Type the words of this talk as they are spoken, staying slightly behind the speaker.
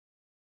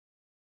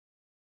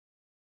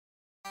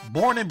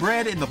Born and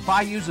bred in the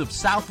bayous of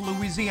South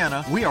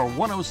Louisiana, we are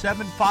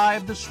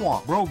 107.5 The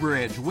Swamp, Breaux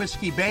Bridge,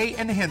 Whiskey Bay,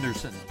 and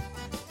Henderson.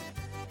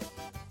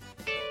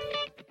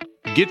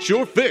 Get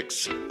your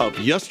fix of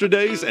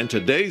yesterday's and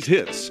today's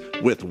hits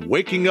with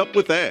Waking Up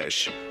with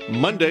Ash,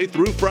 Monday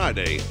through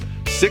Friday,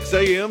 6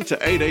 a.m. to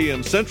 8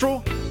 a.m.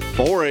 Central,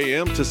 4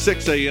 a.m. to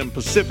 6 a.m.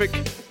 Pacific,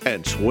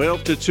 and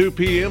 12 to 2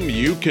 p.m.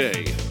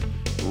 UK.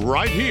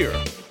 Right here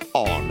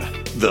on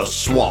The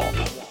Swamp.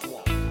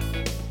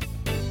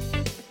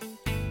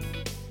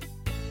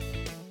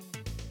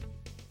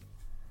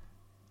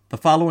 The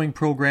following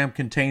program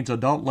contains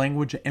adult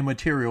language and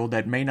material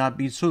that may not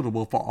be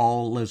suitable for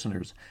all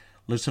listeners.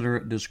 Listener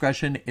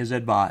discretion is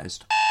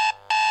advised.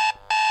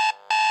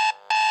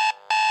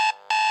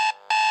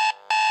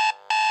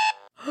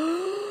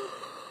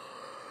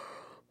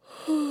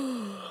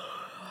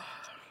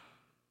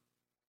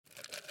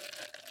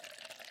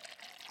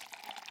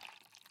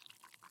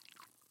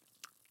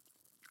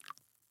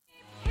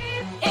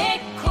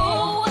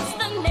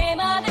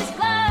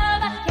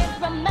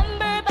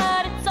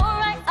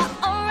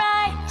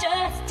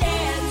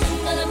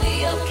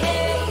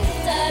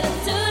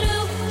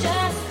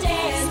 Just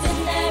dance,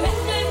 and that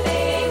record,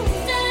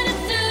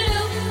 babe.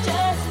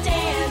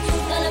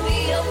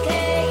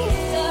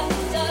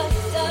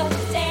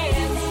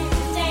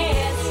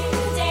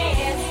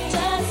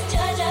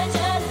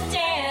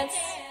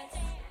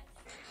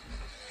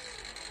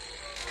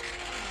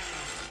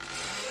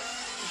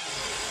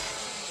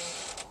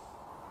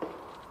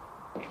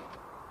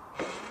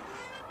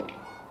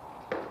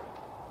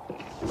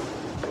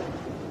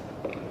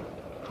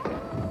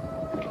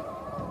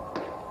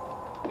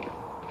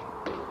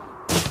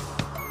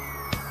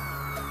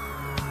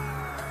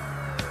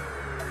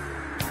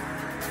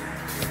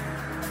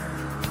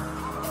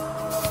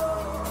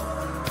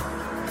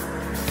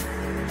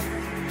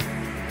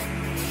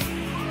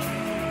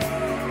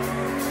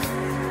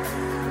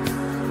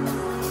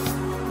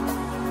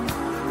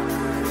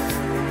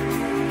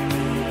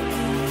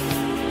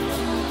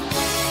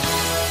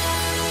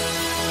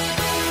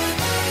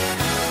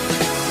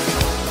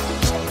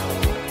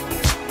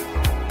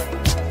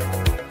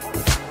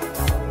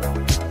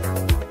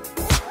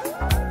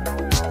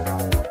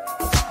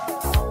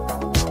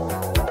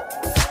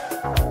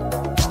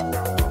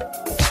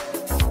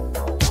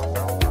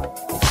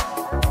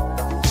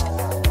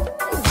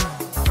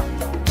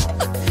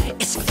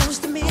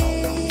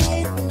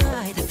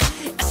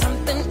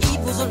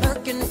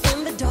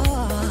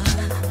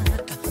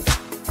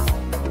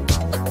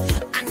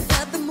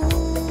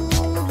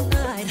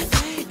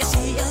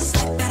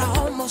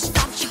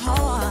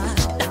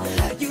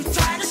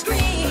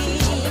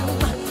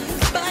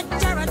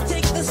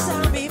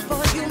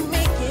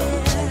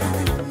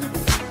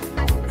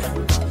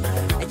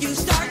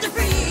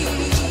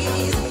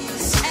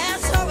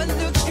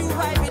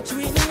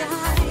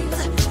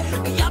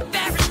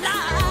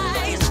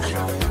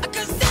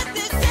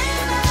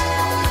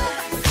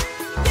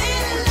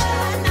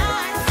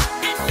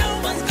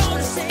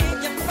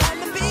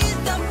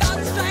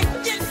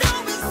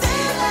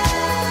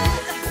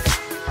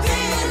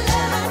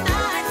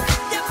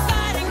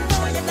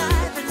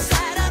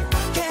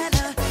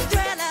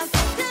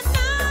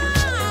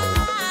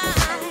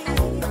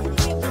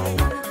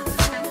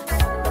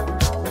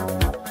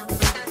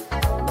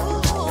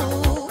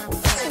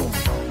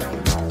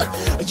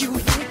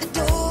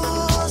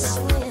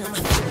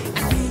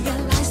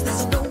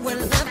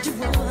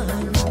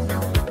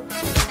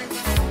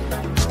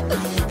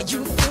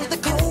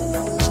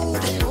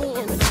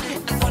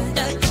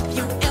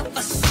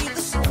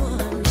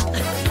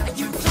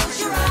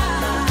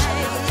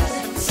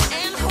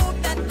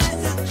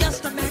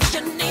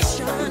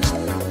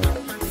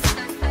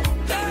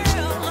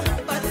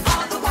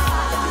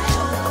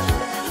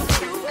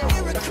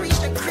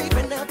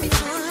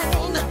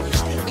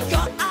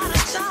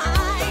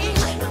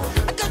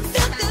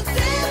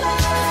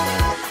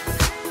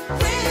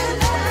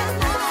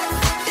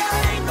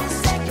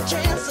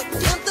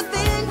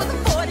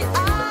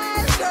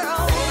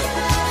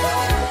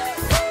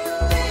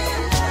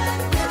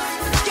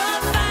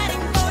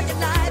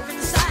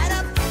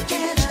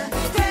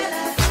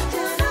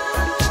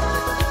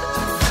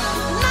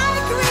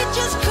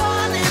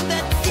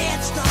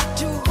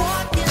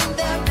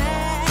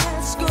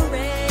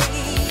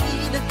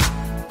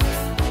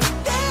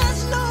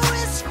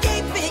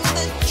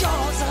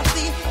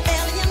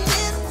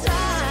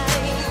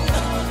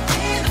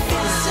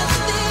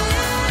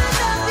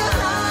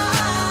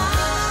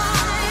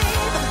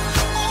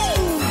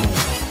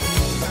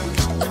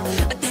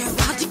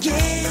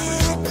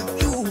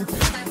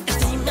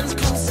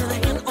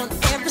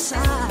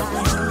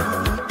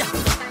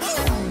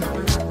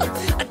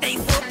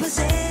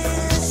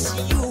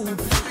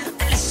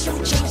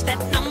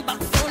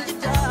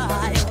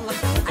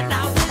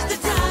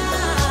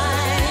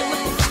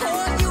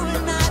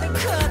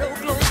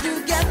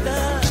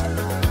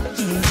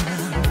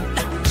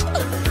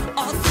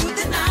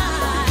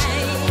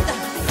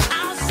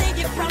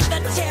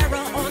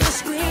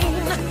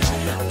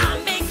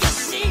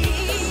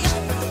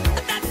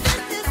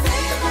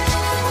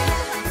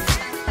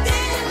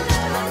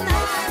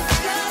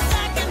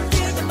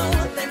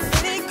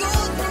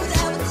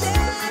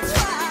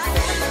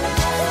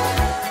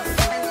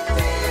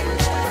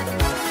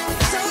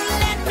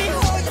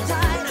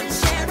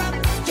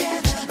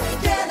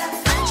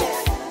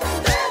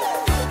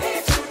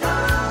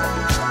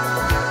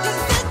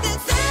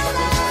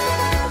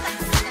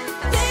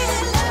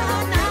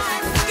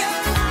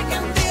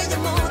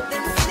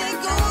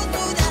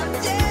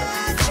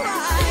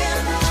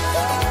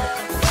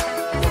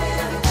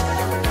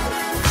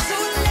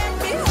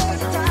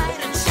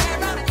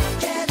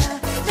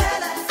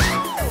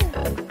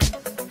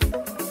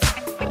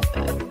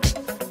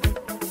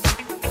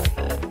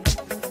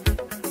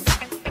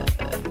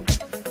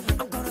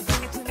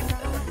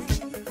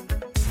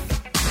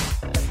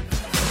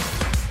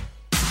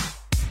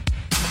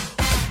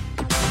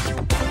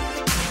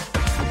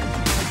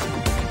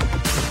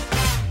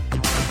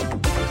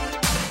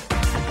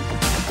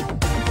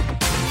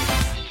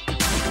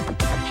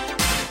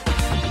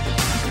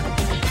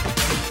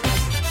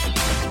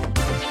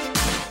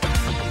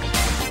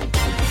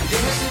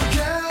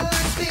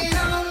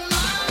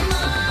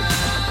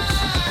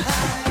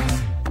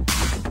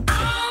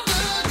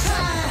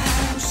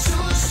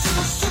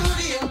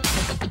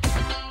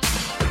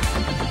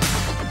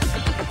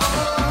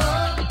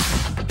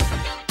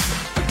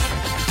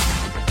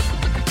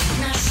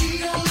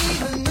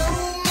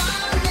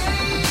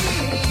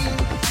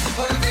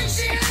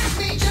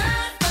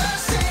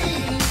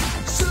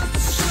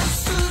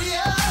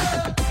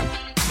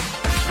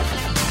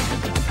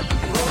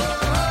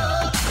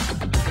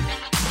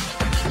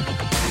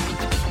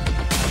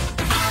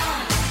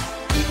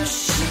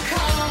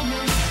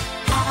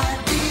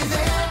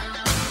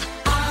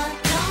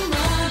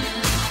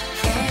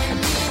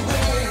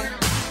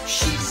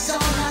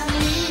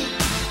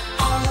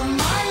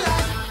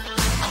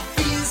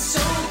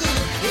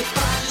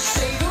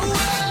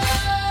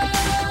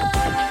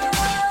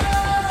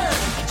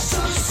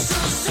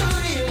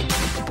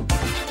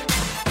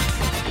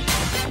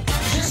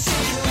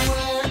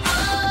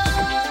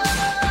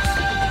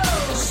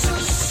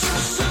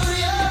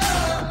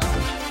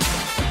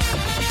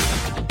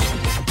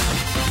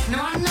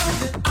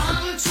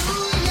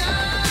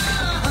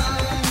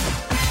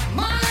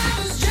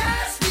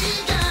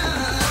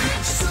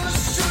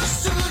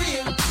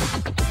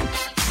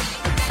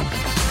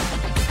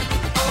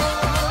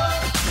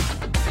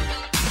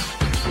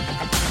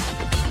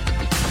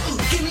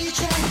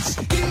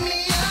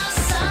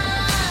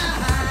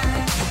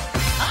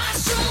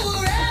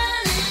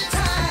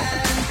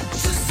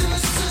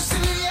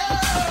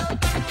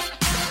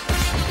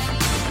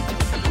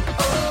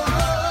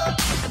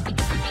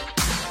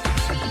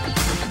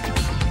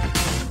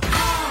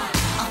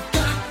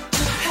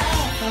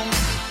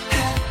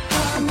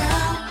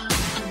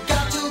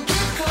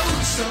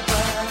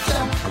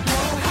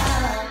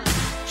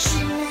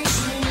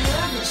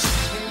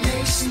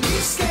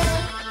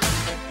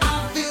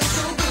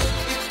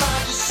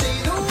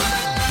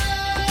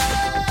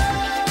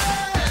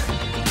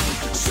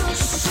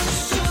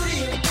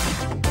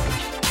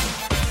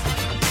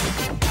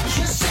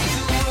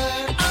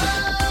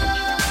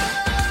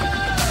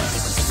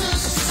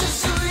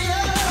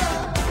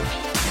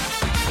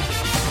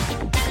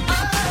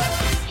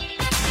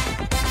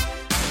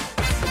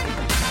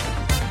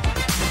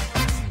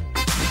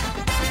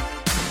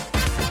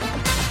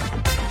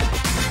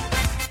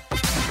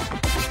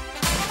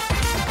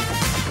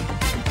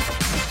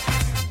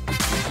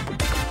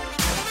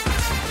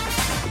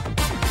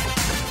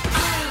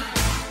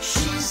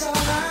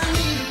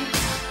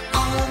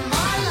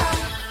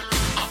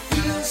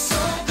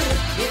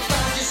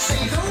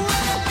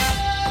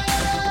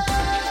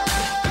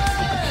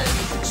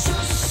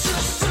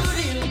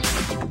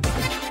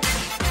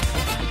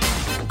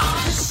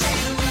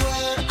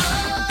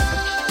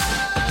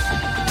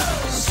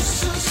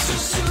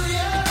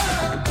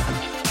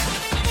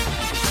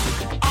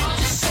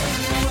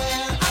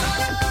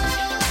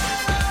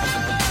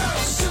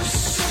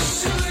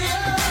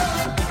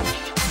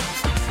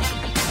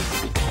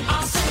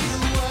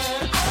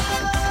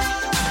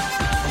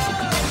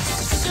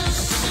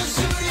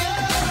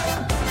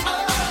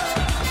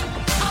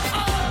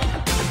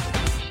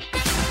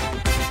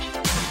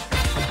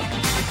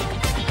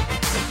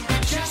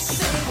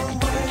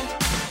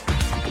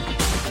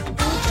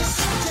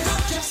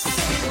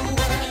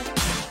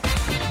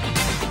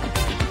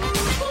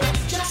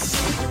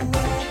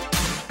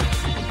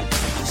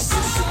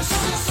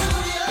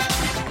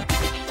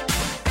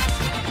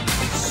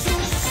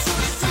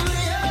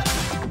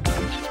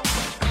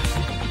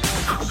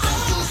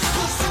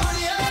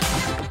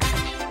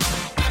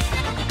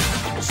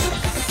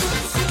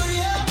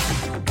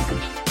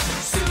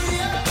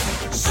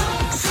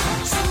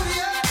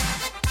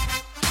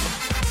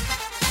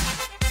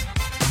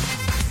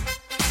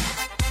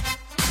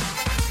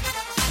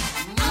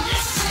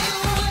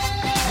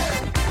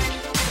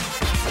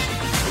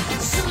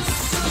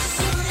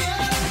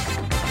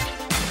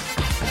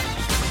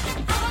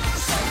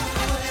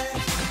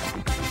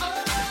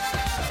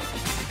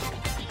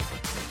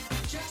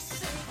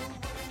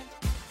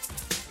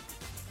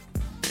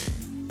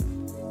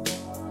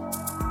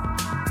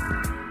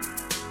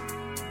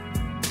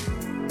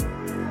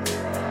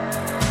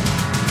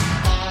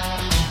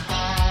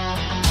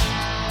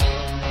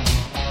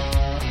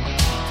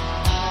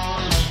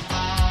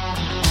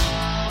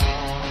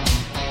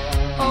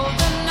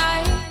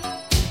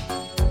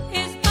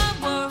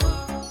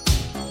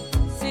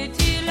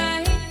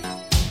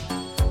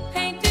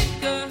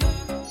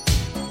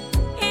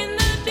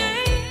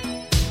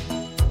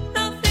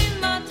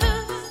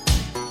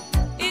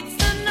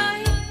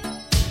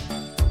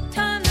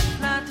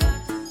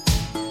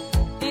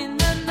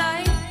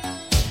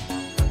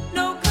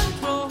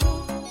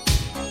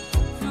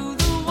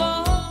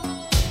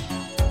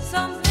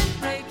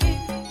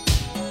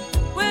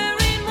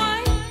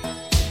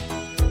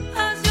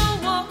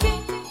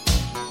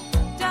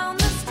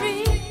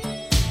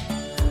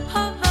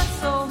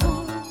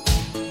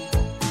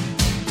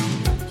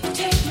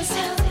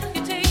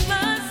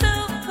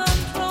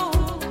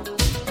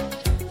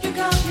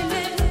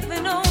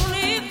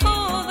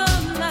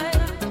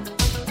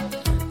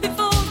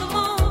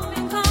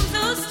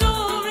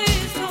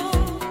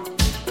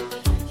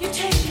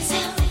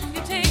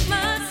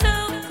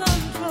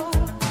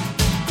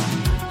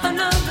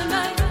 Another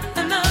night,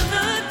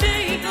 another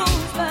day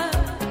goes by.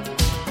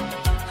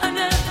 I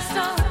never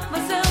stop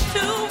myself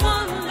to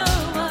wonder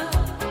why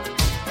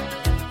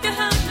you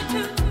have me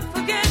to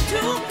forget to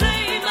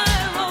play my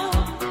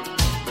role.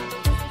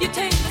 You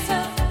take my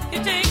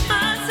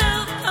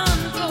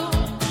self-control.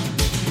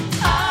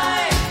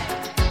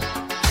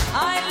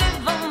 I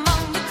live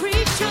among the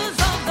creatures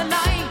of the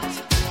night.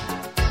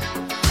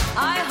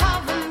 I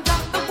haven't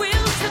got the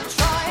will to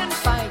try and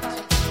fight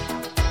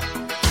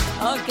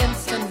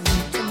against a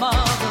new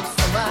tomorrow,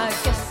 so I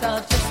guess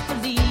I'll just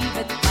believe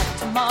it, that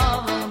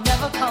tomorrow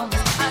never comes.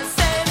 I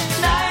said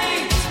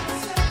night,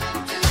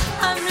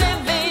 I'm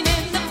living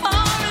in the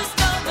forest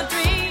of a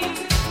dream.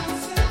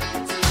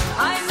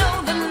 I know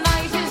the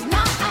night is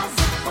not as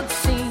it would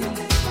seem.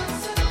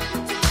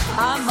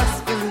 I must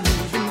be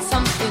losing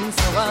something,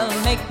 so I'll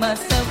make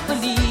myself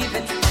believe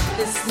it.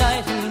 This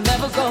night will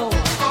never go.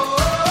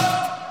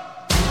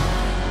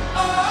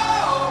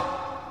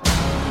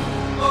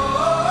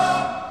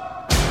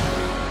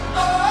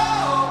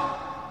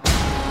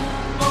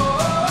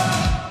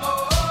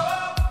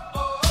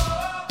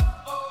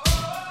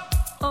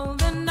 Oh,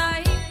 the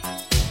night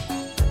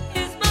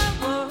is my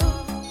world.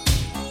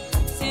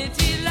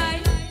 City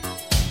lights,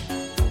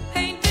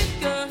 painted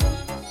girls.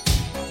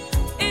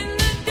 In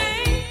the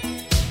day,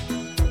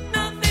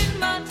 nothing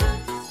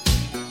matters.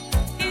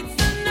 It's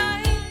the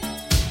night,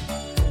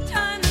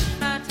 time to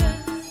fly.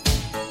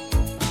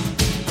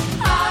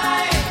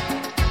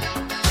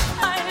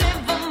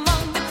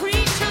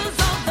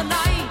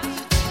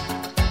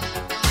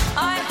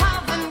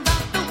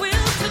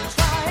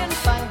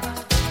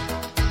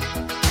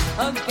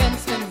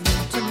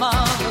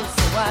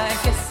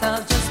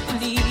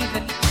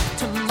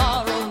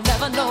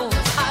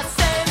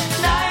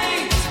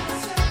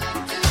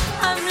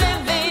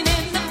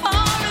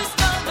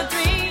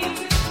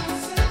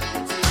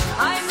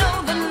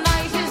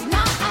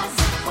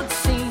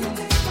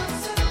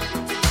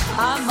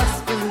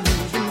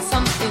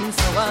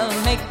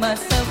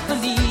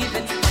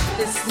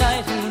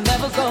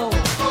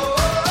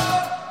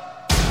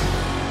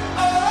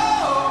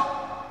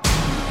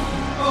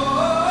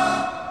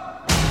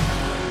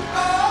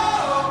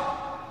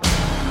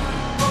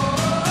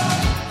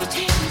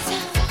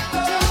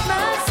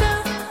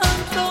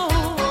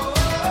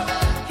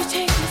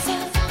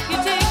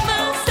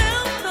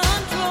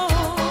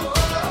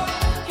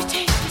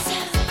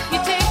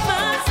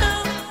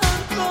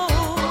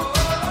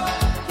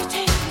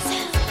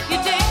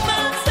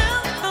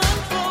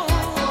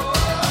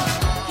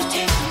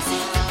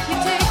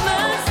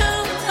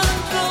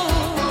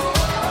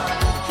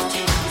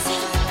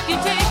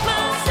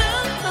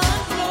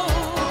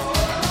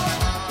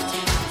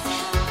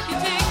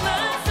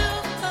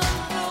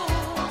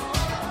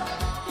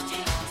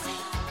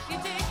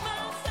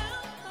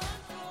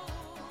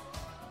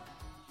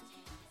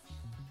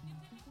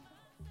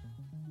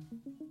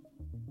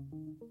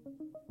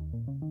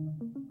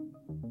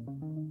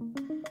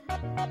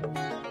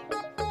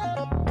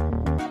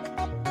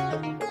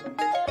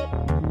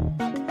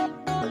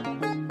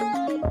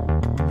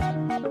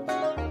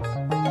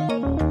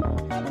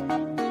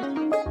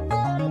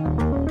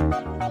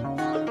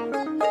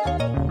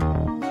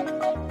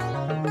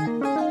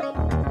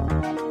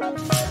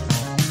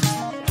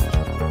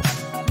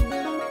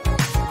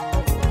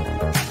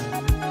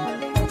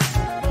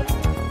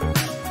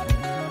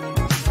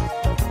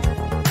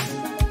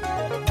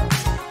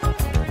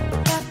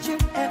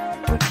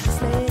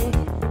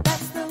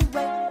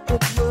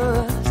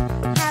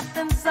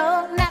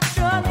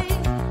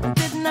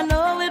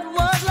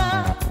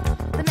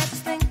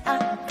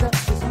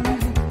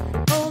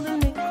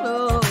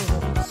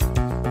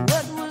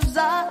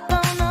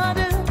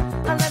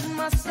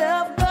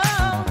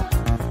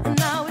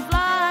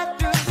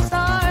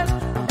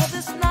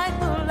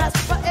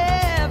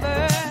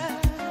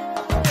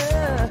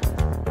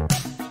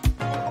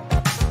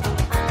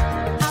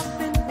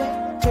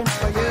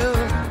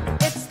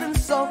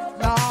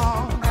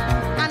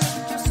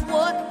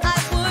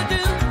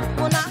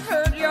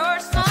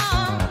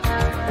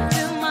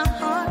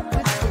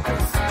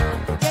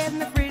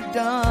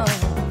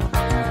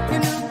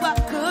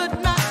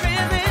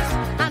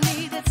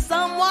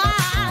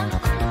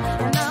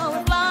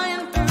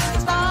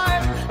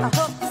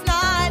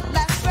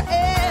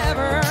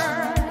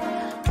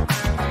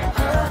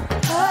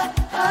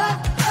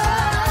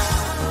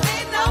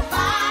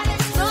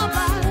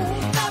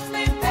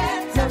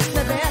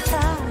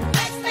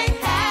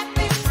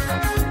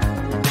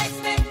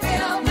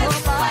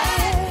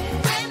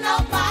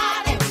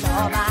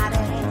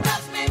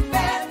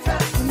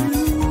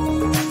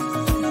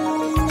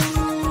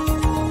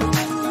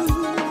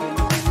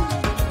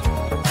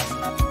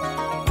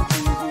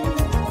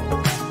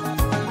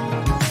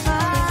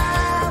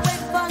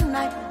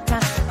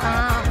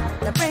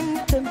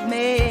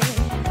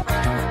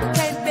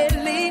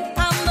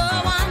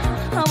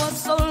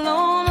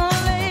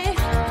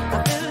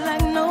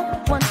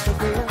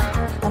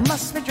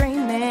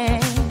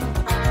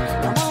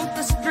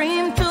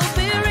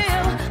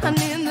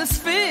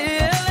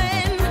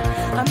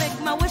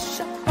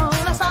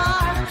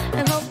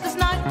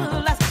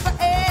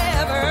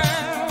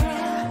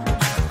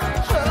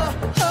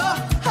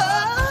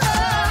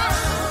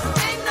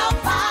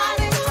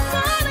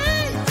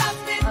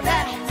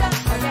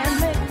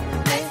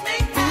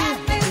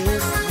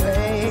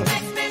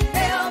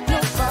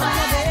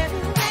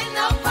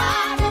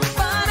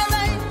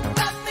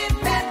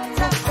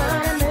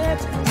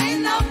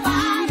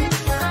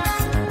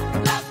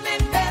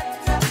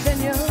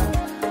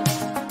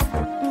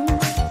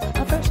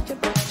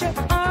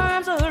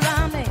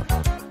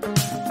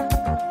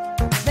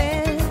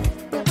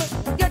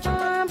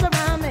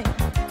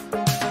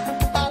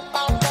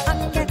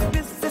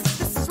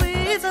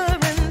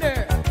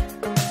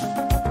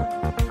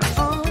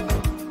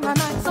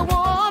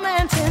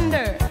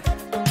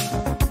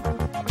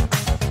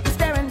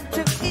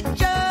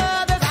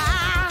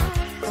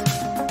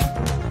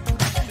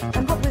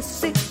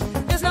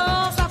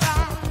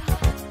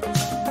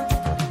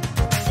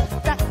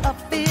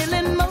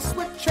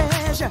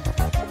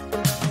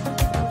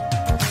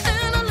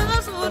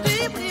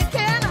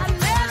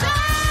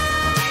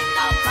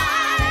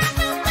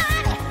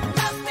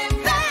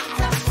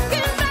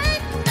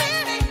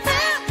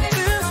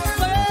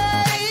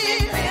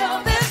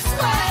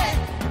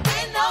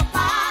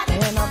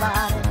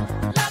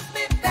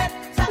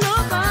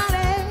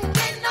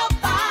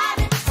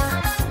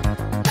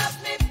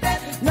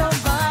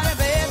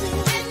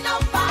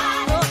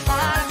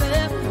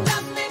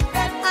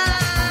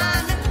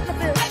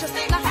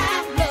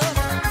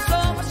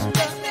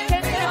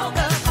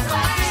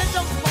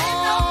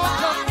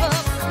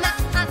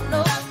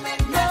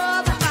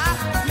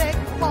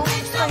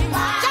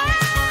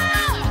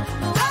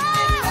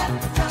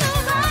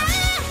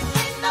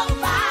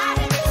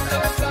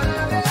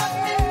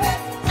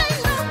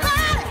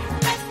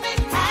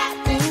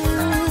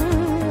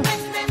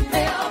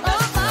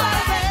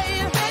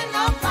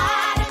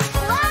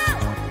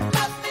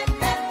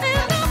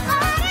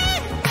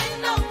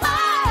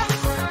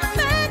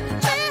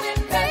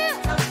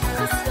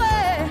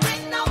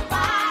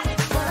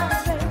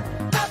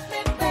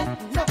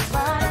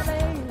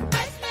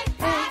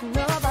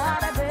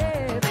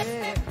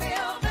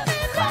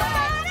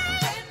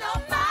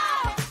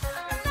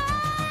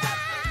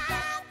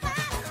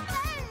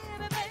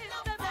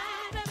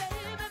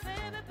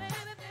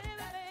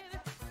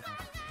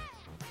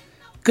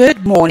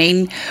 good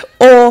morning,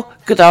 or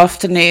good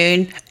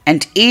afternoon,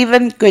 and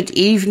even good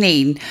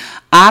evening.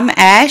 I'm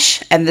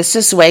Ash, and this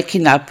is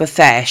Waking Up with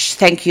Ash.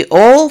 Thank you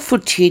all for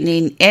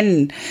tuning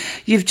in.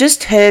 You've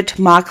just heard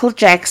Michael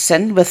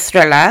Jackson with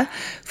Thriller,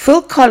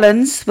 Phil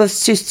Collins with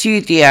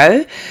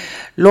Studio,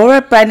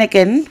 Laura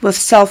Branigan with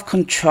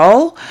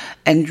Self-Control,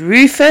 and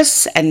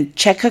Rufus and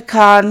Chaka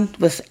Khan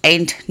with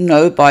Ain't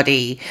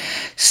Nobody.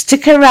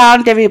 Stick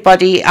around,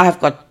 everybody. I've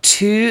got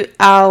 2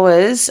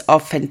 hours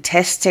of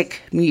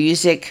fantastic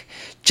music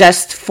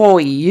just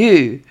for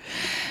you.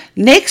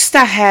 Next,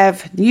 I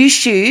have New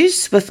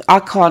Shoes with I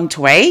Can't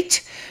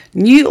Wait,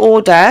 New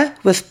Order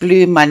with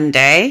Blue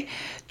Monday,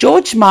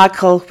 George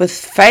Michael with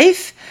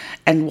Faith,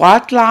 and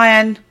White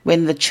Lion,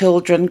 When the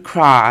Children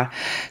Cry.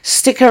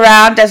 Stick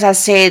around, as I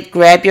said,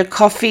 grab your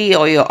coffee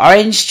or your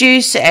orange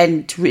juice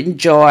and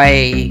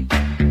enjoy.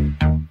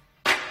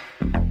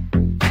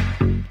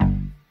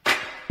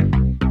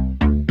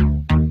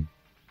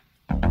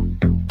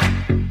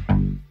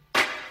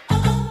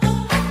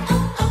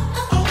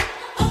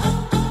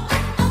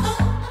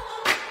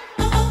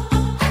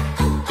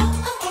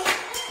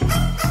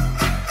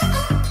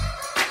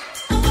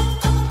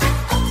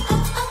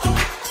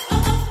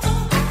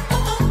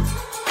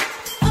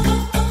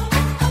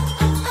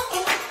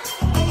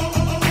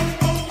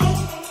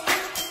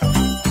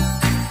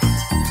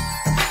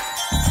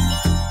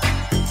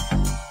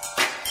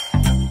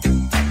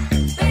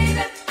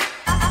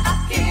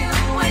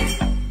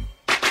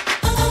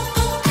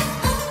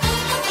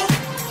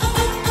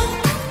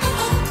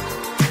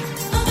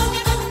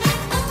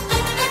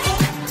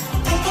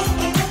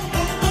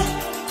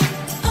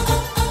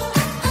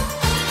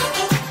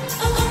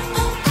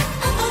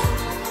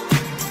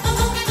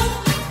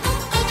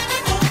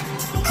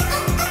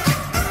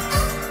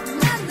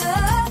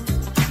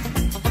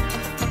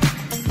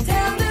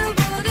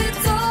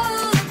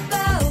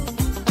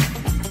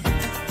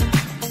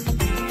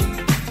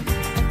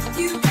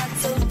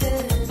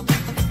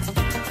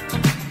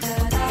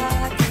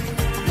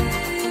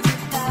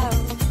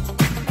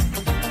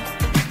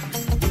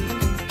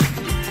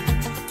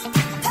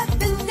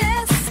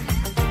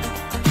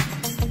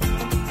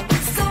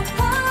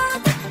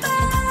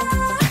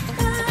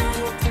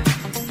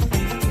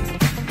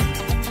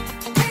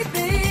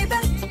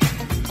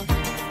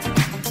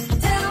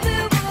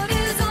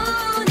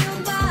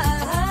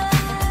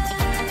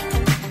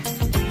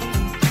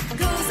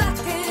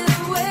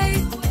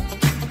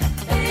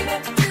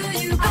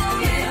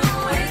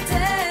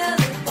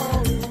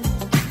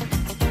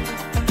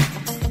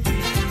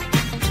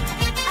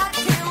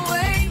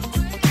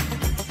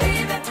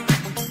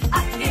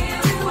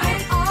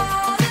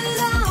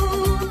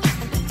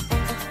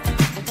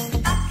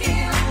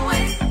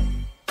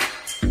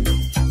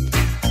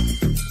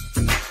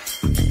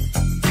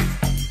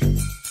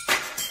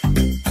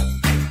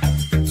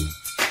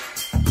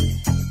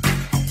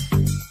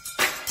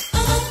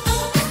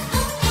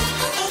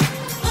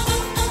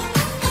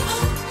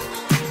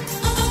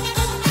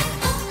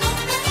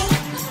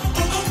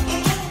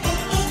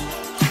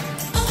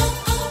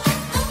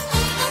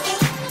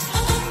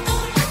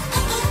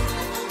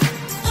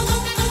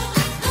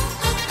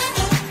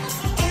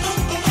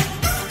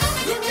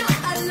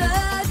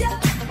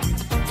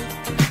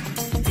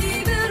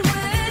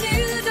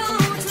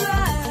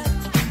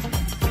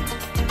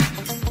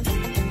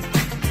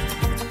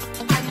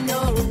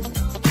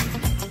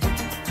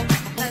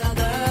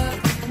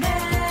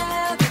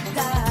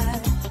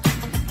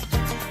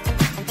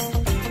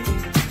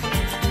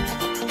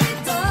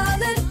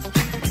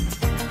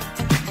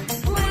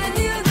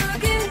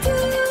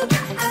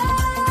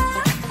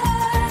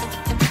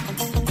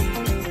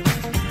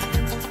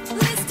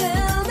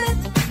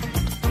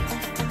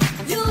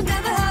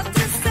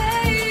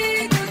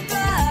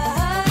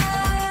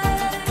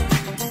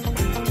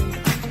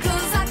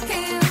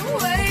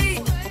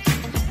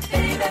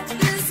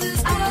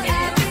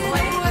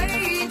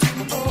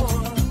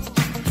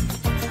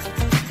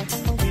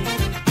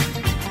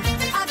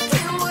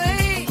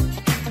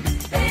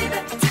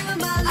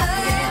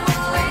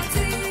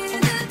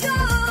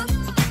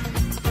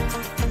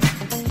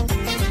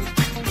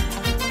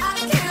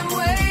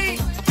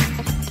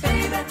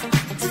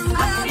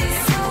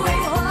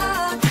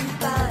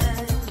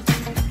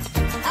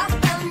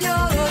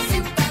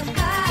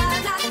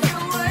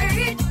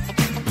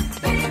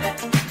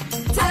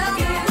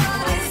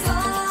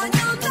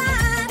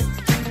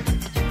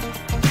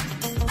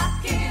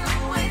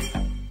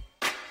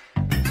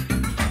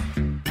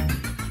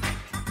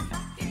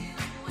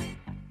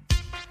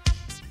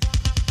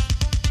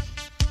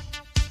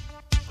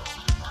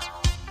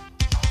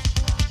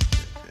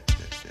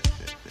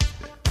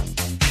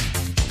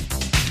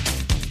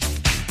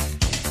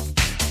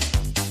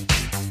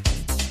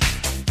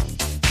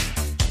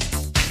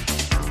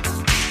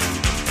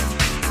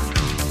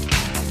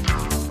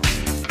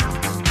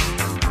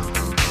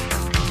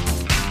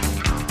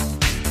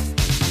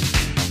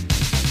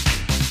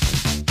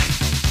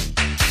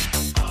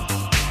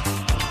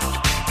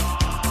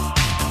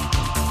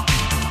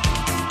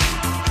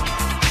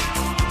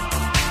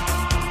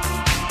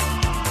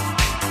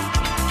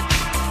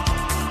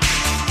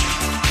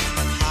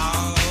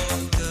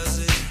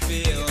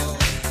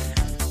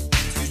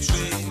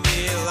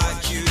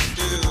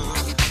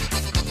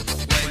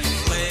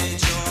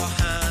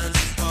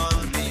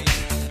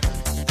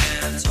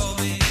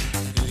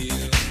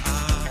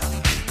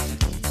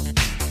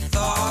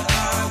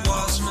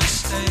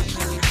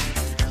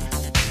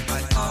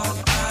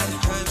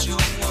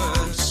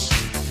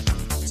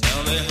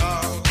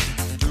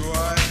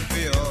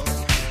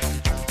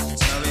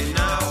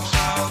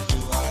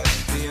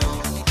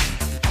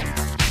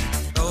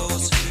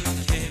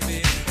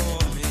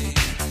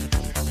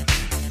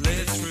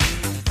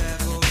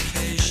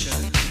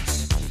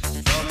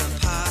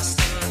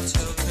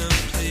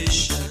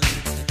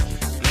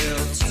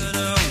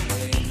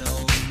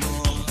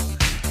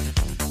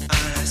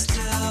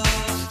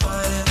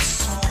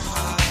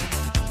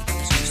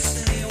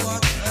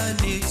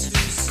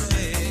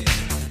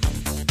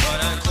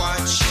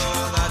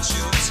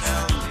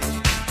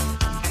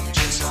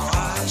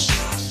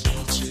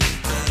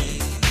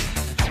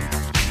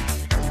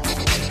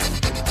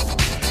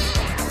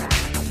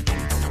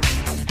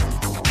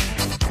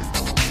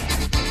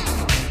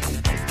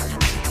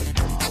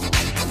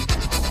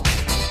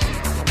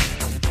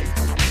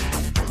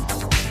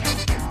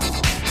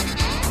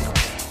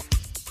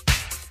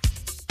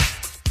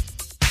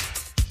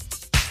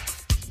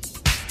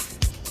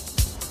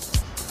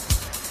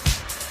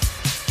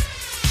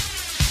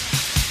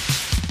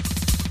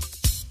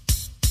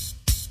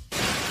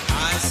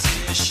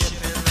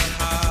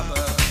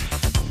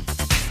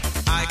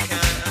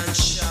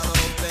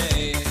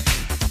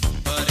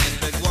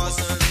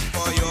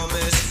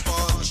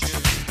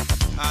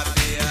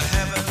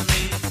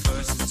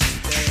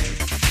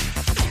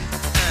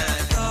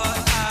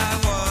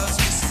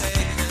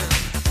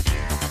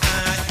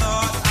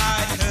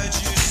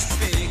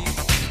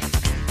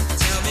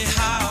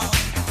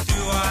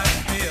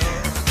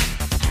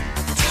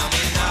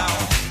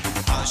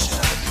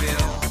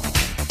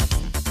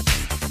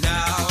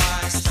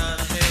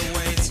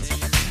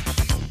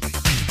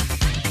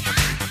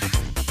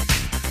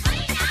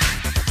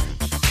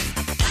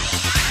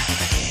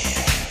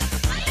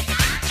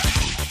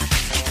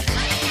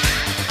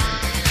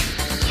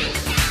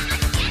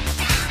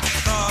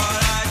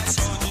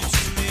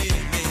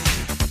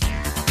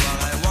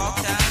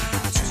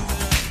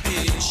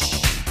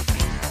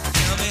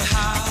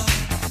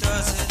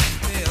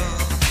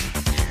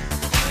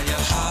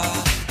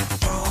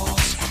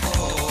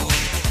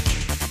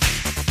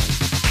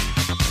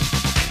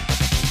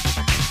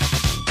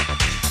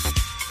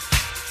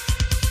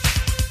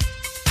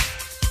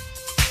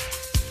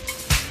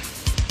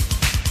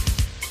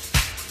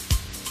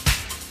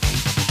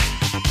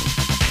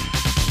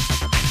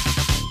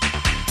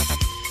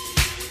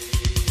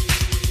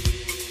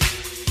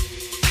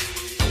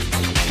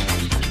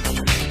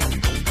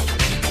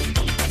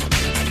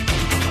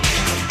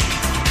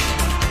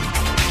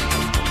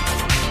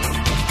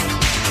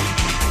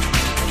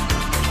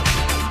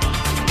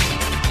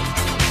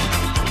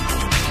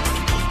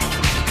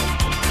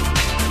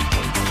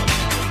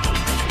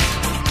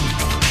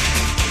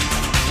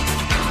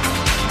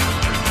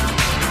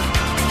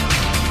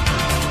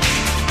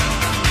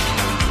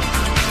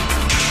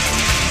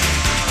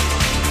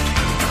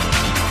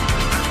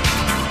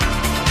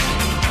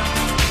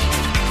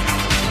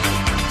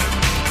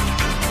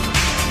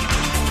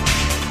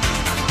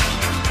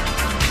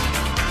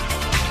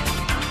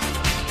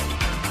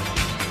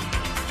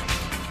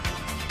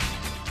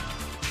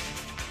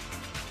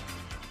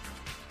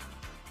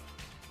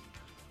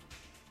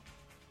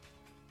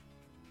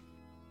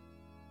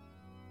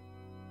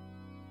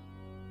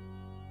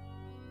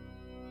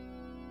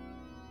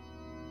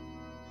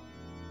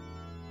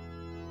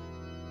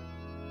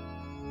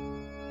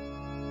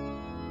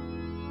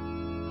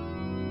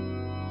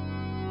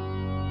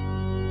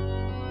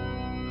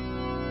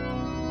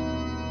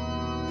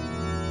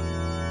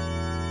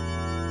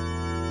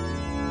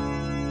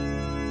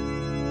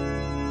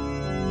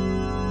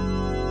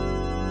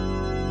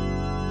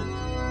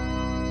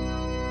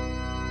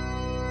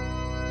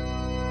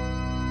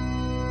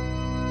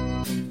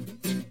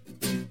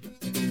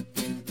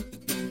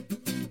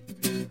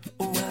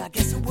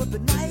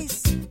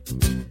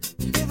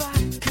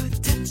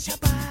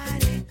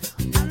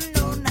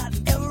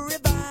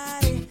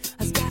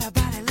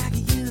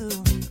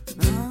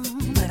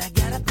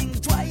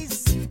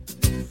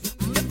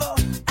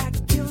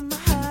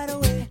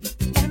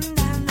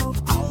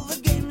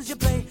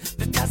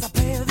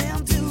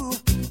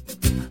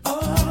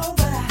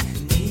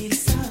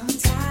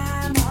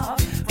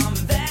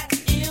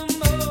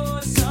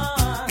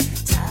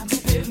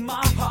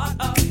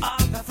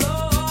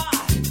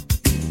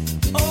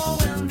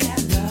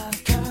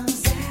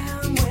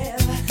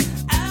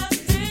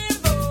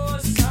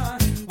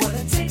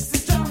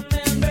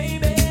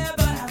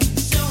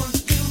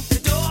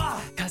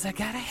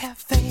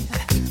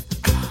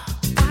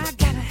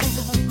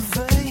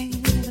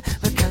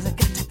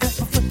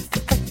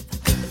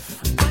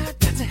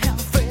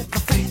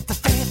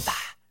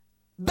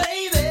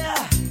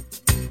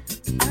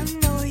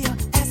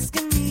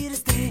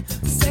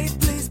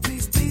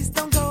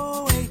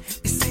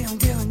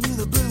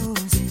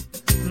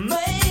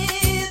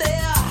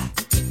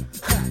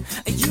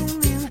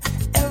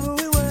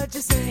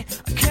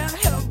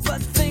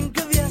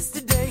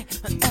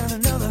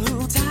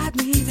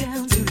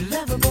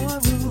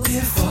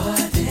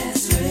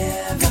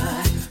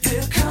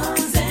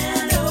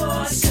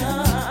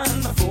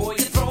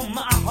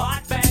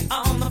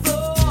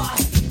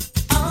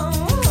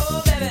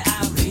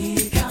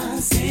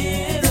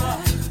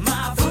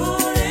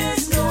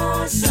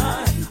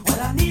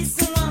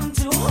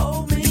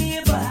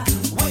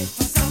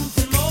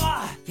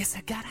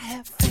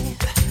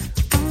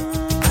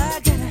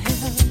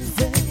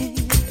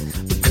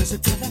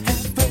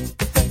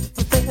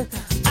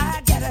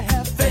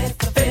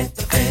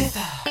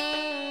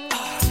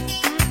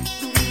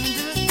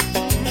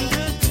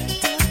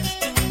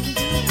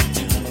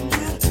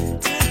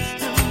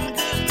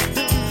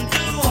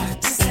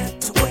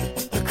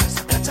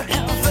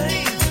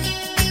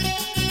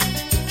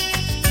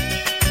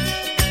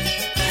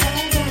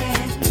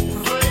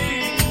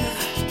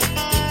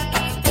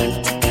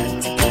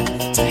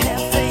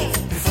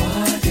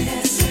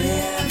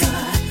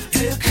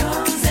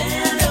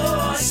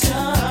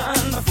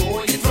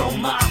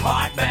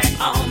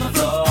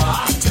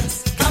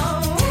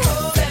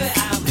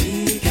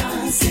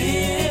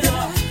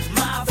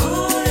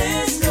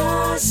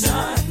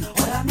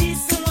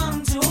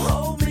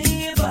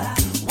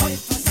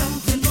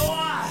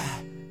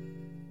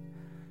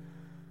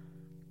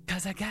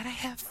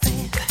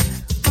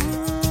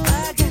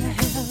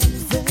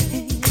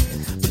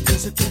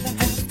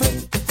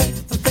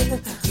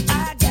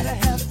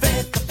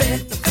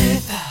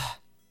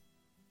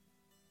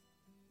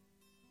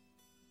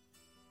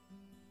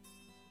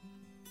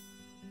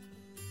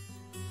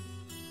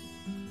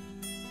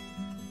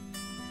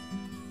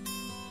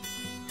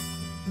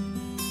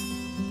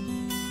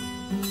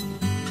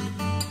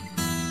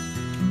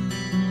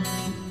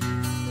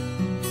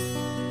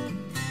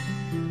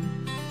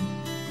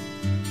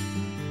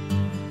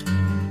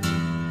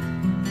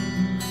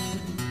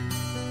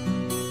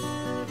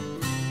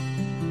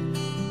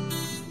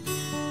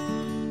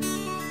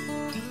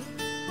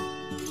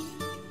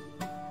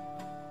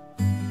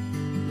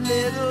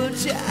 little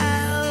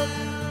child.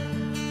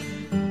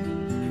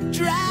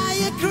 Dry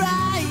your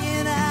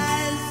crying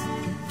eyes.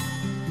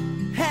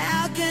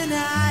 How can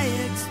I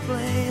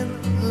explain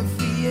the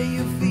fear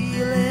you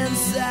feel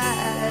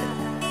inside?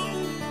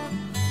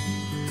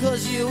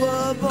 'Cause you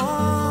were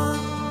born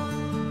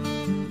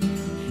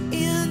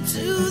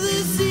into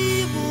this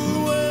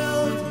evil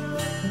world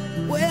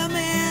where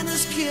man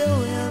is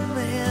killing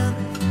man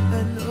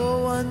and no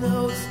one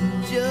knows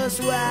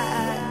just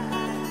why.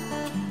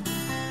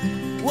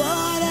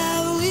 What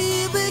have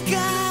we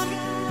become?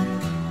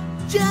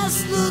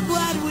 Just look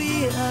what we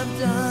have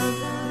done.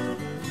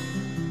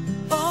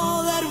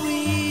 All that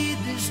we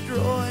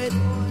destroyed,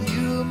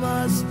 you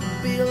must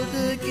build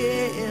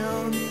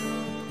again.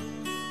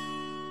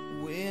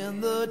 When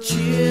the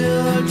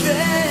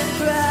children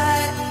cry,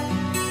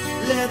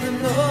 let them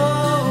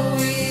know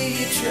we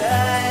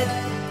tried.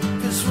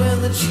 'Cause when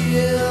the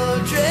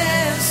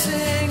children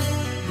sing,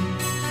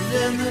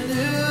 then the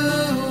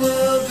new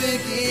world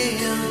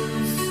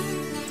begins.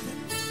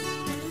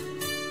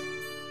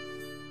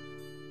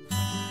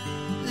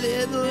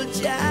 Little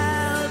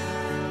child,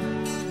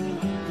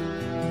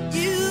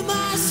 you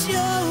must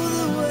show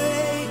the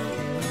way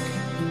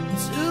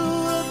to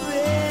a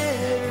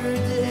better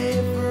day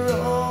for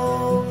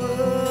all the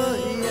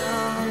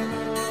young.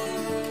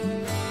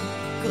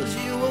 'Cause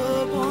you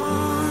were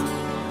born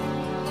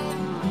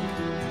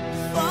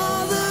for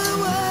the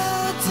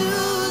world to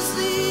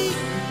see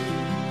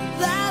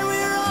that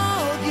we're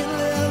all can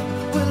live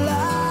with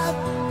love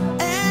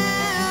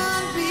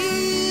and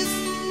peace.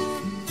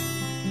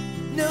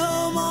 No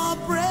more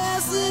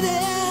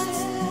presidents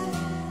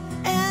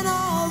and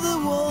all the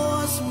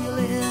wars we'll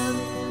end.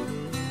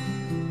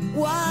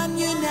 One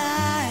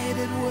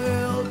united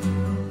world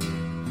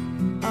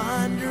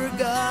under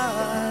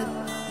God.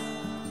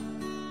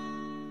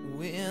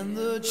 When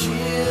the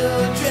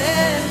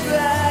children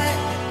cry,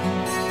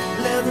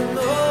 let them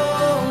know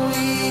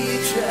we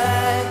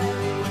tried.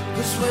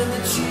 'Cause when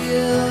the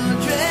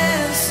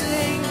children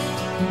sing,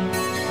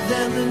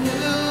 then the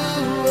new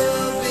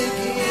world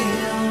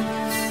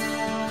begins.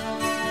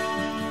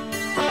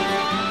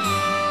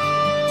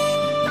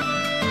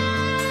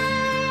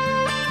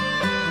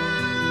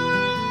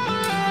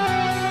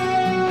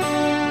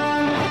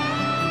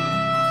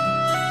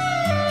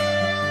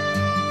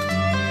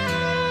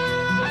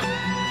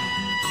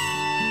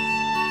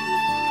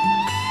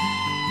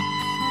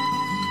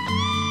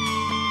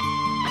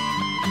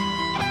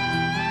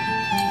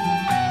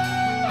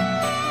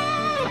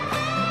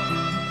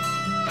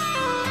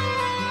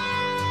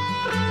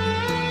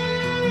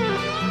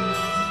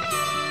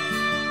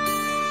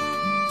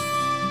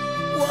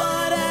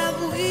 What have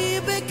we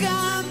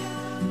become?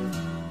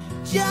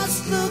 Just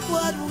look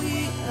what we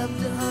have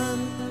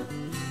done.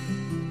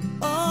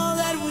 All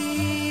that we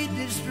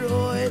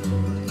destroyed,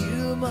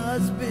 you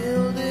must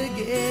build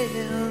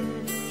again.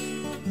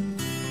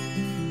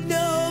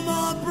 No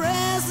more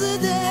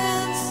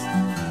presidents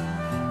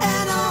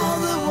and all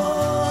the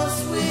wars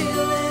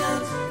we'll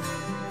end.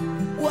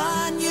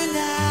 One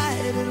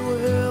united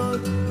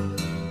world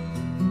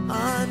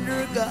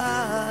under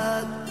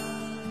God.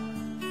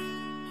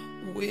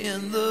 When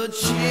the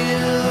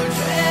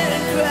children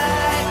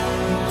cry,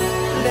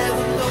 let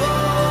them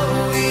know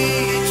we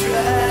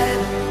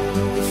tried.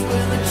 'Cause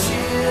when the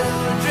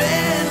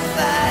children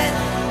fight,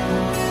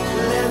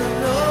 let them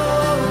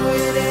know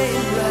it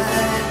ain't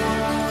right.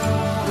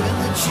 When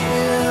the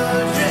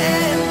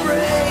children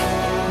pray,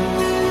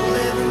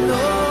 let them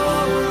know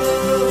the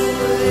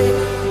way.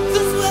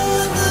 'Cause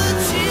when the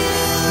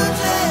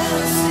children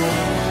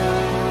sing,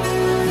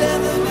 then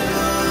the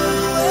new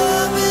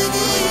world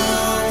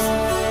begins.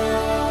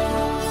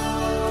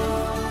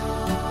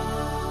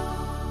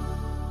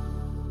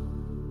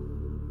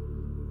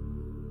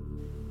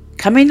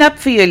 Coming up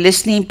for your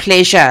listening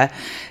pleasure,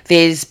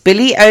 there's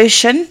Billy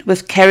Ocean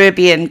with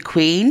Caribbean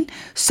Queen,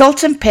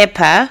 Salt and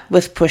Pepper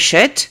with Push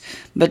It,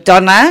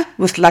 Madonna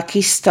with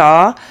Lucky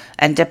Star,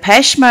 and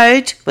Depeche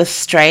Mode with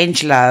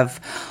Strange Love.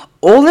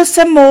 All this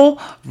and more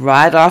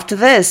right after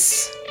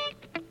this.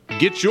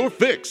 Get your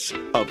fix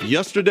of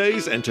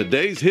yesterday's and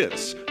today's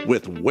hits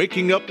with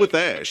Waking Up with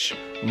Ash,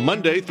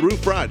 Monday through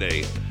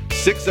Friday,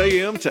 6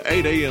 a.m. to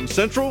 8 a.m.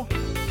 Central,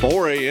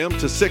 4 a.m.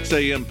 to 6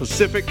 a.m.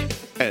 Pacific,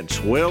 and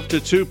 12 to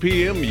 2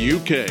 p.m.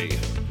 UK.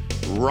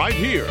 Right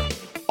here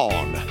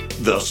on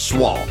The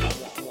Swamp.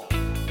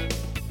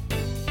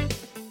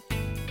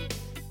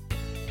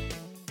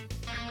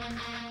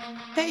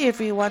 Hey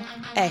everyone,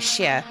 Ash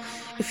here.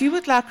 If you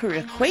would like a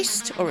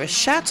request or a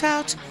shout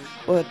out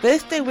or a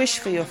birthday wish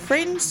for your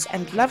friends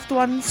and loved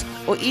ones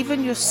or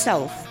even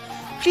yourself,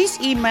 please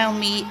email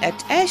me at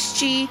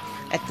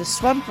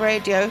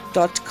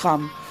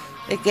ashg@theswampradio.com.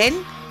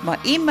 Again, my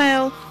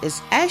email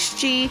is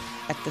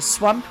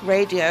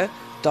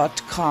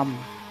ashg@theswampradio.com.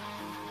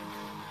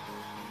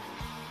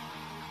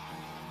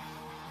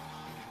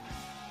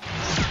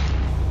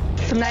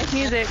 Some nice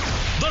music.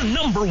 The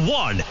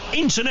 #1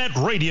 internet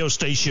radio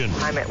station.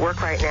 I'm at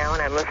work right now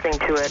and I'm listening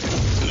to it.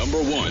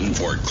 #1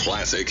 for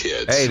classic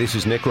hits. Hey, this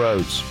is Nick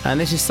Rhodes. And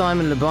this is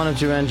Simon Le Bon of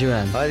Duran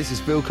Duran. Hi, this is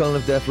Phil Collin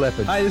of Def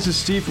Leppard. Hi, this is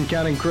Steve from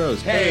Counting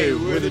Crows. Hey,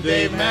 we're the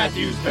Dave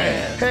Matthews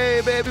Band.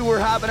 Hey, baby, we're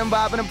hopping and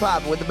bopping and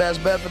popping with the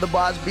best bet for the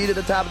boss beat at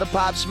the top of the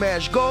pop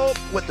smash. Go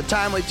with the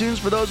timely tunes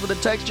for those with a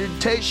textured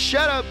taste.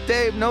 Shut up,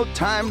 Dave. No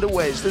time to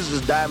waste. This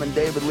is Diamond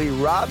David Lee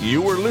Roth.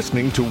 You are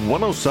listening to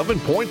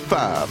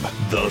 107.5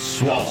 The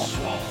Swamp.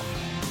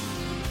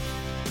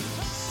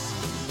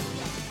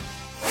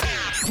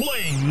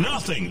 Playing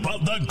nothing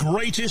but the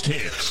greatest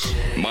hits.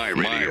 My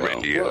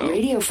radio. What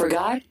radio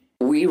forgot,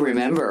 we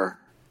remember.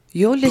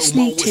 You're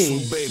listening to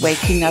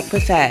Waking Up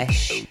with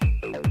Ash.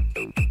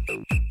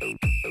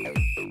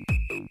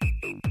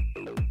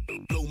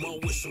 Blow my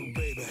whistle,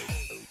 baby.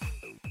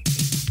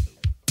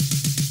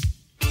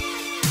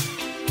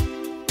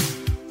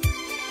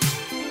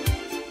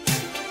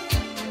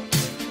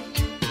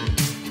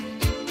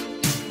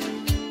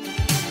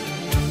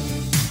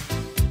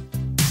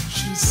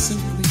 She's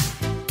simply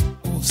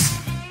awesome.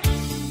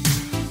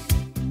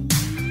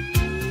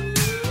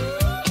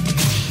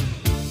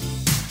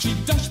 She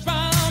dashed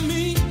by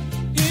me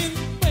in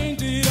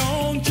painted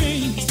on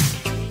jeans,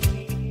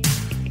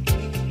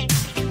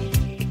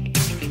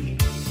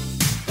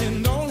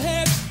 and all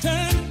had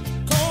turned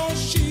 'cause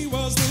she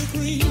was the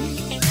cream.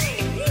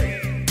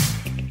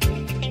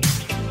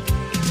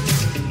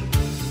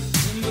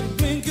 In the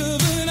blink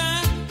of an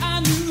eye, I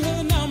knew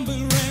her number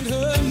and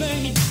her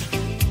name.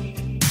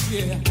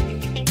 Yeah.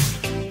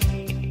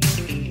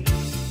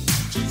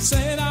 She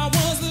said I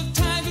was the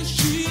tiger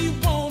she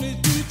wanted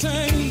to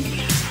tame.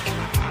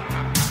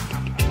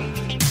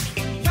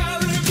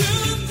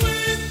 Caribbean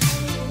queen,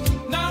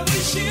 now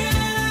we're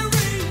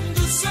sharing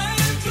the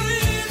same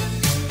dream,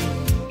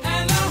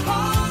 and our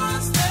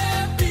hearts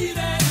they're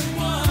beating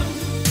one.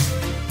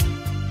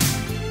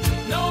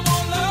 No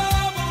more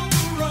love on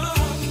the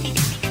run.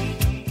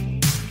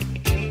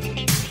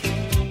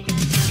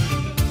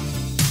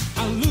 I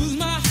lose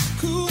my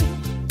cool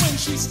when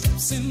she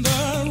steps in the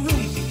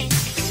room.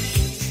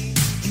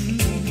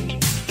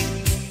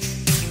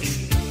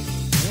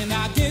 And I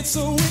get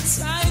so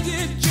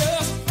excited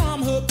just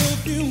from her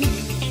perfume.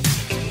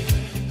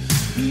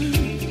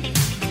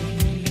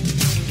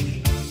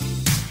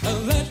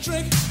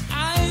 Electric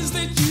eyes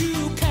that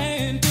you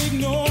can't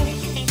ignore.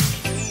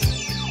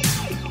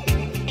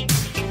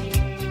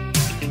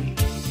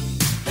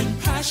 And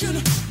passion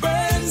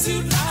burns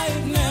you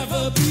like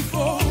never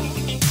before.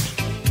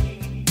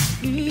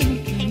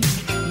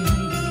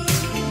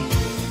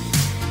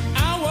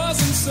 I was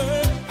in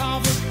search of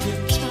a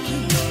picture,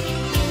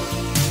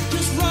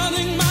 just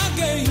running my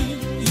game,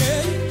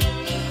 yeah.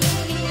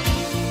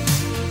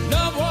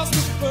 Love was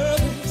the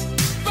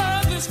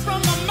furthest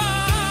from my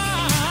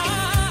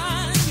mind,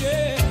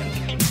 yeah.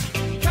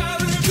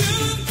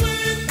 Caribbean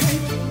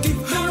queen,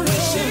 now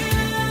we're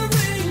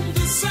sharing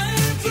the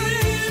same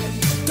dream.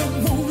 Don't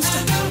want to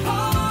and our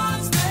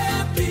hearts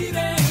they're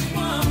beating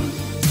one.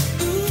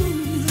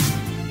 Ooh,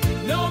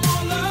 no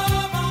more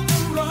love on the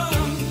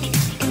run.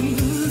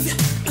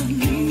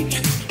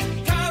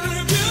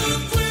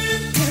 Caribbean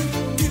queen,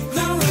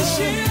 now we're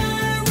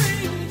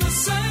sharing the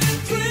same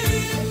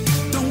dream.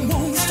 Don't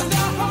want to and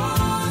our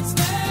hearts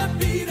they're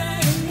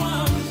beating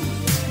one.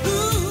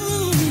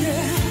 Ooh,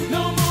 yeah,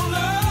 no more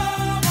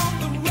love on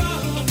the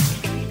run.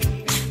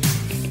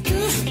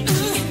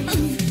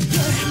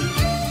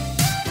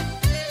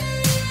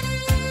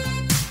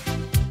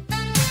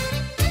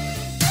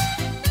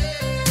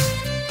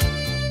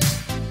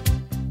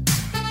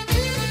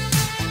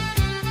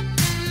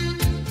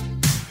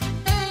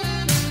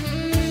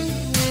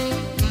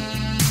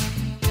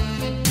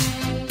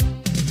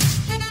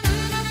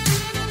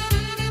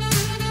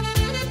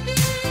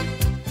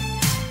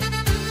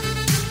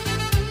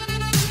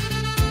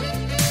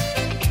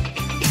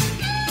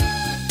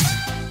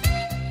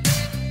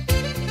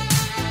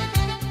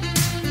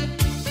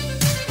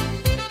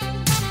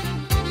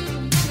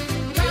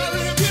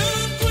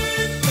 Caribbean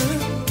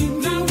queen,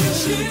 now we're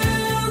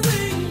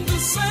sharing the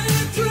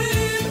same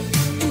dream,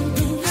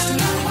 and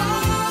our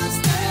hearts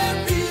they're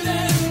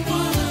beating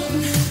one.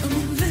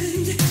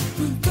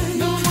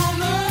 No more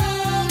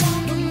love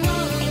on the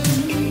run.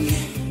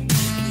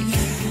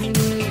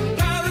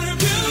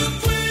 Caribbean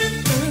queen,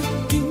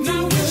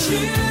 now we're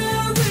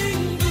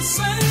sharing the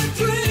same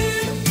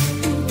dream,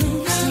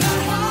 and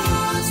our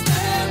hearts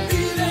they're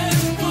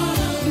beating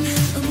one.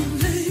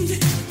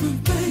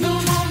 No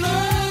more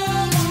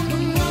love on the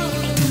run.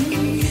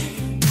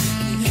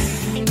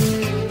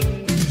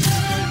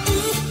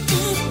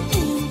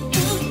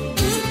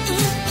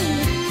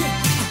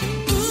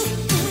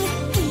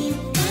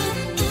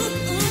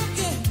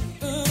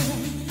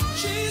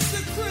 She's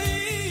the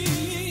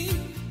queen,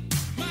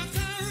 my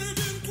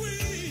Caribbean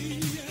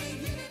queen.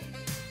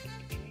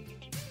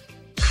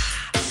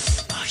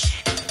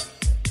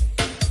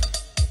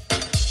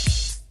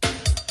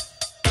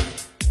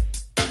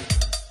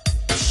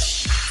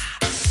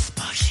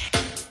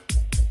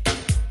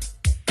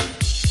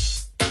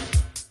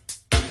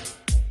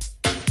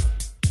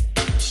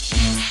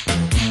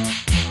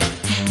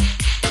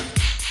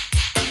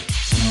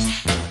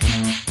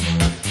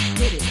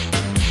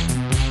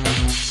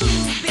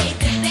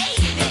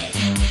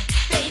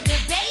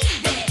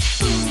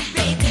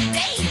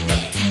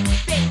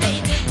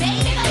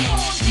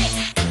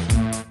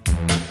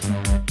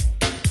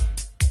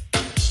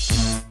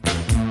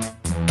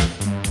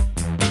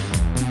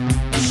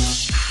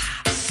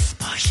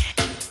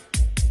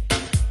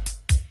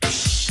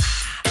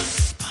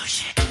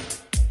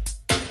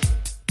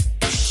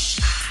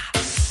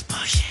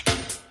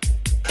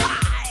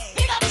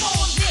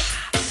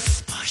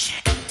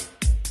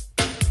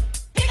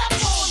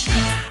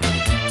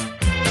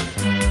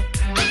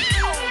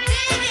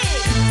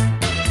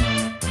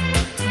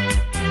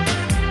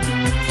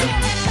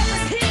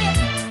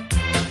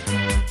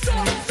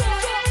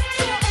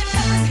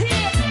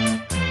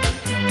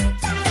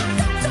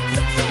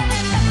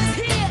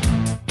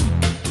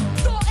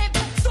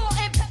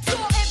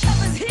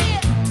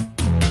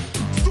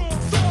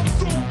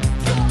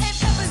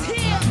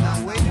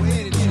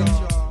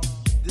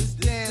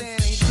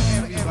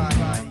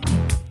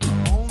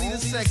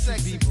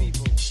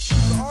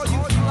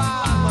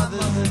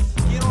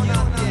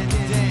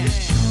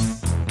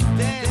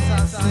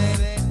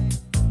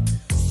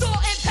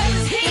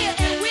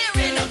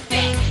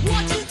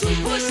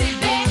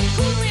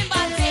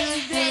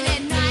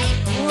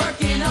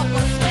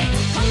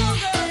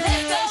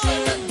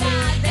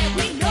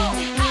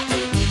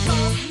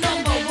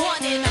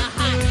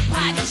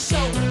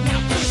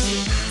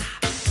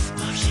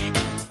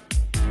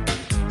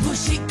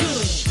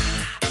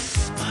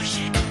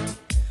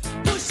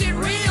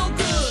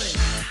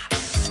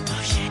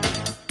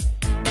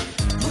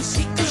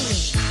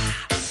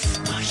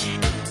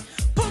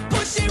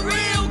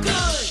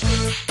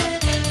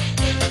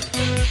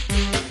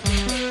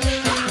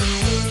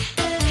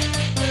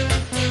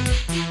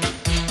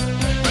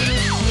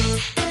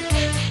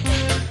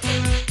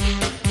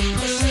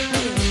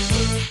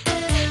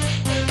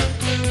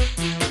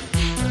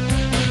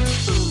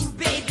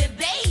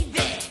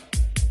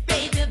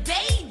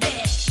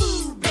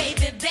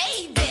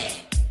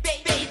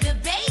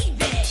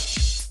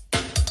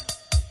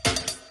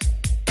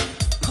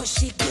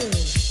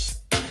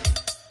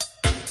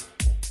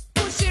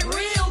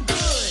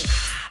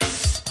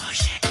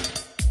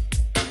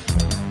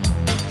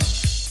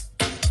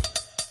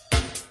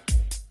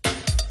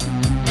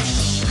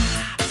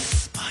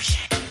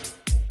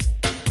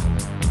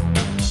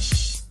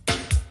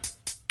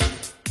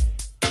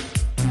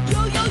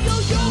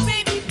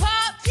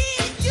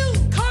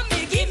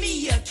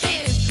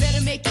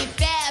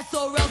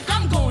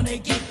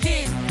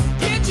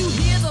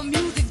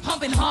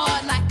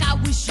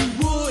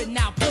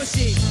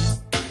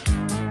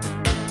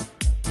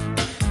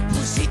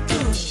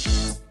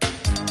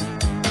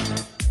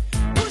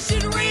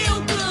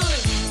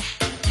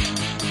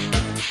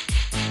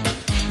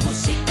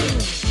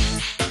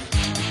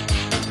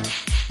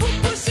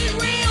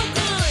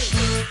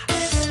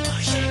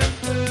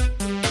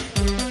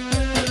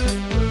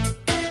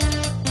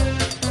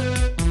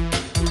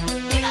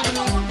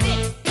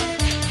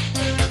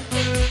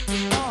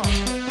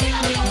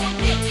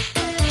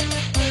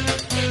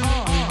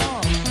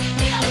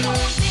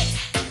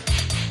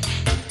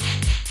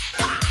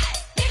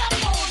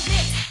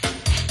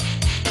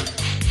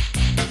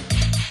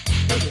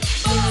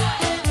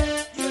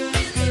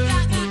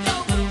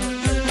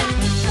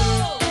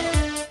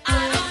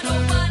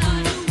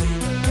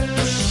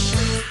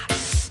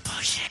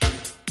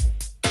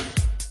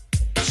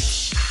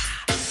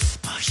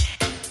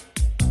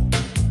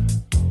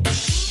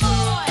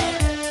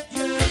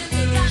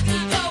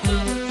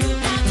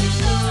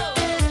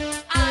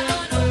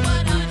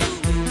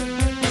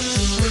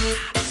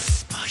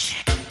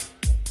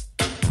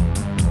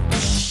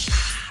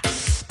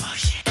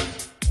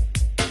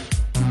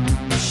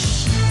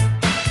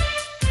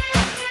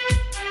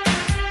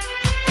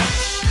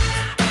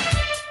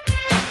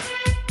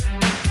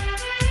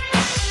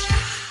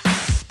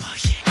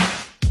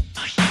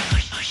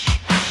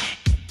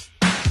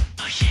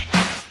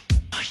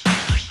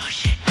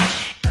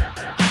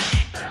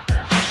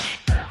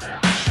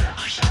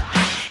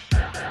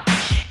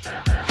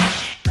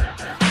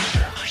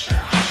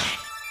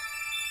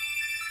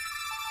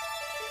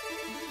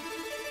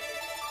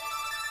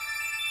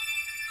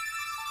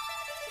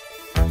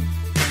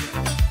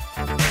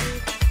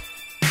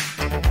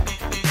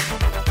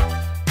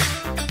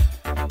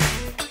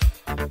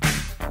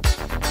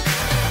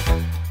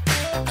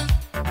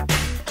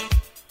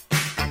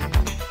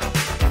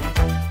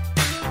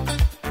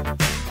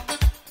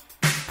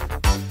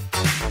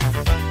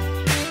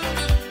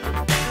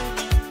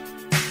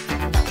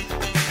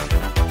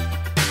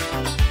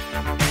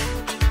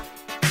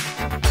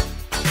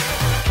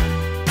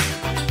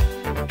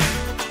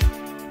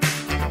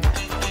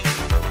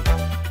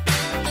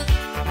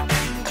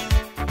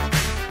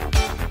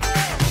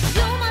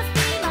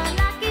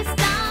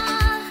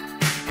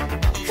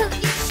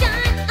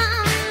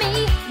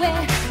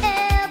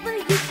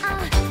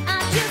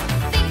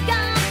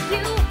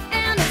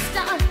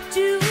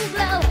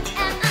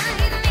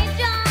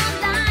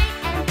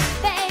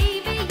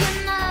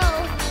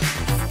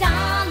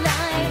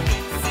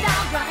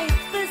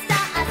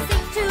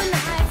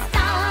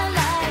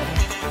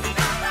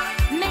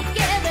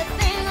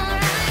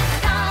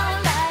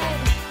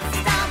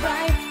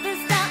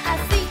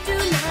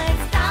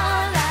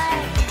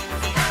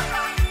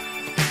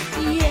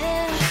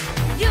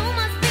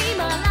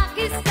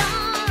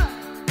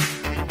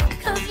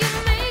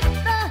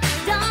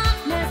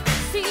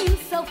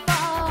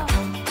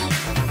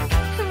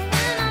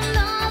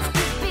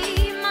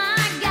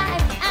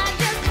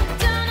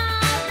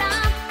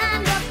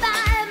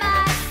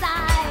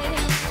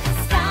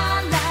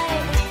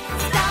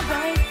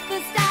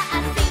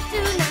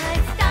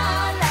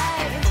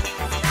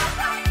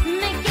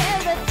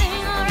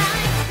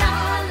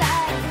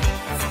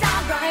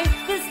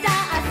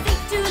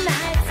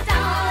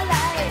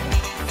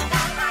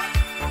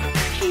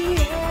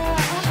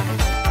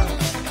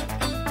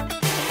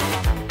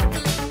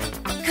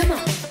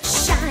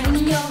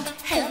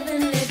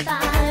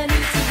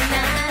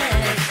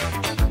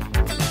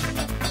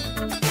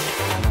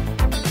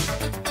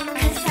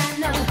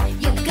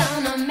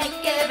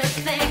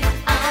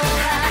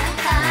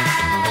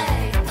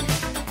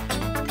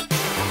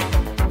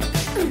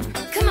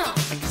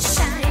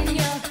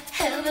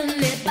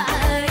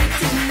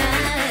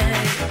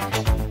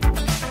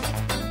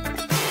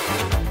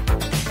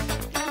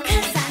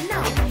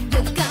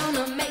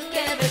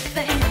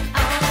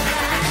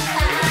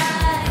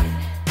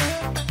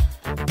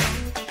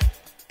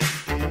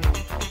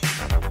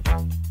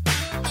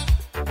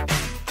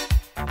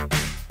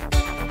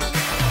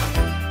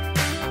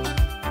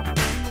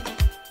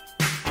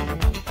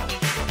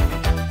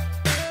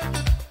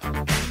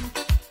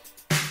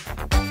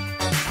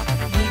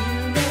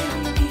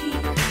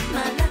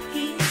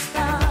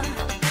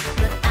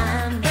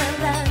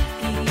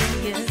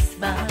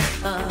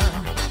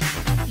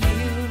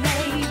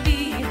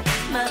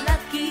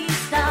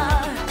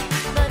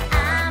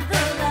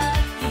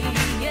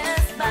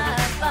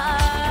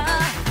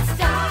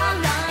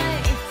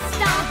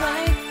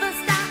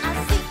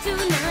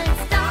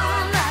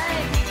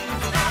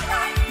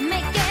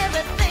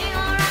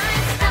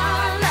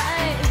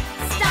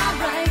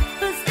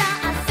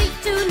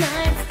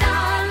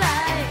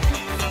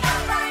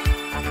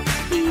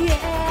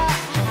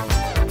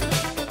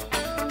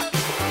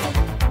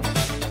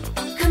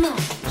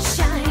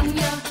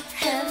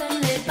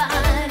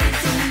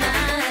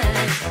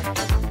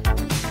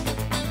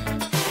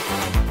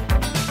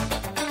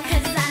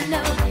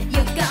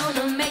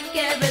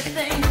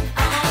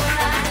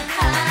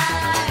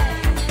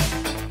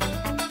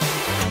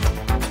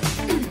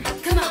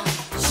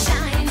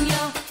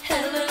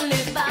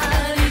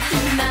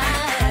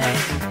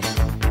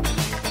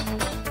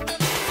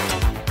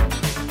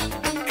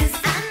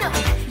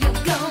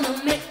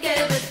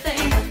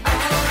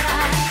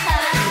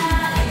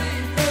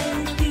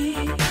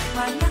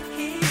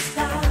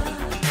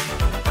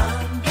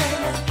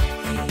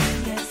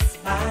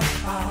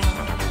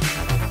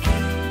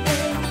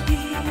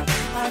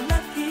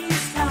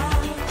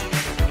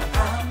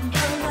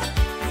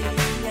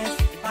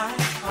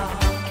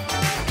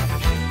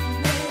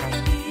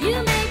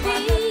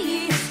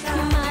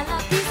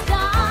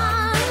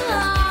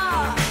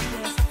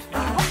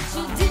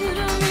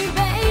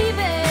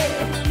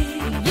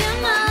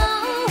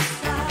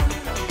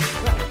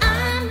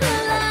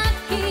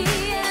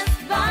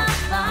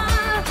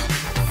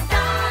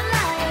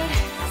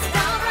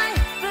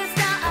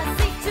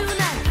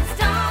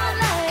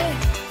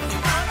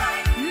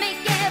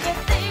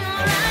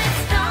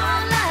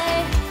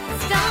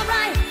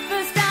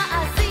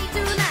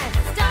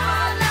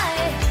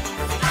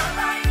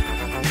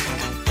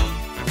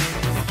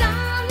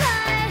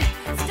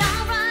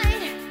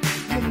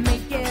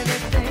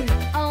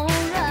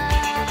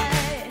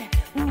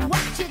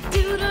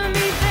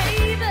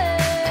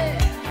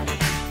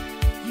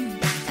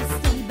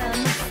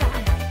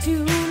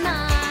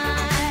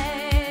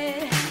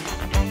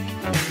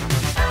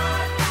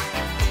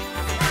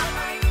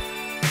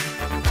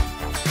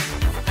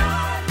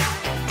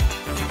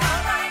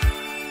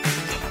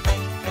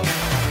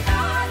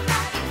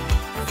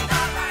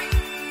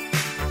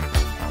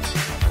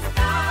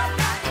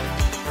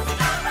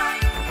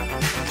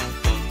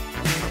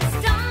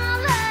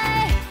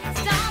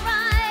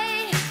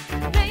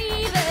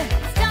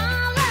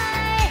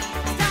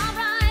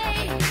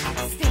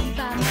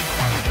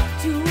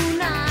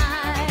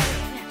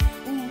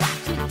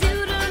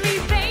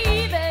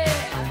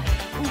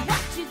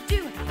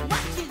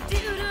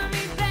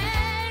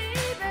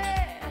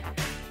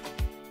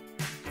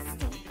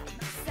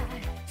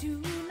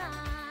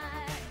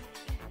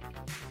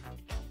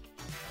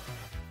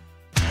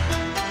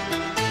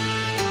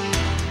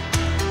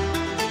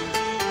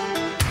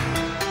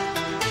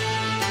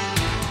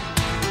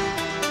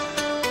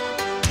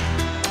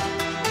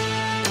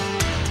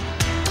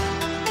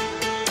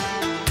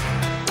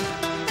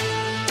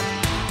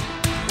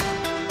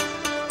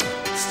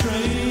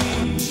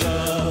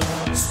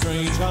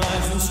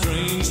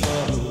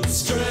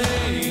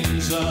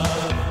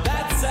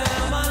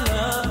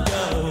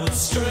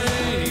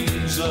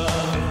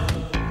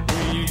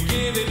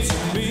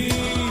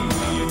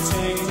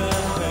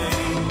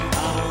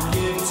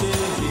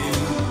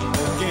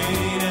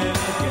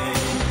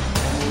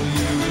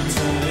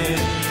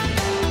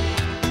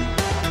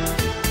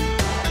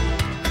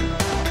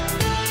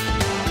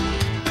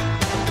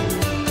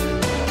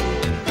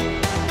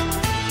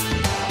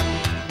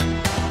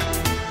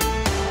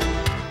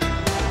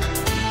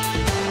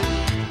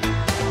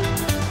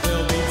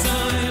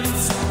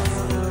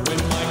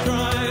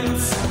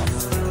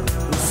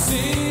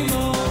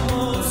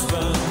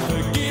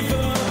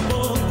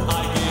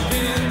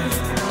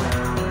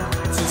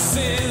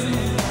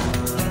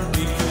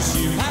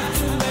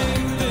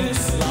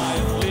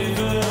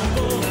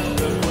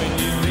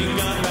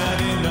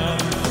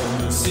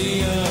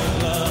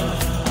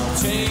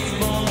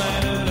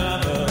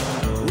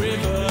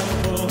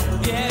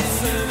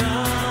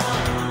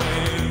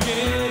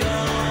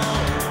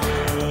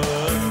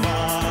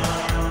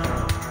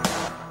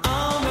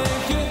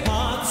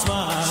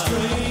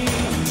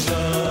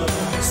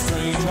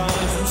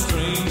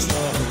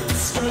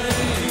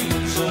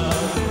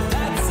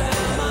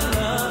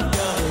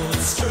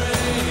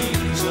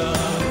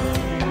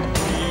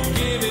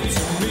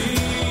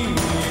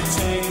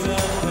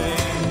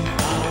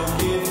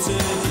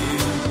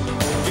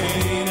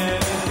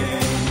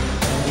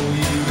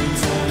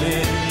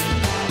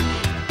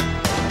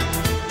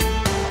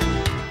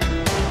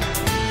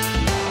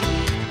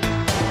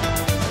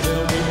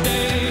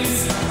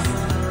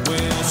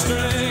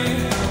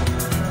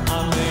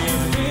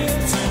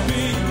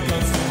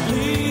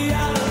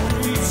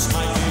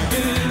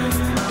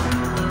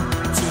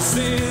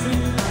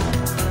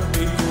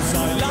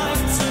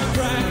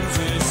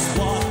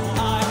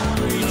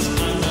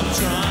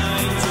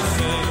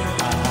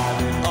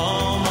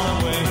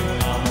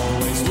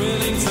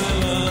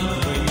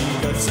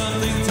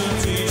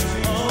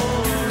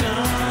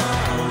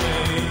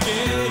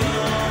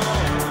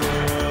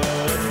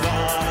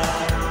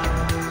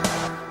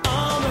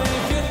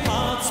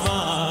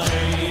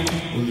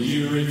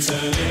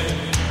 return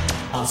it?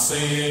 I'll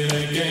say it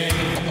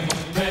again.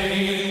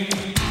 Pain,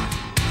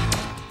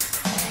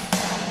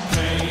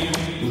 pain,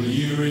 will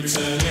you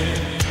return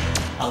it?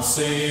 I'll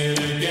say it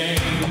again.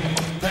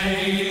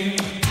 Pain,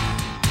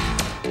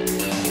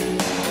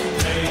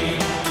 pain,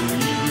 will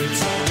you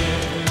return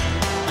it?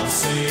 I'll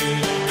say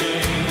it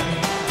again.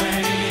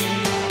 Pain,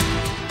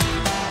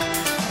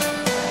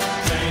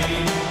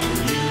 pain, will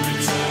you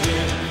return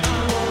it? I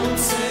won't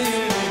say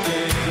it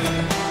again.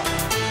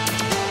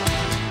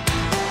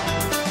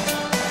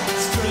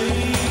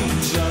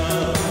 Strange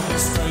love,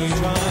 strange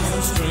rise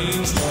and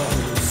strange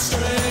love,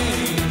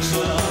 strange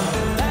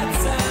love.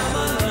 That's how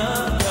my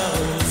love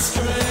goes.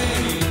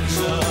 Strange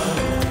love,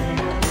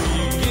 will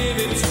you give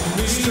it to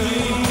me?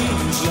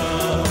 Strange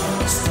love,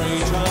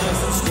 strange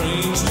rise and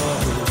strange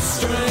love,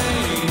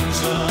 strange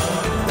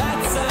love.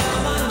 That's how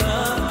my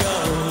love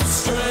goes.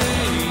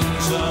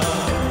 Strange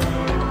love,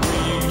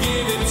 will you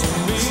give it to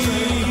me?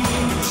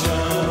 Strange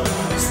love,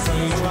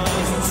 strange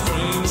rise and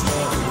strange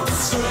love,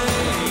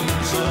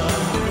 strange love.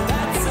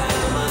 That's how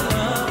my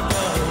love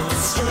goes.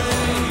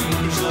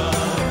 Strange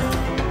love,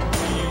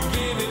 will you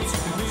give it to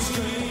me?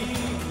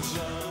 Strange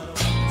love.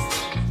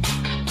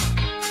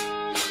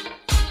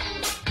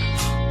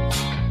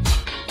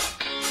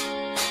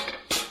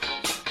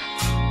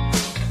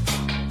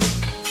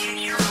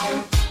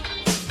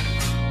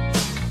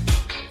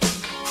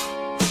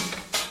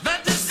 The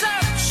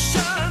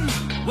deception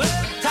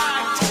with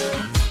tact.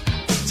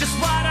 Just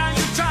what are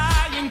you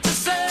trying to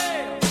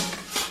say?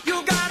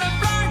 You got a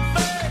blank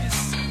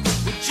face,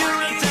 which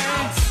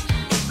irritates.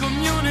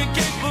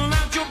 Communicate, pull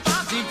out your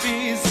body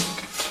piece.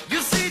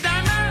 You see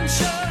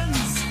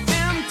dimensions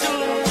into.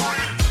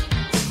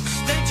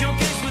 State your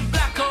case with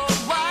black or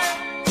white.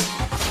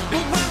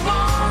 But when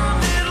one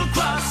little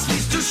cross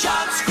leads to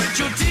shots, grit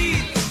your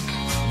teeth.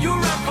 You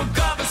run for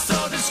cover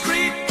so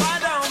discreet. Why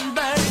don't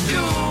they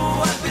do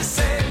what they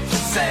say?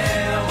 Say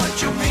what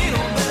you mean.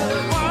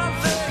 One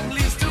thing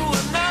leads to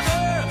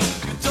another.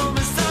 You told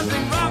me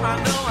something wrong. I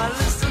know I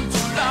listened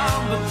too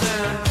long, but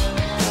then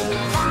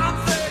one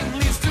thing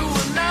leads to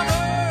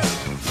another.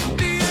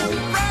 The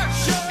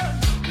impression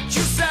that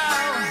you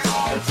sound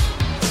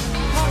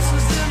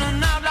horses in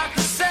and out like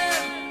I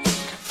said.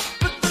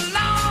 But the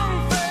long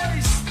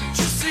face that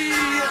you see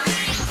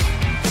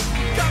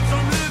comes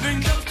from living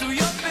close to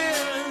your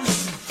fears.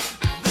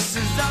 This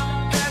is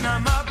up and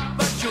I'm up,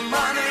 but you're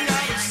running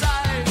out of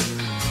sight.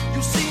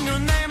 You've seen your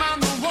name on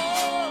the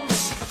walls.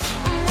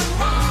 When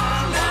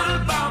one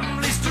little bomb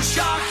leads to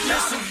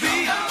sharpness of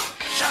beat,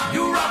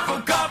 you run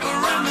for cover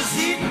in this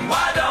heat.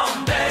 Why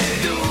don't they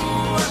do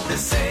what they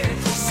say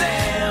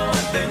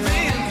what they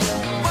mean?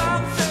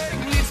 One thing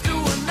leads to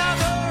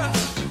another.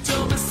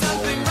 Tell me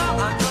something wrong.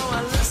 I know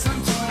I listen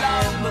too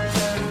loud, but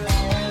then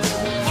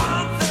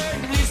one thing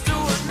leads to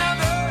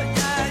another.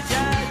 Yeah,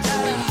 yeah,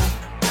 yeah.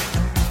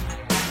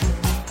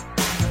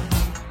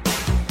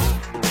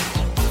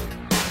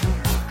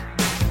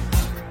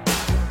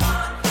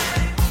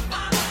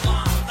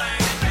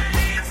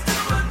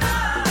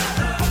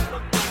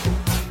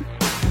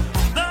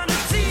 Then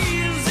it's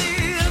easy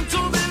to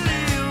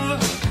believe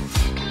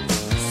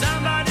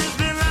somebody's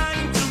been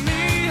lying to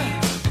me.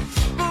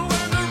 But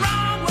when the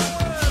wrong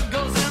word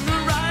goes in the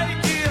right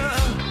ear,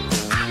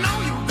 I know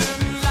you've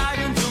been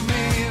lying to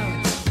me.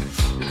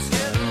 It's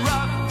getting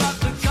rough off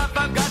the cuff.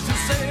 I've got to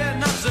say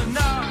enough's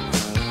enough.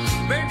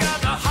 Break out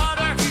the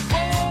harder he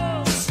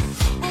falls.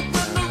 But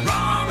when the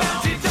wrong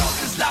antidote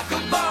is like a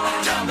bomb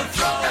down the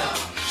throat,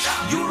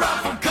 you run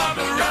for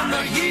cover in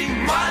the heat.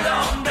 Why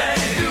don't they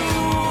do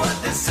what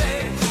they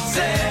say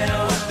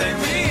what they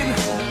mean?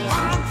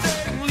 One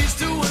thing leads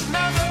to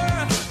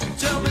another.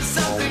 Tell me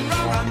something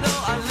wrong. I know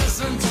I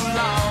listened too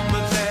long,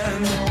 but then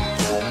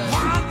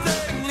one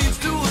thing leads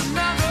to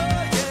another.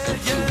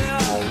 Yeah, yeah.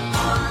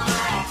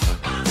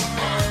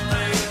 One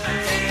thing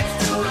leads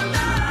to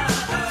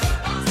another.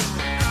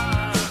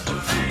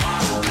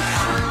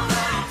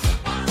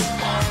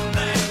 One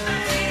thing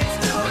leads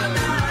to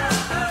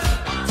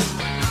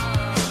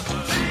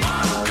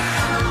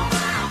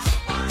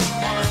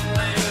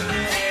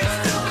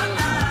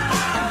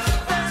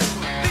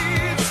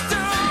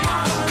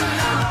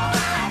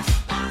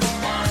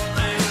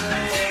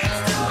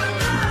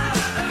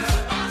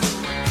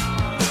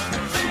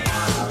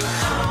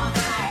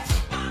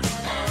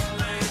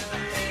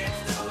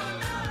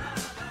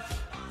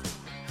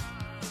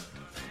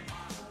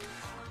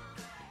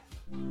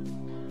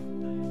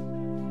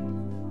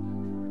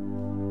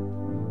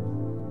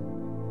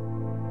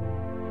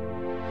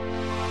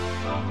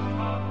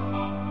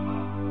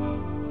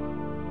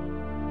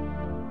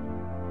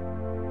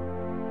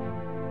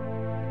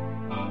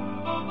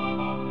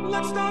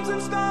Let's dance in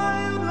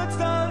style, let's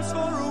dance for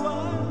a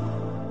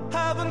while.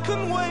 Heaven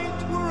can wait,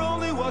 we're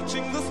only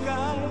watching the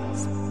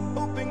skies.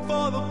 Hoping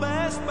for the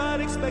best, but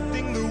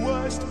expecting the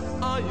worst.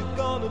 Are you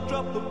gonna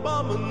drop the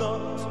bomb or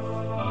not?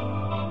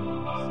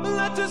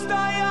 Let us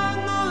die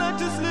young or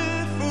let us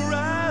live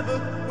forever.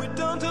 forever. We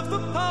don't have the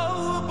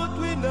power, but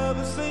we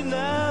never say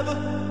never.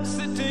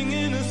 Sitting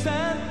in a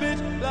sandpit,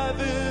 life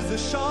is a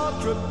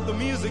short trip. The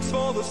music's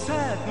for the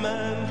sad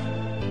man.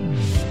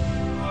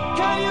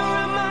 Can you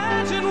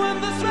imagine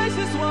when this race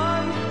is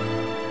won?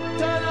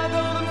 Turn our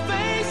golden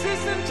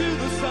faces into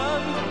the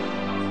sun.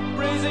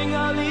 Praising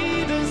our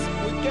leaders,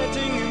 we're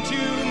getting in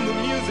tune. The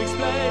music's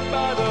played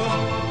by the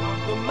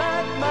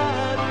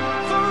madman.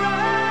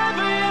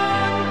 Forever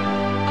young,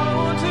 I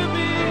want to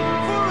be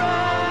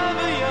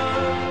forever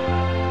young.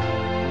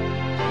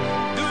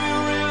 Do you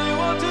really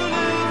want to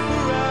live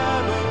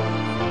forever?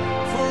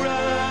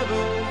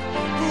 Forever,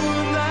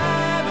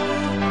 forever,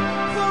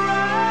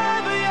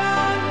 forever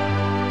young.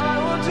 I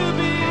want to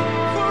be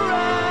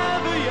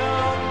forever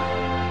young.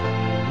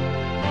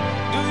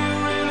 Do you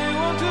really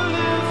want to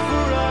live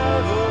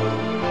forever?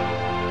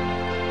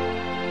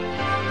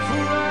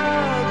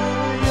 Forever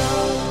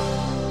young.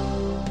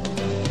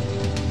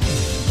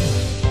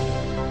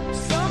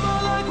 Some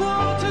are like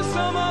water,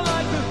 some are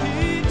like the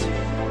heat.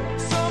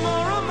 Some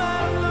are a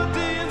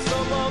melody and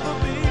some are the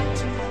beat.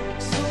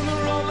 Sooner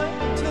or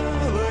later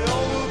they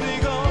all will be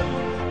gone.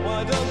 Why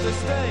don't they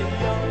stay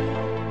young?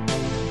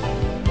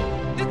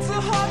 It's so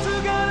hard to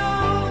get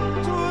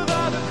old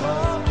without a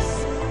cause.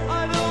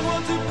 I don't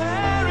want to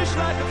perish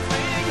like a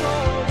fleeing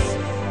horse.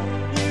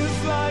 Youth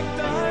like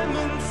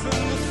diamonds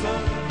in the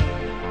sun,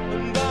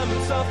 and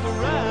diamonds are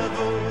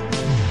forever.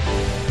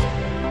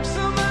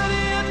 So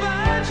many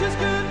adventures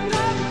couldn't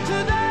happen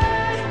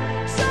today.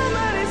 So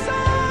many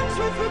songs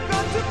we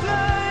forgot to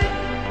play.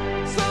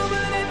 So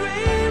many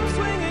dreams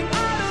swinging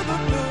out of the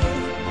blue.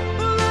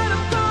 But let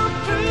them come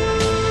true.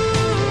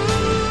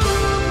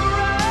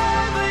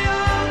 Forever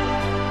young,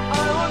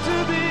 I want to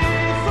be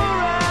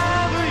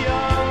forever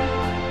young.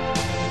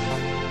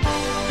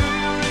 Do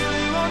you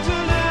really want to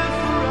live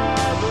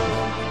forever?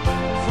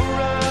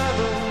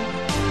 Forever,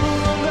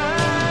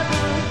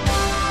 forever,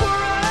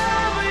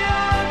 forever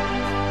young.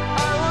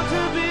 I want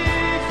to be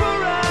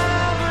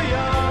forever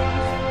young.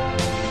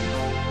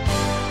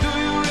 Do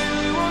you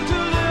really want to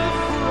live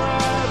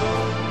forever?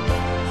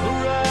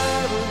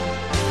 Forever,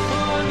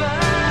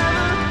 forever,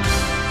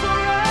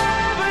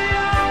 forever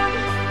young.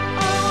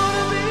 I want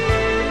to be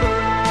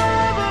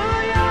forever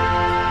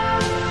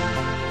young.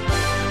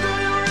 Do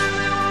you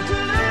really want to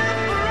live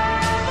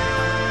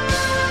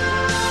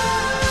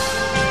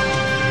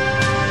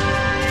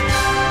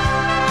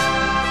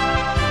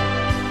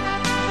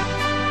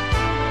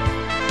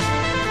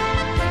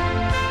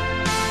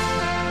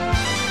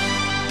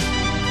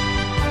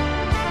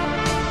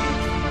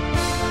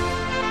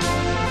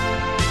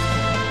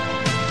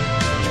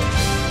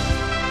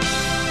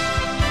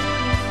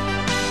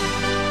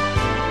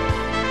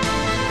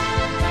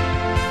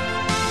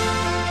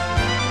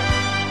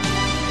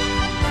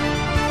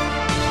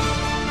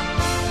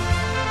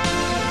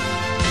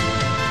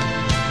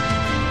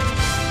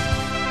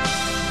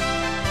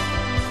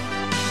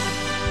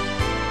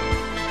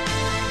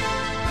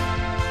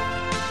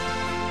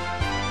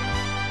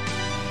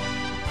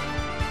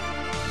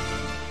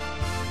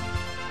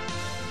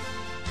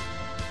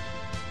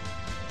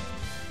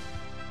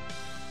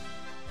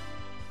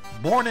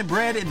Born and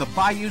bred in the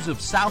bayous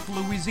of South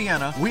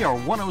Louisiana, we are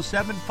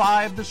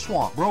 107.5 The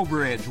Swamp, Breaux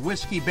Bridge,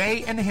 Whiskey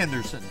Bay, and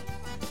Henderson.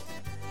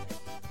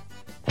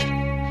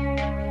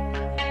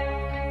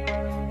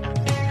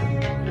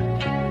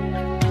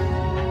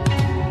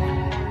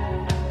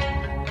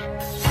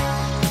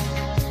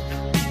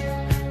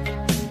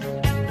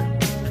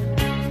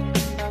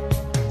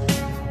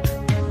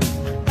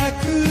 I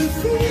could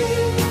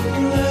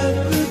feel at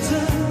the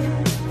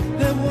time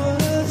there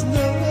was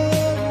no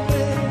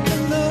way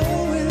of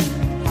knowing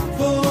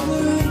for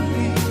the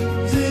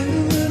reason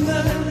the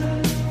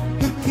night.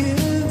 Who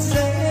can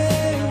say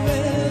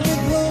where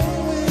they're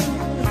going?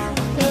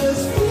 As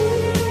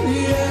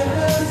free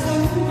as the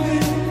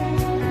wind,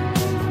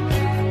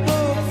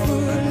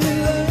 hopefully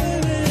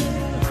learning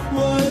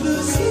why the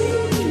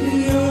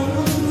sea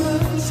on the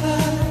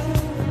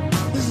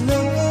tide is no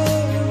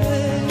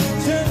way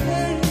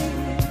turning.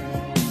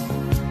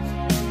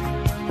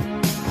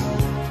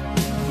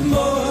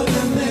 More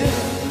than that,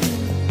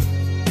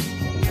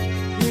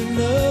 you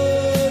know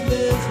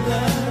there's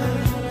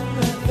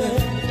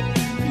nothing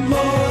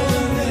more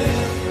than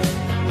that.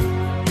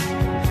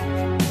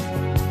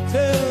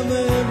 Tell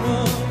me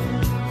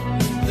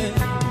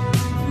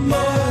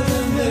more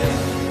than that.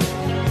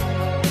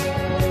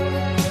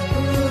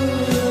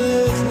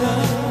 There's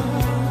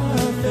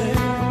nothing.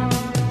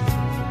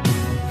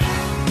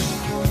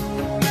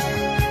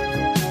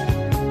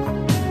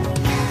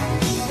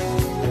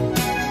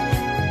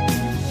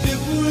 It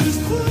was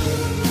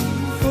quiet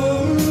for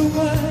a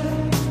while.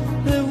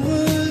 There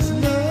was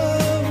no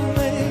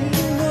way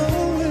of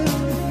knowing,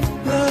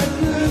 like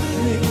a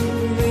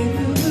dream in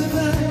the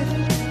night.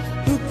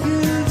 Who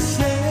can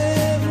say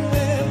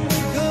where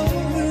we're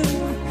going?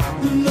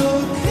 No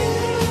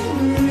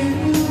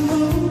caring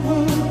no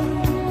more.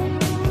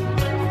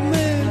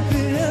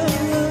 Maybe I'm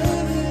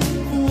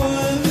running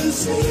while the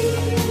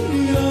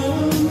sea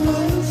on the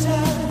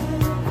tide.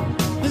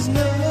 There's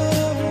no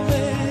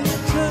way to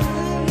turn.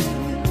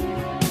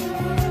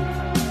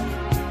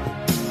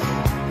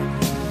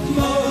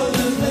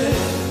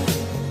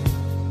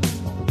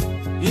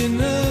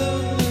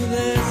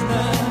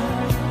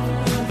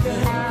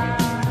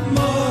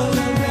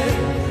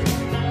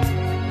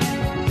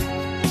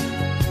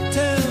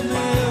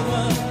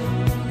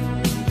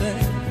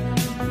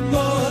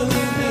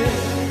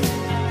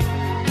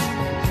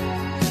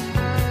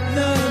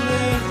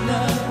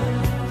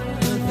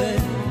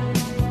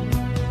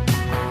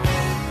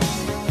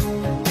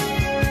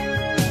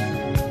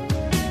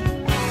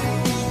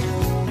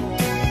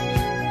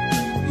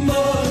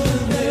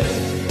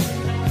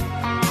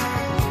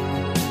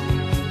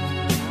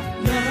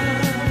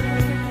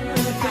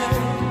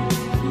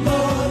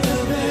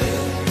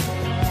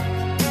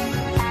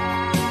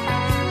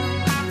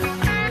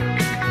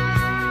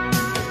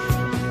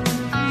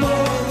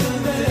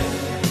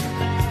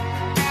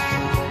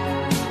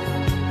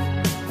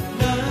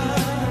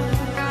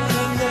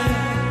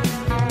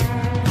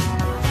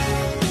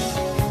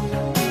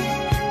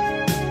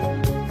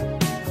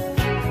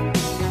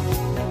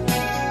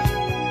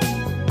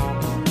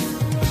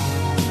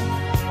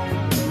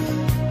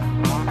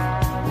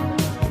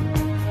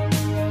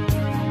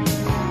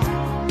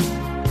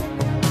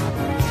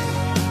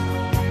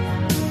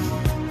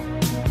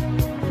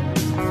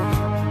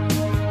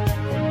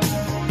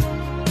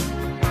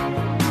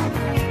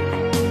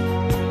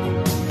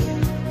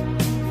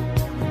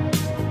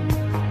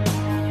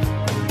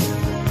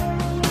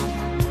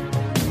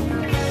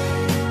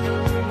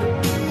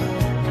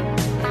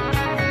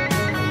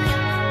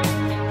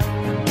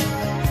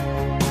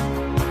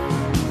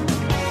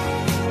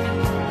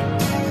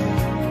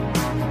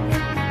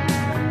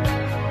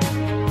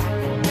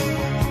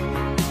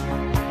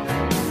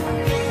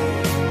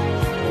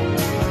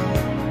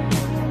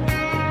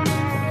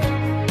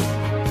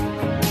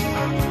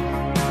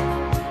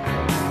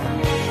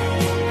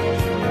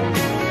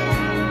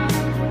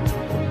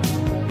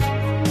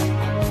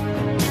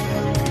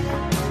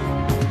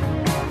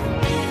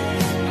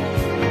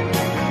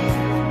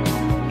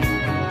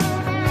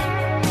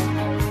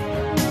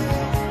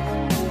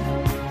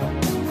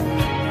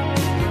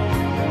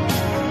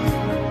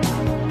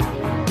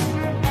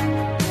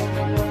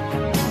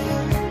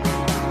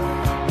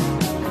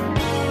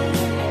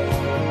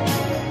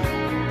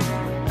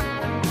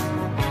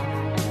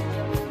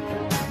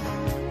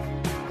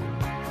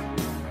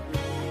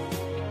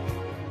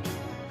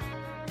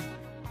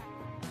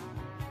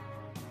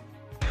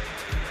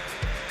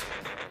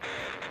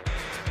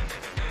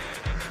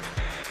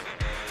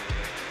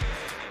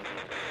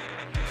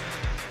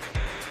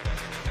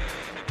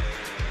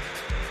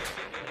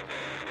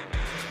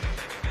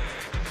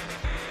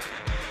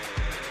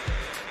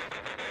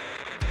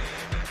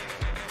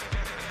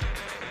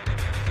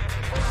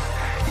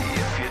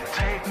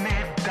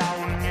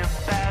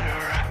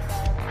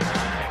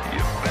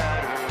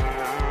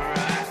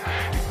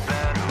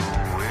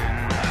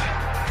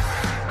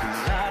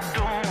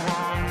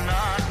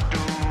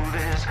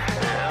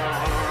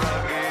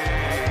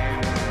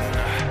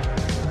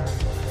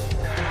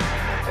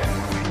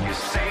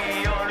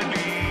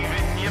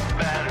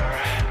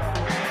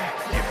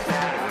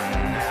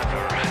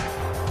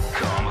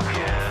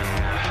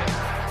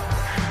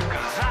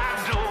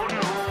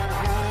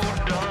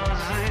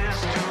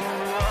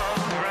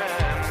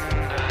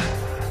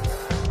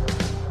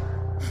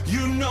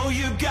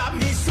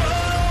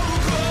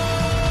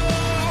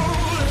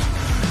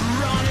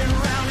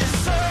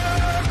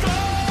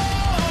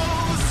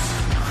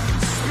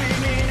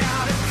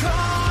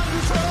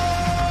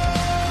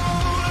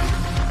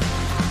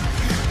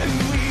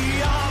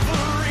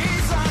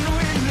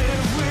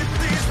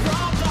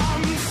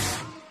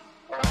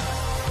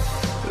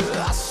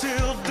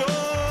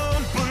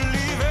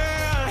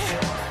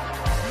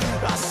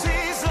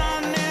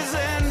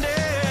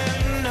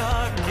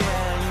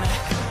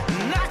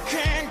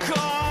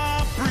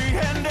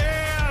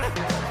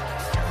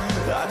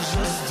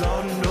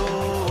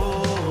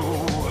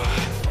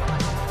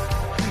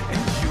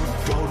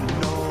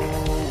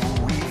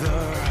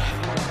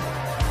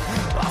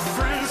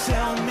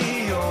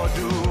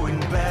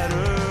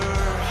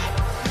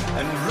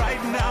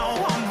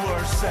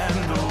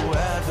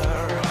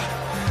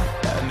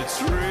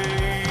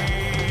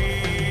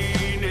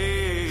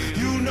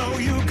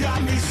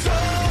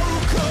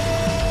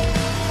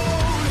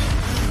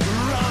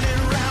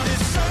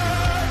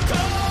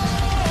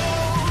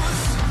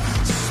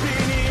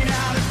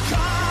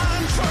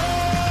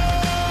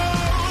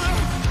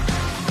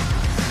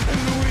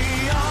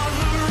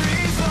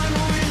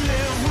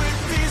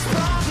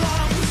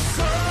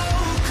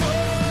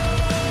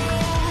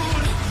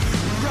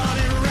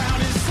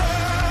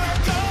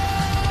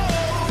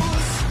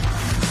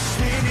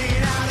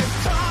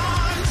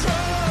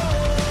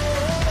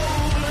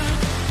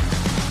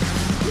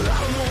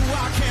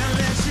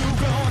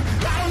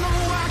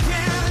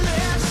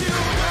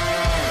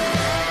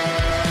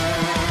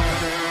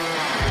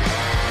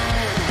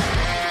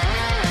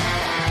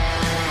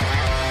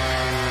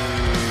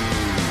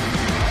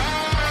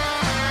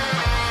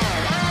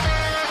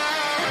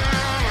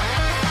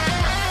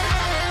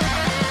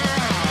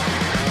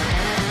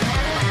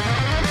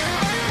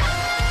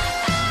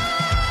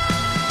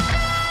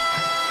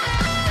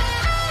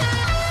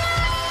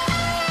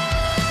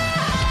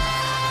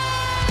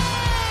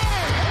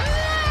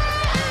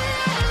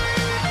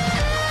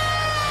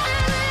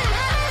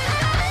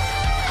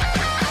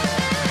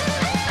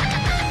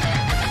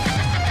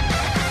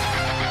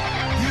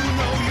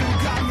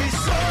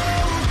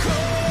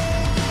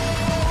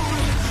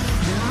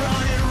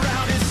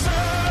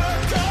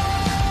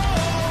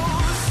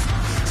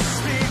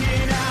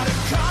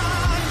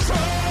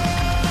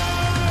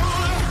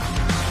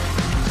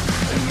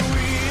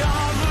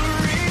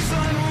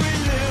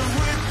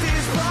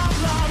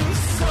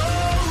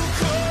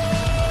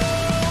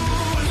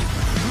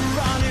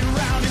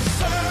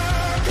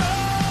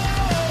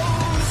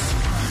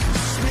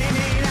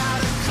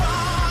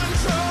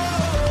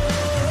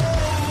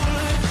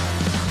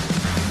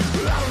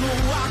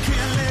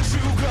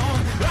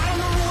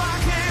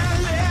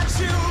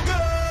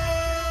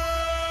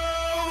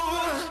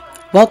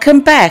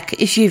 Welcome back.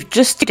 If you've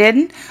just tuned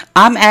in,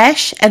 I'm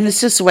Ash and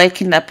this is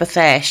Waking Up With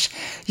Ash.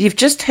 You've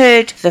just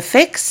heard The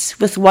Fix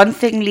with One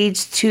Thing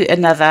Leads to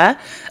Another,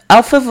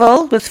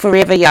 Alphaville with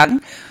Forever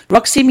Young,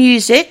 Roxy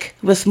Music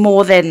with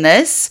More Than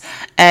This,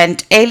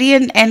 and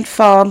Alien and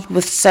Farm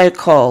with So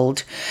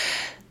Cold.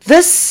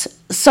 This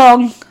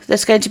song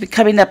that's going to be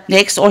coming up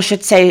next, or I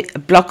should say a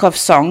block of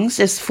songs,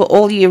 is for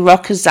all you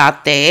rockers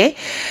out there.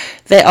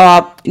 They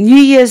are New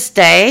Year's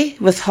Day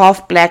with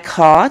Half Black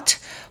Heart,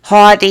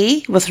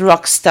 Hardy with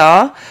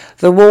Rockstar,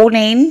 The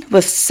Warning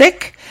with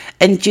Sick,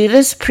 and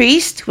Judas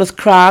Priest with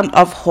Crown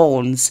of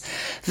Horns.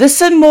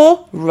 This and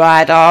more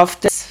right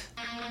after.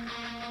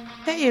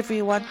 Hey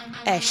everyone,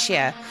 Ash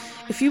here.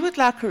 If you would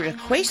like a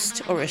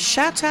request or a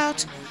shout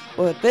out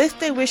or a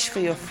birthday wish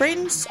for your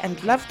friends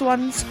and loved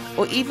ones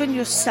or even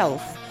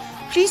yourself,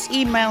 please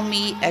email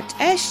me at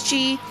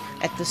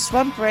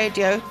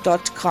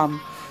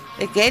ashg@theswampradio.com.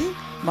 Again,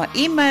 my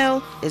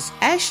email is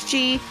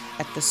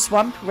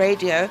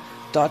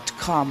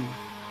ashg@theswampradio.com.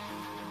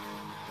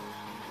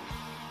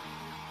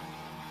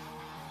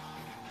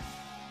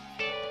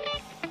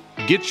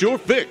 Get your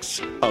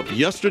fix of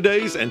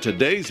yesterday's and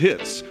today's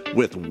hits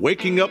with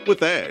Waking Up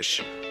with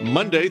Ash,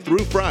 Monday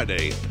through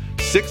Friday,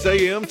 6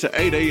 a.m. to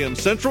 8 a.m.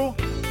 Central,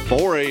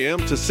 4 a.m.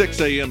 to 6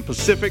 a.m.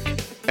 Pacific,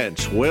 and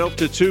 12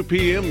 to 2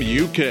 p.m.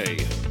 UK.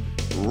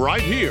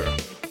 Right here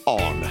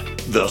on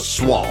The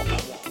Swamp.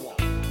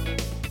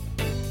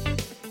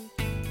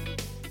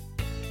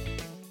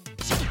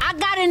 I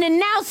got an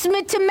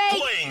announcement to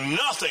make. Playing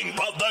nothing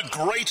but the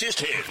greatest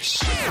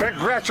hits.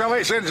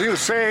 Congratulations, you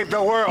saved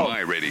the world.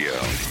 My radio.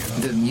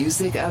 The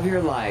music of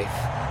your life.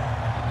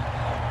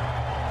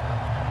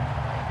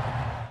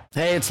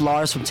 Hey, it's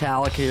Lars from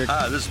Metallica here.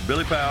 Hi, this is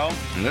Billy Powell.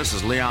 And this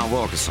is Leon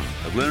Wilkerson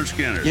of Leonard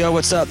Skinner. Yo,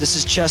 what's up? This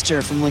is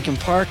Chester from Linkin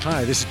Park.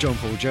 Hi, this is John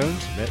Paul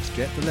Jones. Let's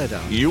get the lead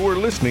out. You are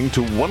listening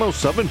to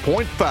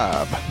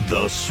 107.5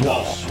 The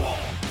Swamp.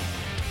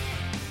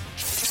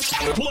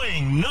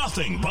 Playing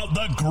nothing but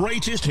the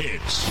greatest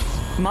hits.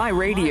 My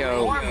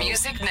radio. More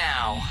music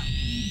now.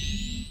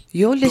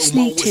 You're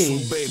listening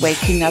to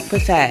Waking Up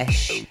with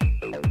Ash.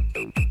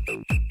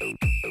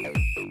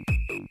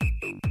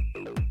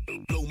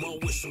 Blow my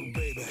whistle,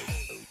 baby.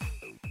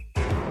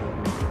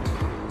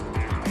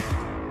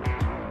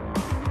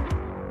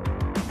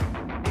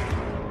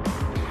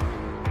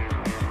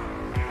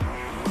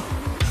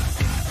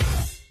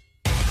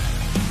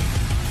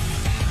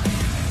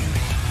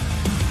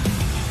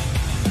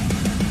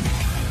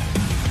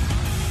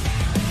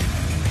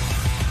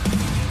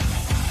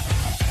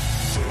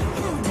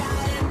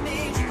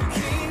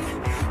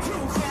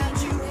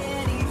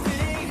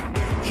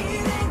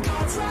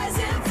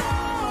 Rising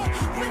fall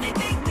when they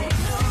think they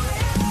know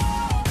it all.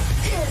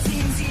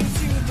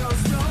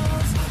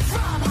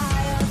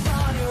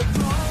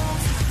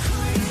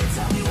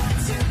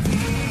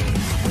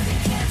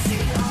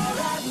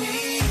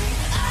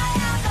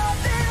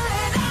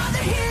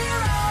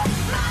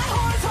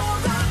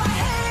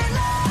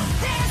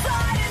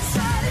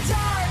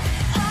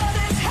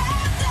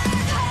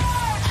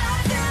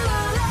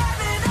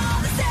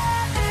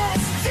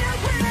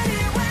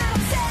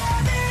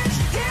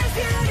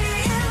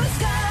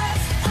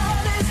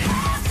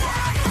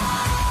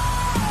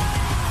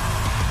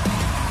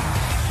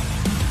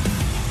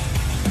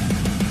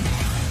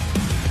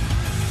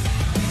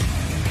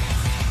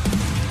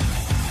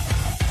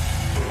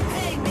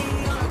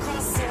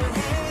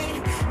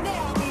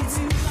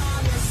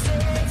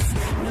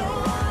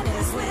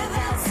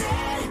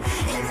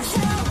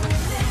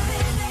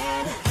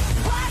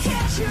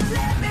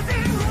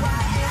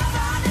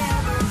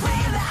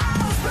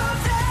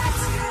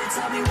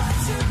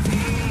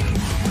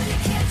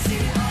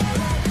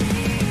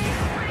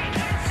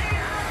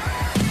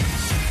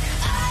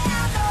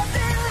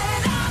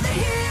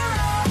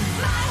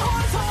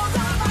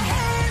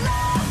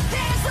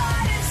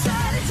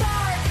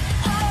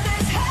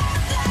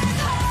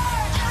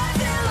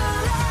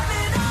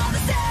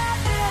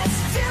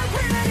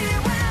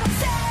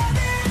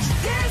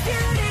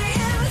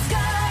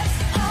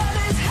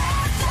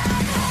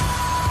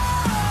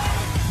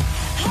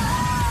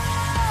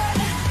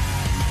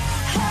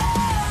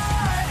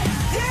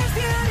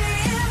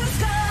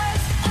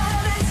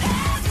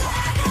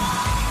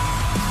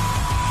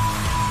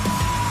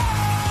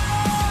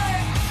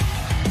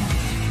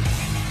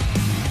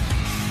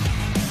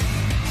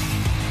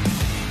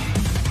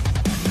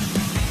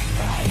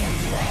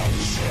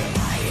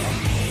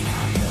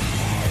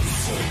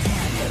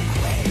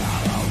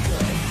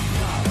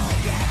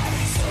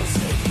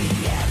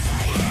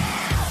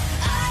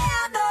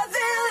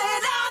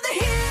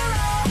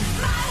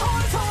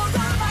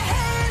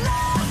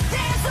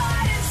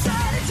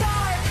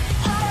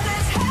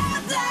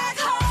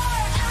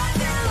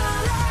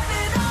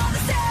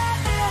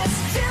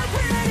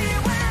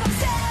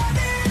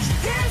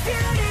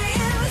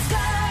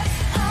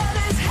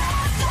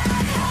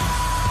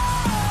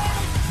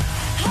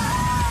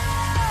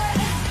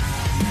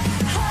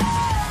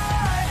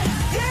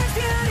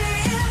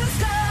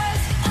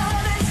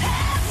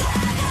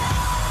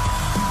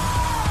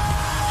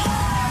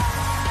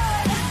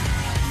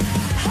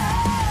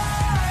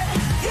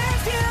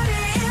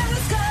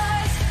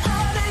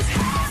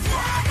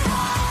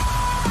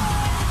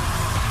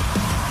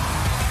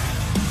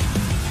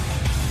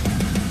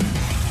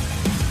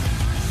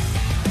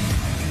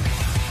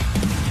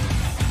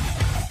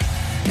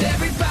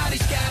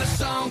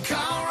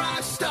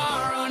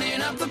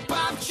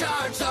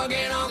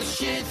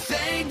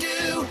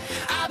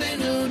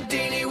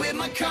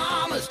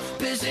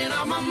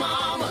 off my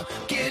mama,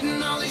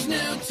 getting all these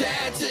new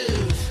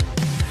tattoos.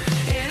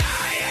 And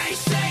I ain't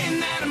saying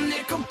that I'm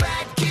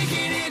Nickelback,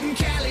 kicking it in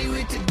Cali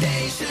with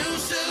today's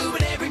who's who,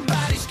 but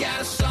everybody's got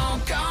a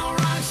song called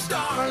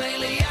Rockstar.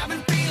 Lately I've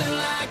been feeling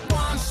like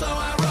one, so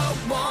I wrote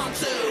one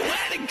too,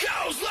 and it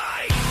goes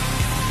like.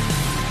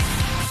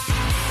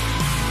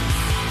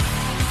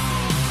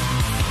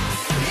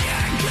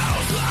 Yeah, it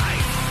goes like.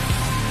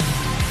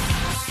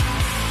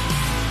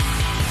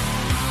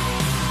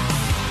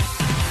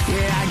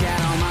 Yeah, I got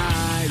all my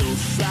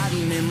idols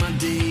sliding in my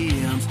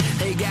DMs.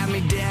 They got me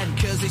dead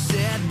cause they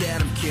said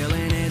that I'm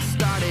killing it.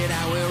 Started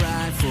out with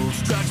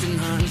rifles, trucks and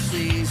hunting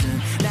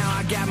season. Now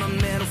I got my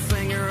middle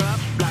finger up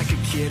like a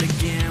kid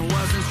again.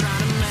 Wasn't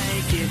trying to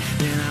make it,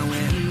 then I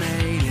went and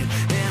made it.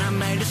 Then I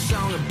made a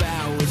song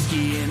about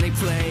whiskey and they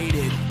played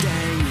it.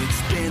 Dang,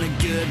 it's been a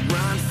good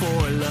run for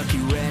a lucky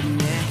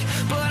redneck,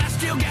 but I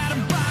still got a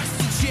box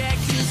to check,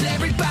 cause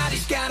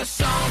everybody's got a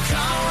song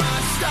called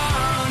Rockstar,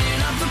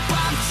 running up the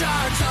pop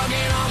chart,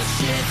 talking all the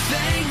shit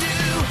they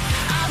do.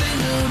 I've been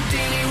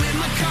Houdini with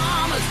my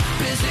commas,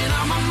 pissing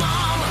on my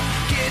mama,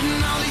 getting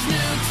all these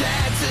new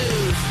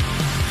tattoos.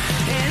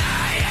 And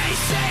I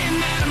ain't saying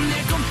that I'm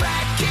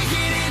Nickelback,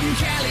 kicking it in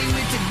Cali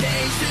with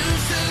today's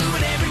who's who,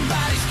 but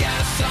everybody's got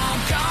a song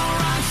called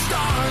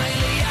Rockstar.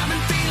 Lately I've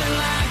been feeling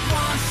like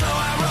one, so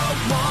I wrote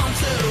one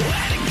too,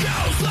 and it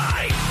goes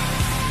like.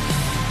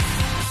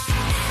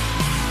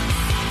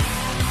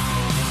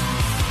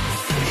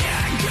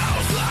 Yeah, it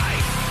goes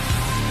like.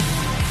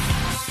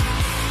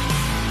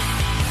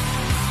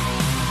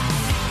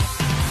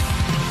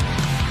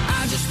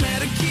 I just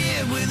met a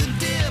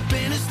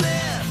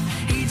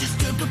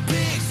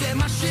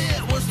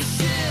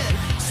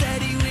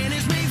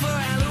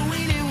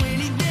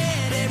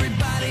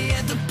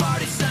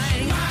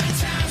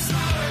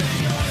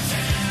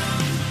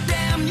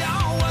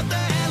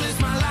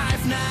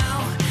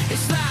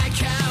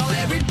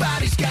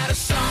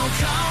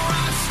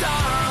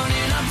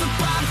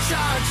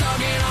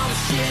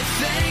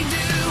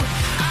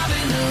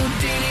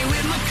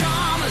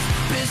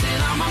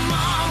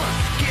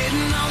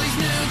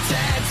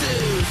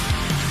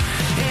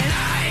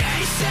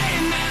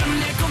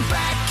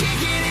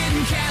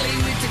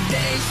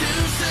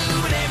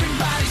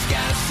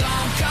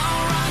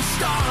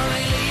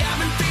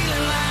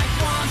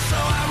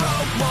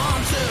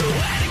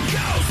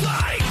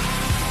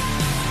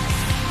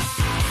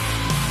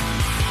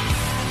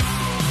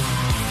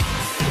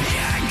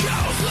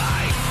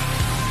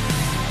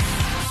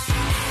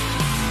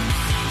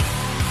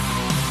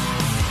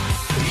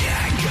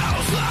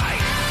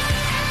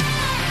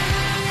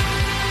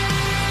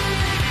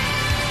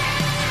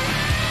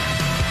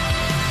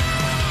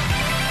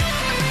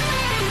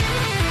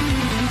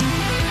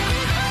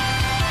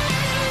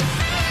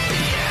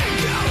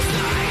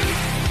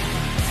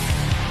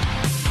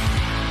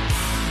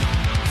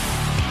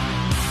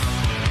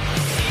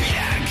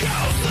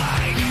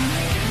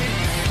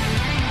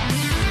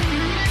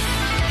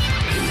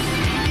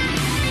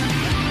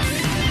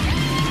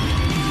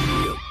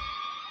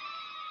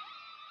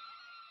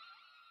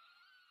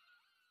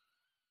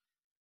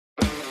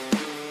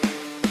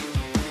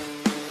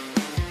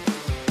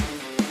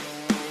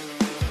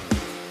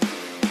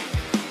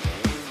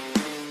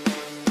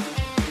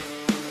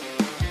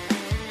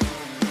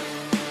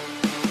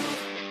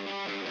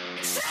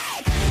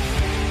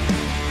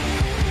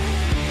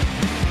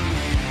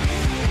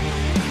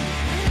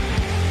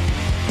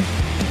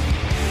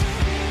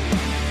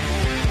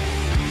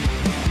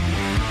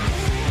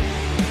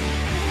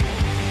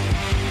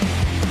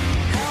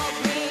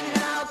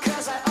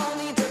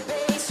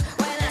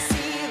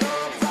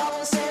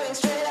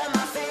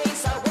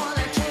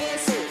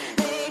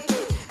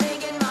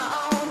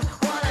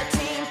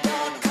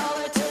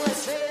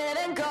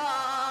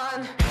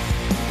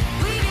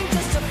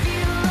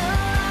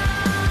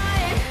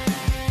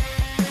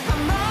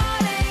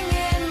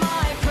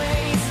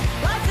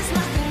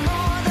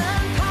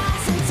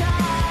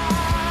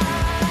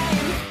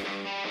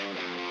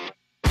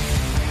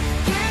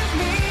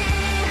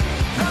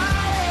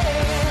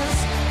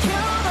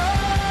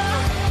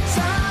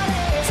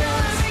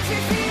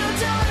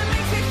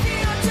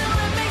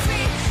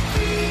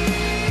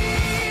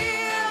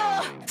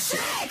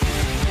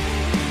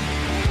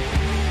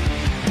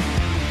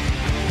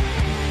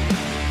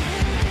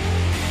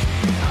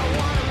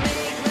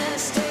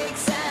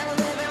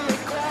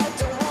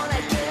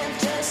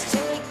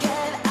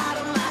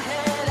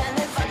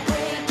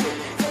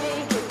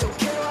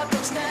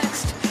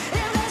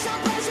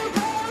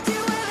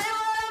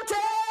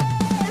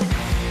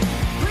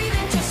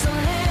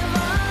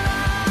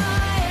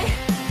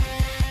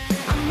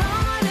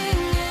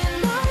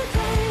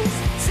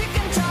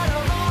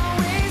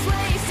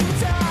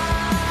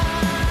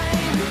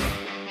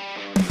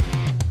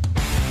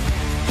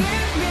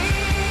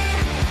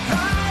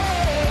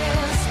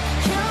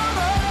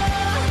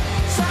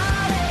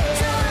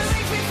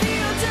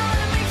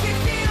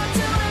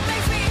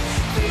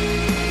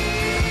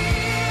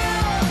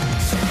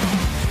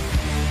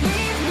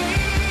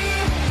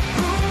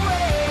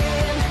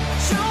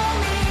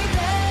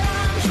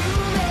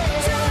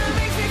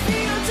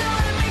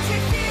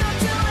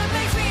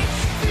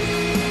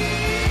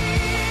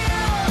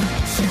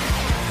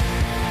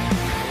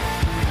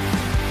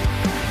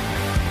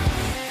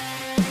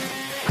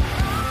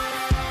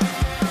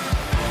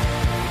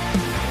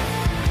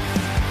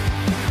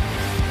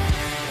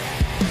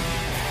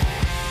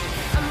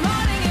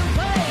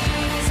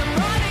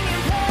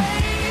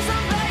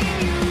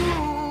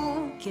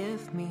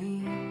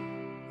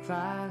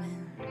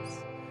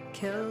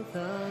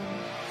other.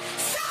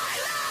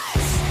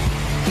 Silence!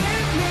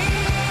 Give me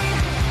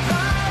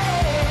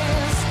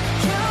violence.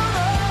 Kill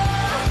the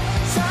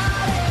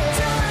silence.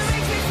 Till it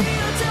makes me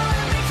feel, till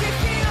it makes me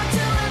feel,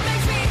 till it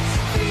makes me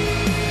feel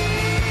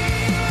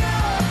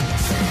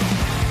sick.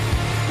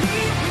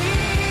 Leave me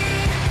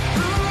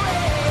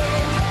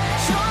ruined.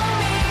 Show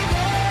me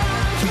that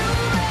I'm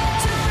human.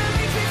 Till it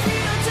makes me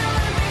feel, till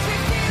it makes me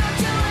feel,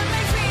 till it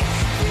makes me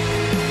feel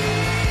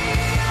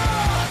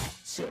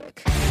sick.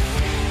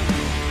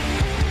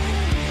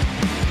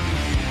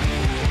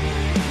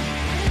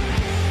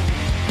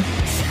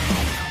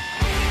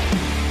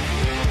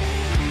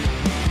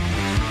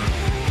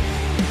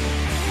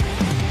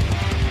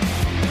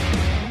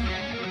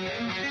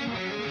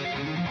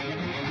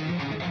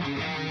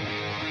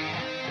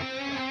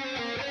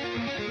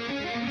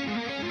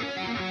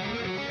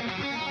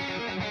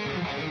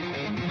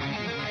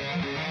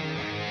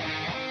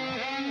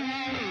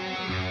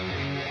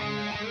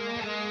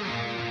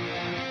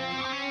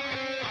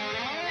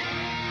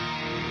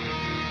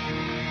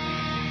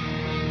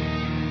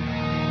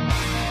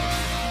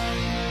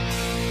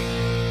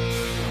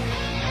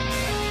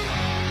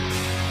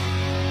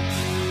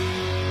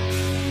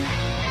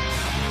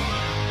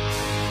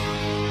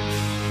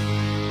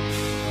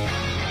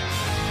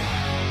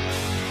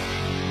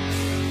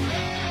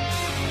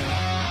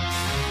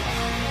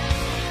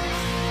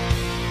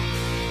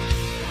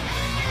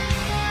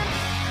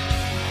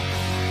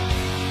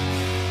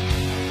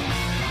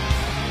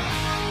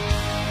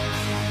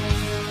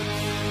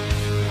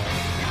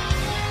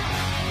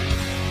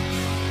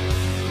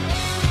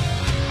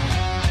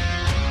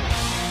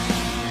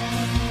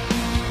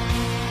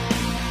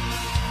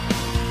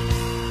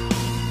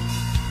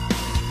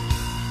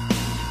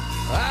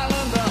 I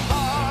learned the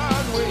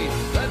hard way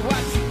that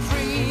what you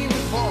dream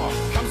for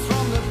comes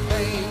from the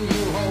pain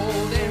you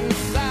hold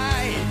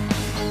inside.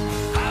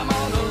 I'm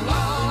on a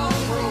long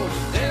road,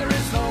 there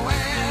is no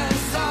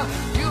answer.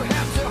 You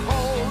have to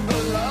hold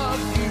the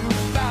love you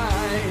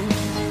find.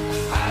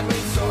 I've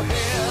been so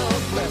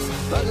helpless,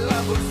 but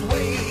love was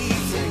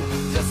waiting,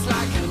 just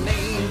like an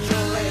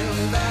angel in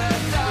the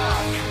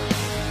dark.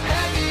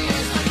 Heavy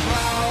is the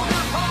crown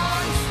of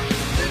thorns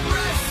that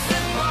rests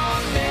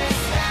upon his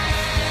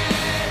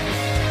head.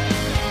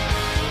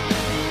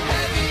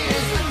 Heavy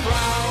is the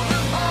crown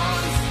of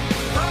thorns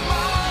from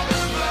all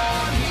the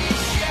blood he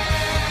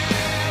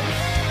shed.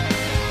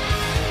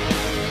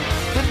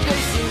 The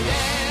day seemed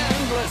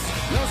endless,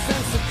 no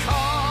sense of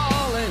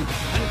calling,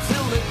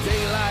 until the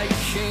daylight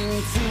came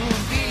to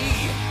be.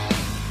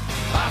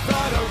 I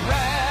thought a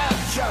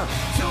rapture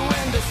to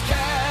end this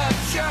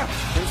capture,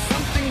 and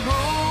something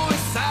grew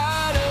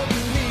inside of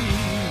me.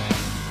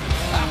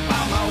 I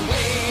found my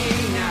way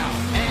now,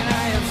 and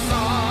I am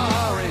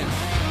soaring,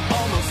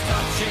 almost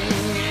touching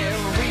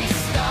every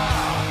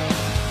star.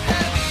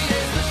 Heavy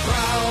is the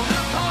crown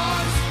of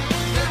thorns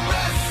that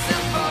rests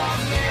upon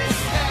his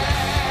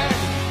head.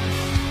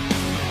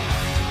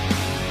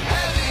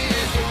 Heavy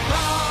is the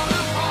crown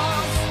of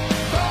thorns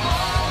from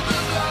all the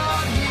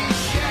blood he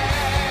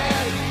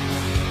shed.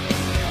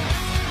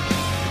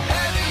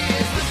 Heavy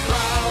is the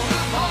crown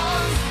of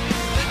thorns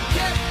that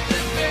kept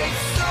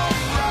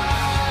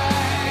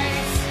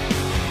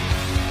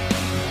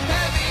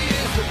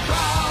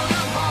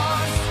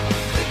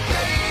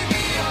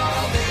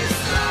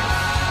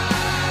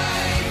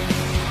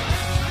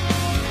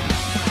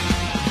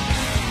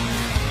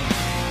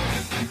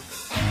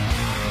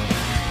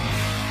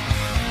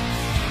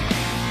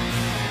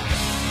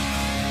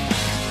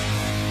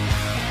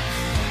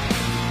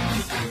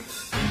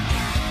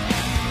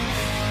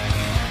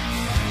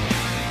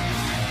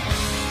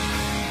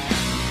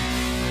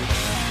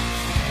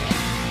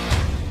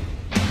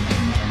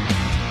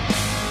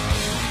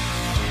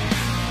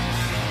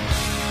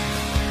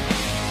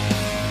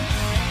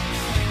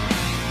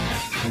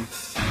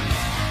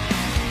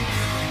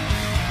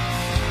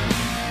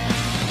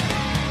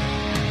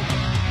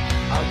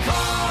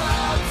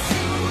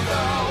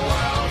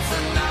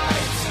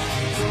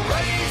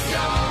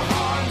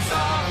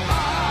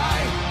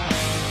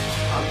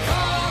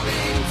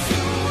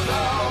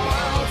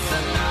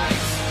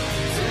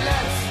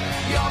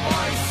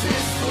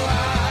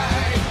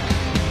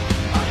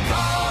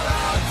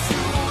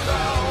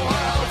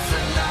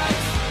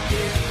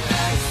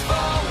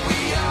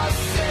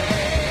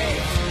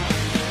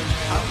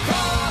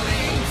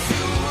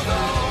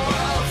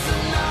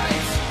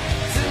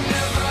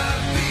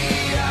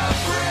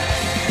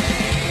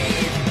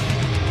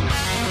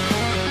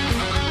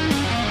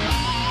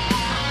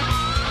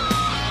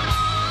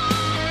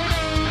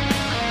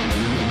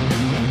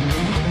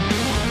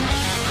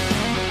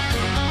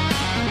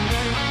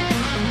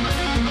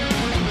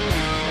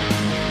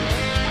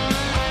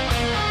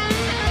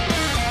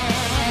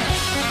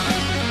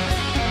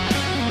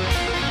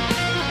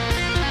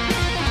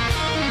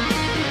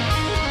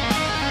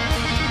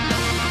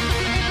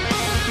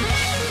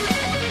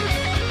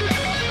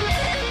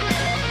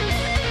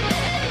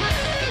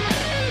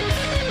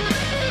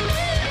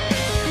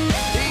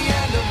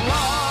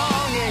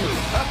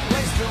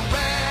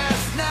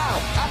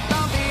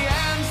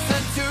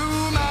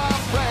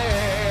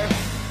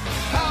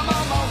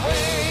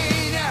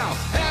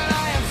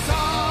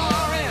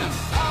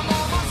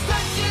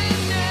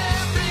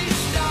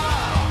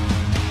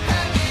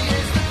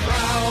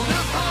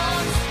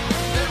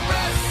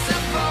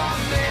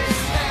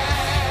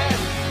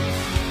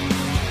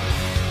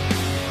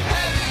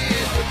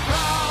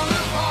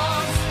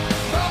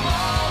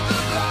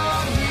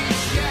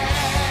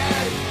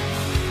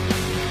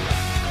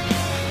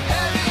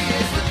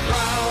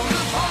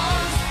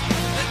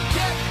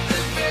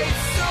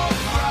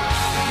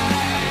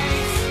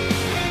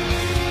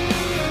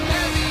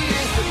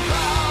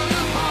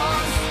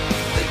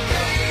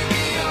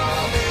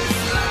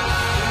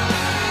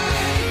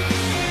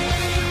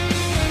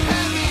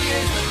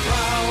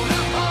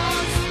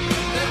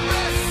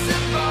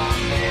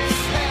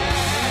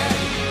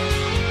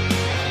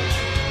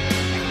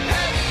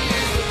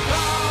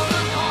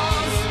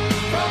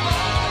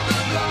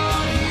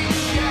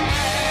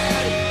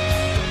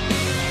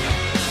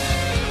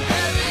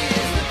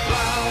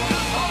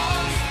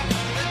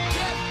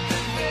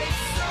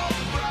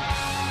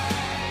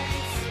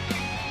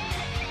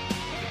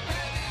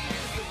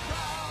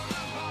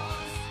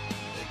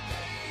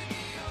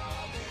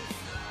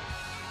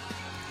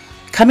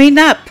Coming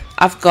up,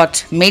 I've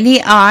got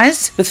Many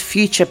Eyes with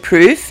Future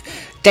Proof,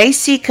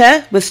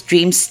 Dayseeker with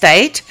Dream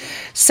State,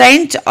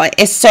 Saint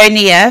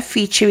Estonia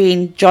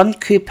featuring John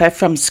Cooper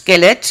from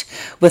Skillet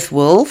with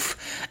Wolf,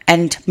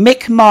 and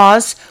Mick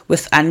Mars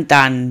with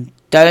Undone.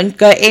 Don't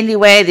go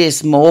anywhere,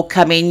 there's more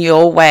coming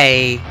your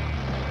way.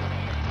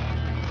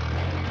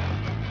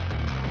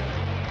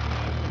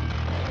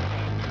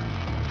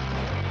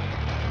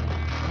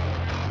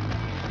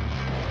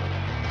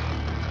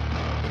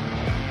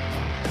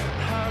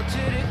 How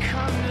did it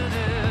come to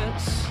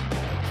this?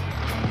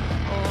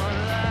 One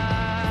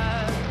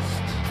last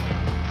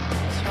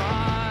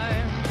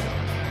time.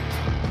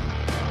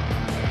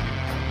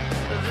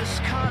 This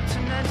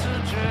continental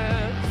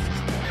drift,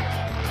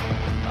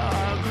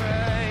 our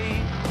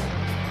great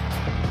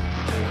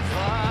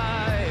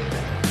divide.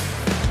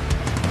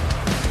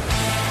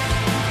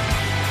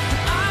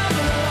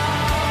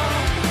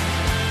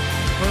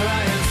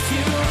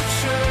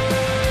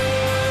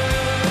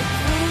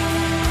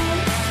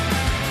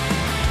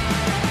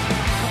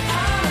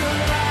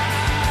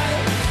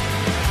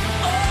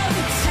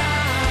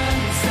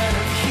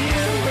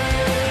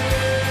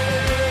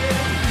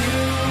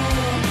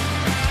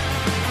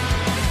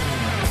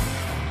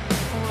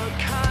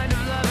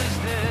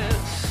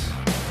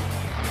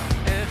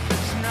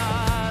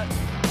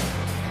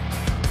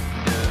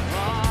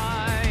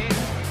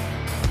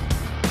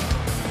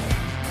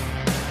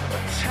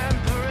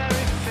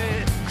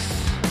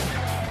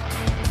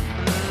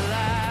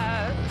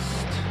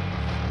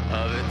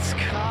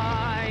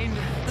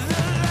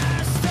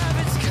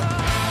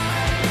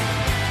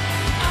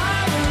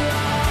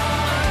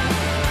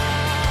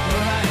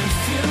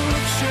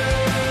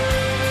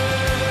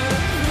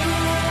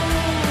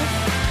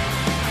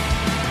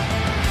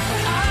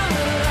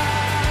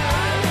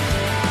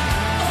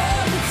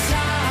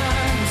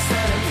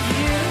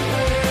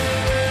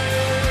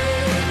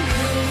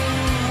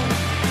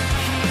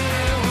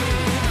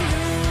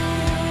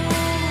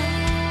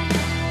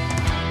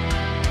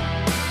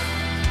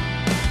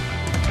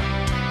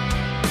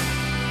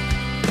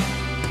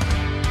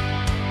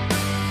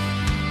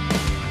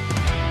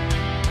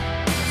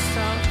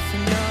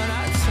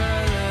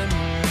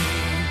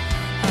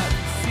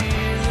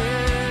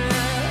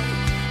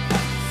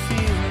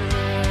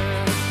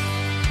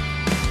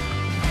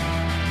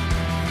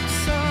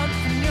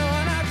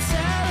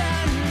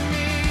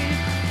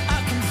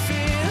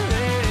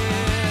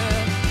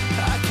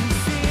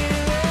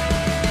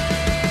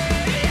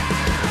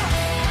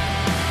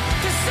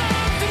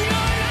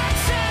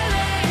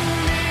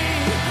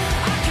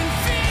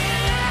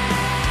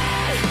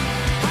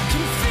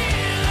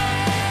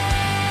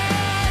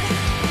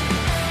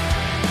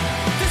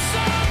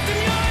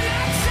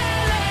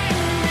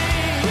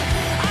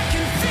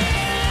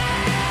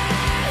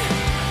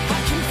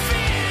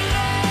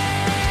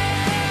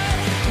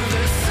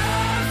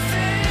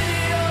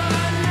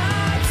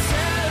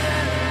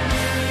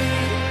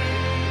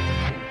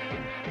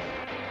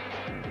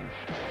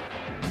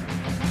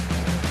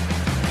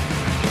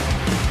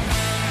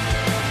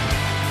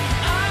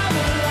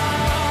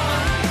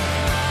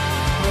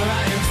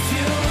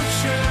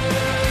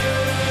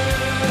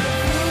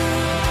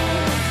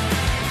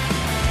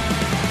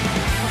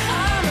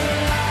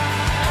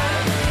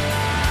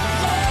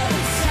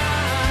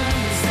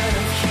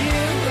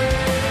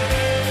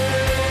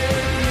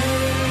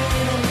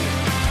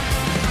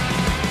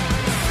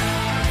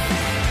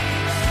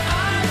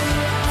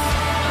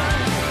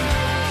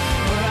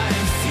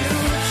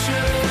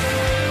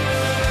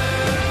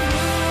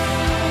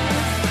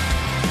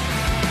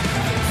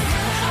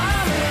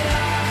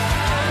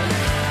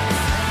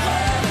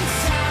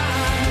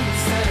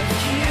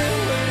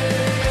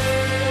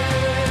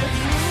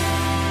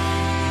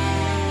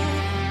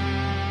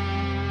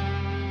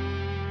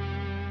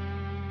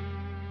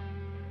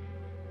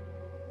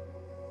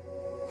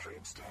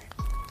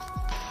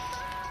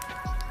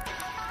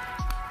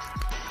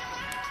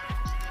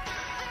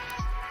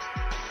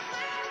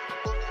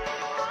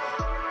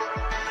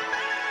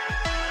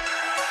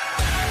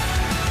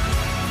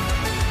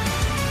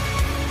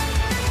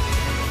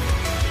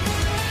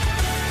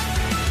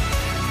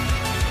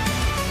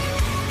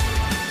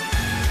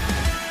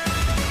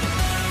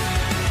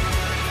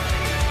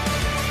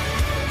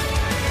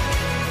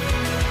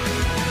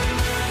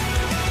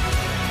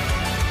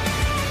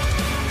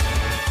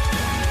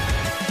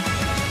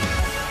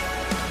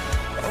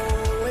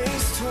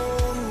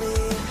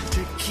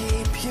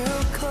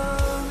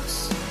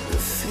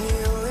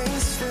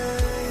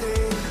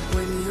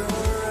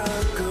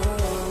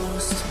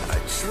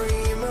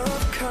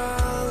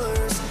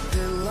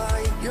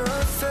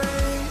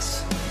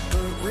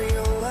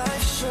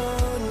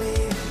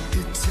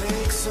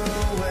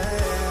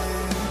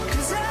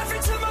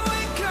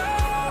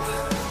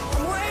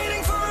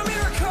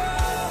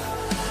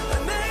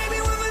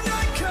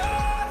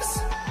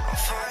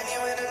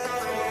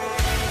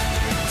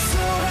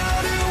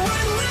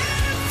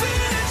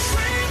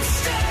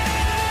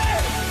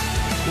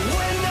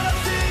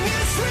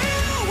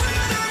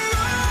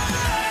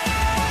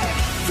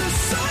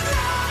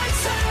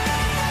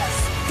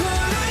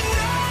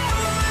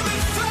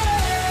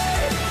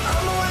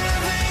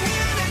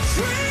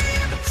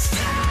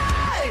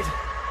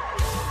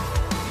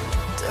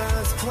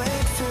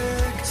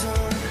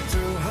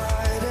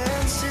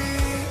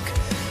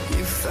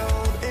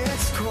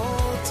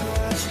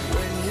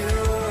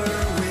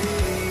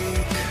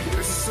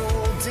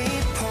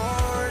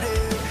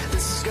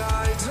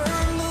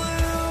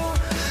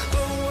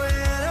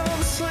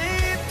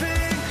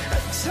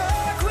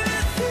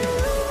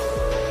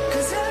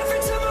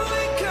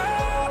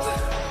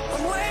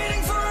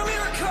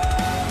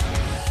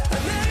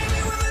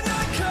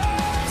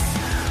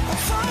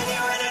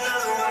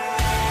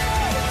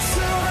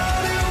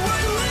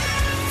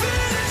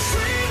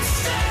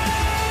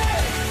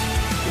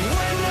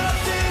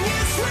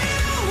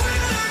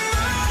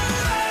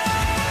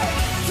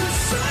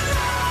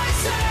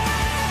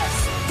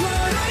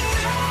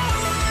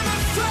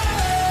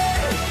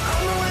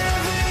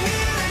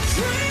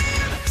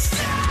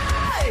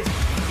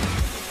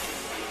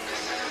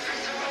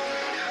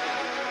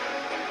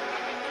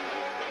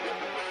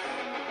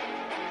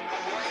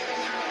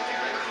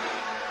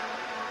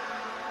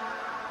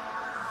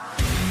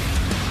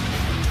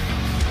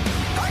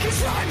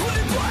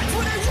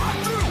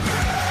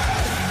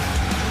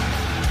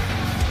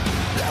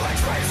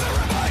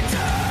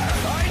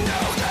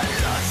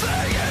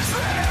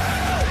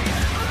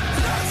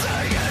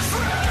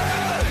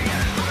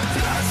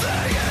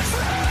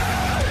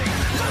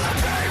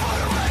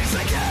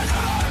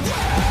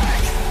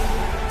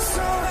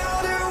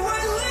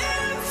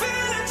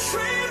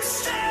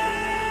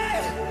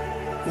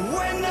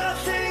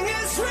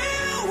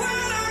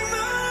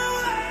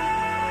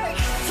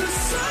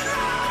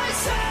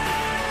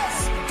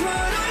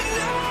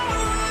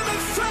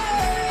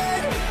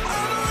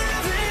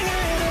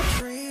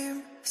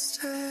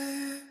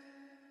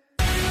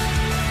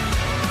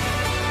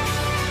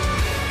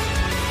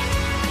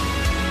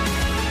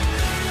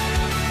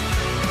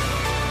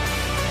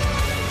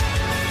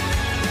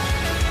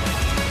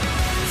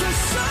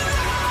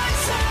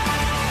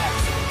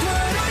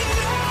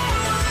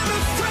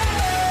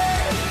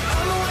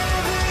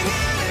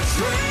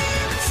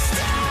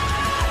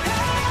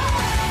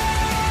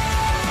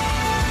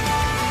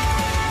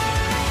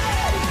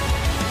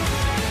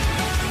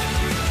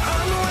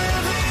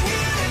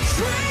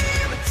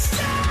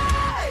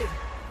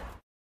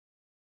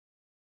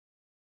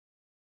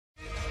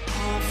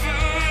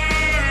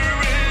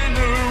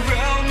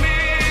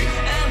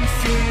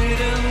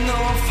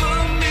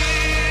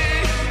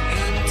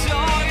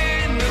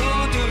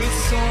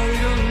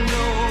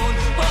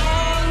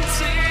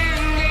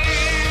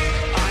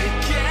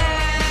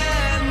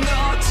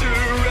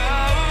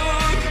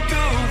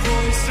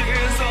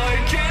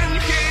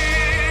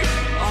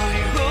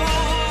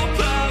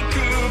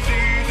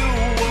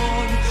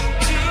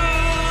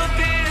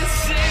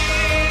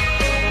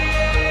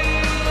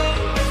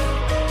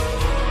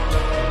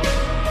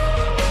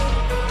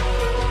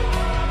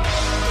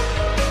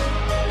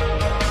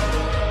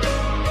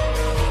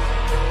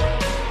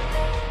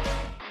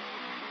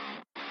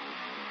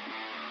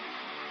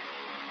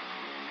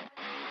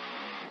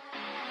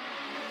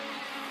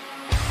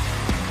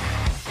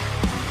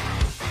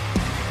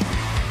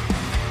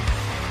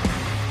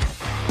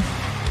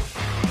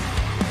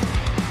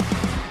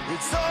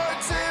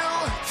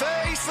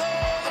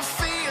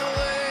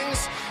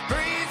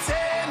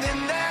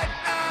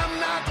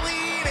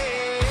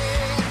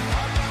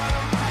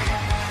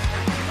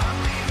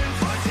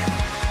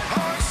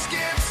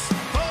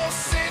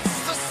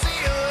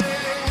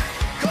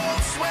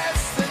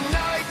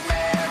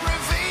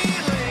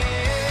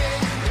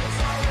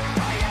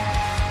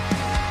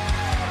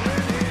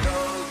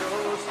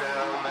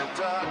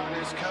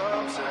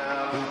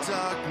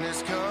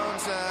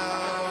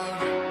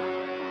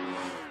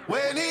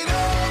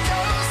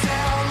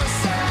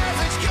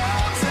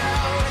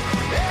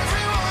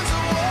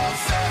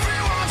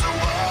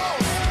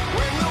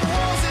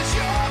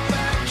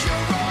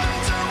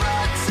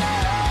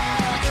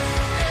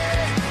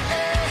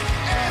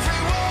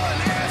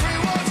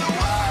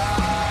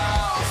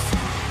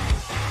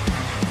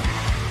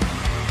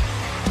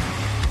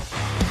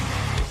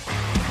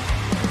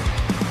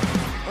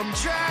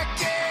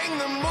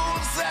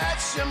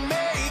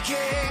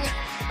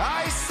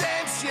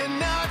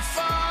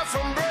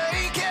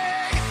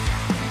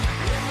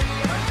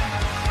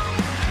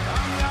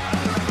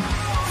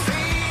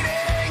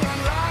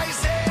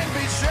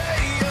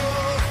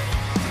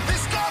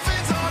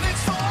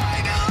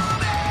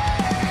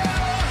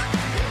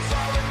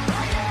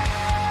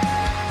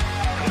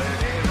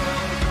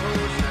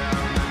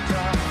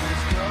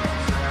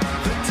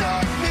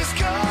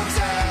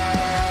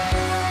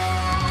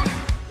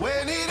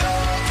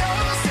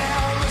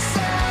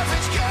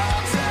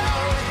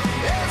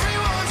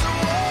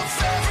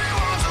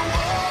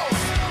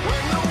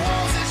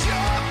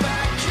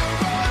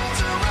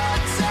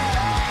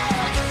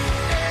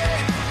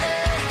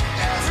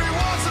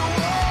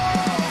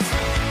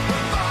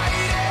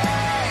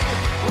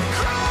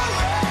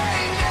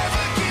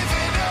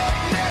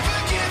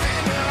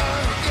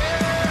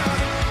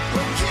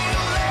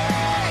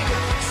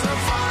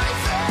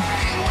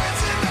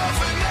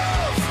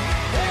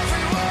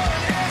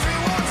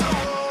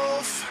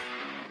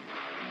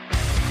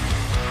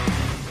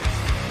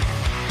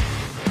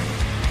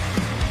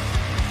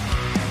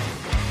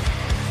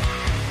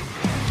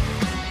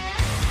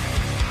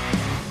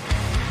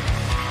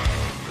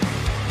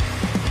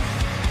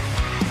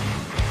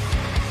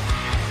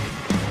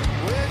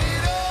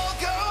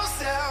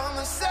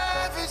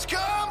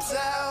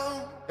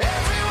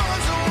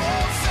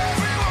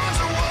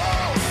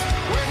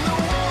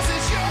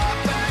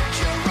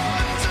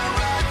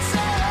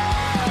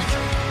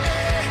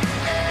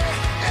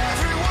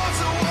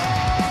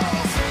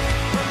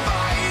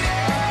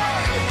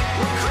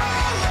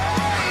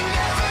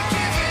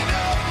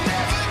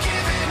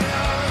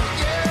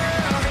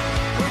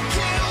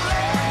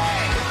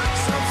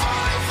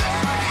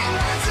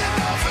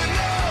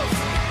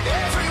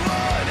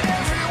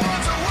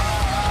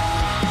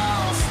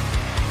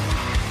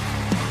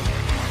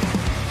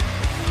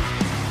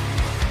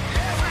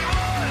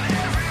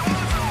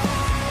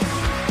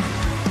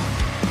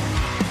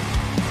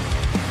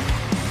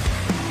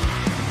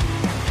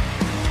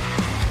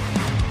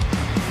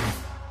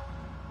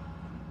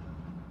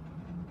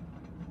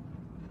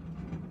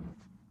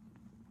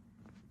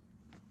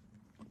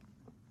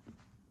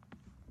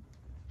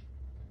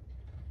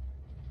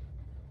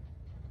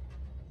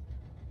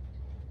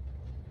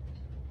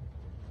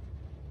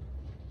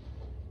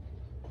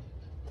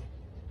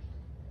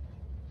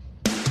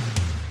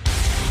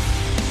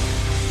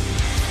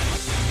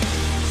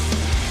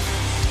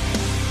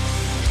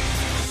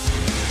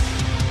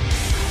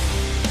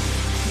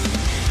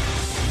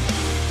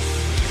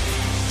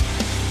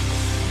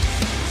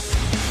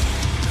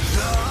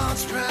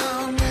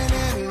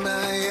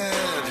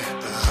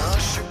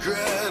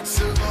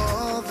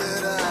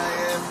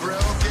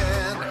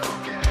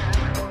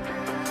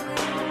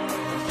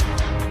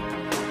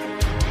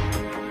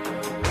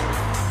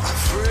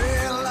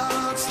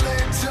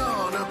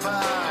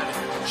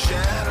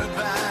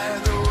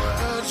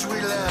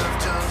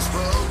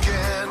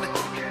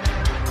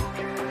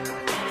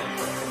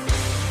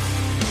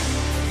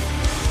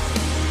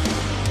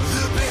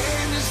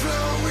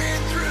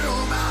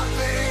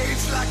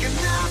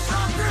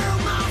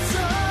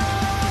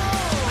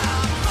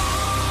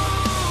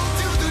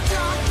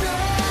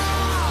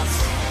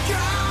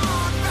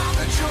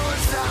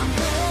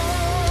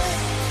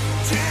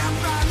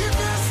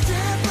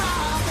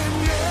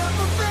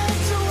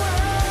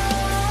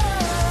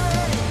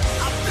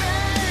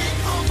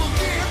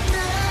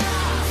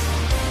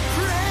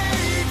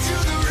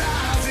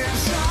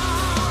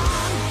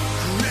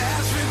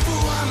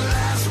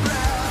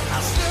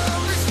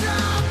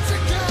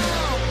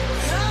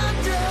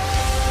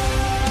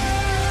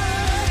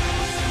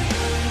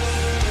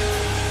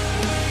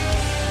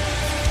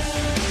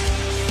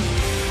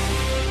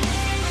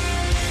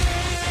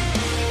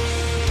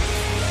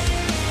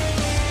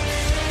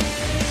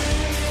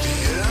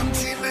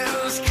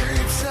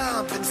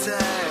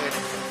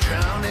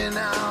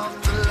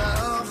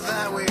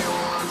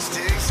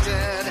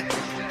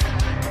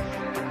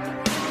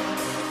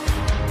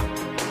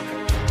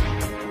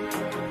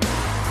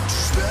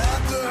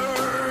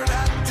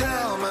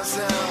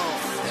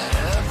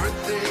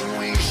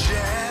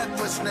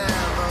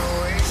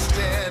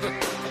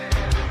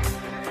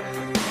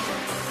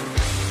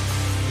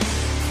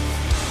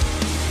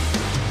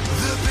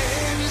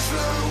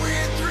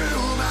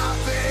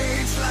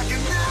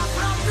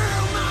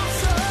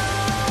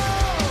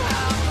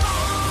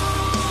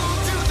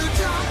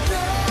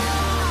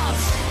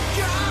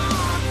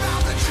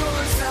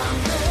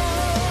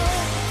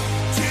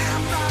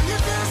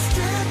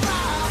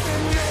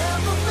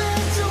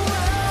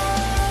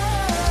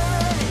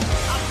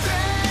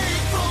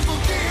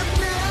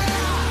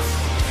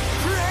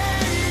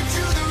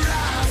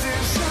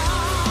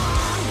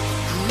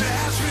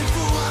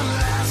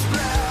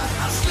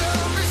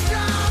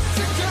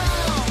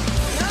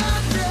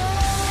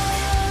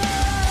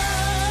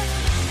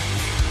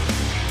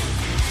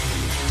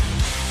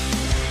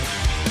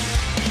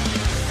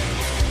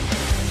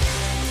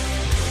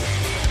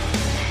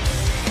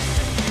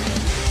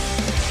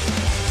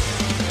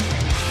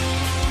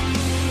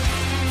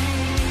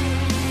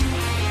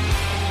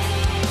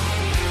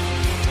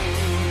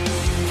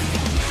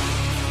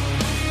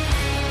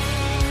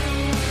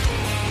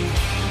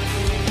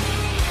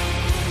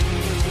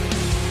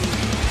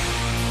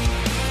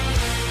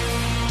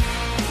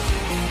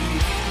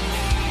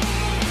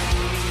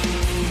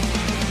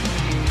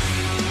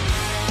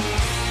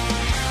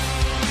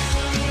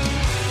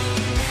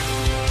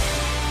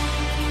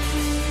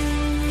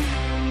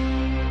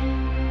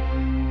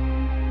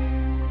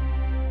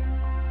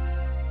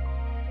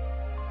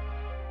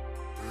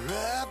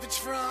 It's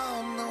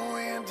from the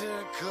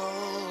winter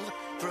cold,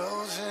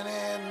 frozen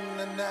in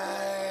the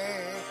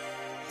night,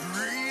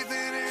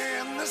 breathing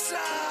in the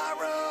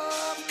sorrow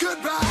of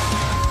goodbye.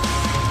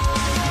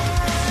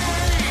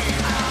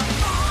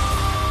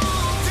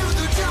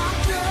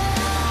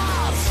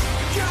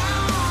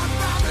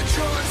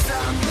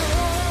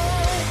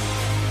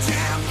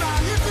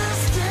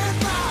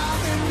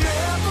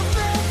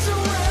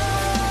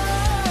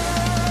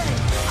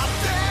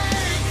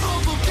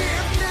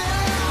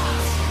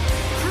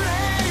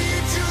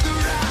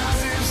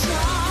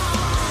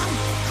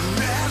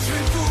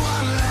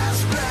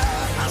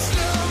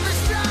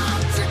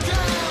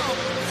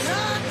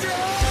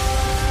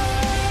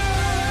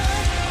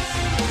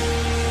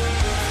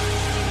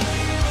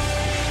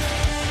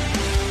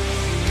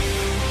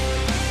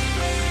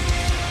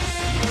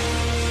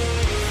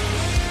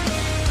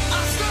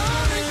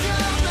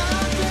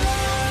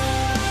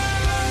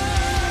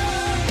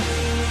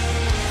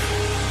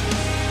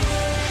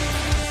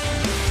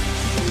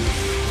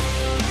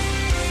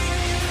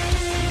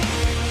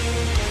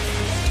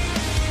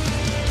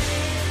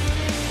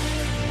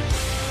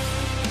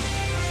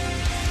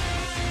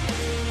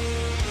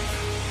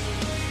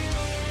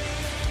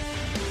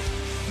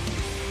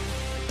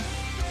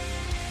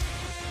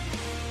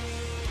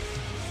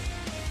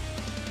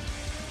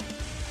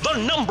 The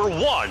number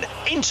one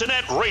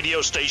internet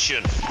radio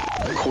station.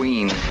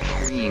 Queen.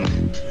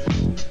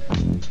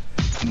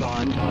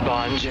 Bon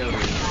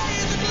Jovi.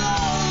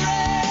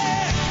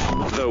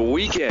 The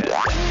Weeknd.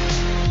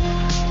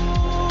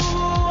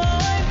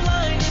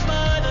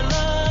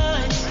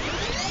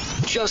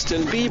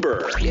 Justin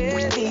Bieber.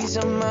 Yeah, these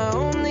are my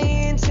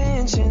only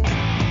intentions.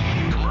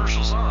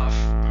 Commercials off.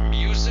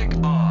 Music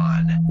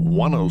on.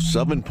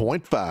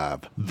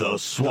 107.5 The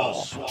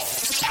Swamp.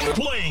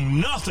 Playing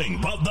nothing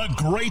but the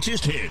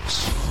greatest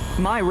hits.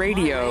 My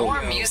radio.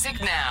 More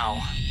music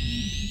now.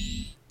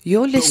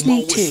 You're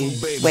listening to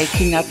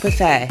Waking Up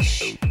with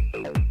Ash.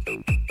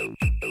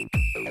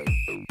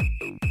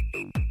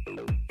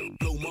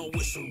 Blow my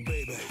whistle,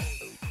 baby.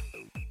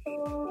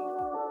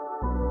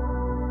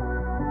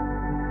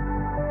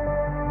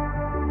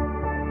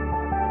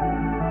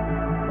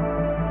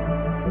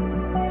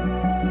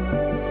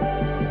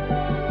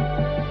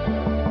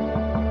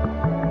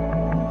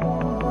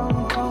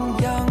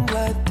 Young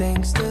blood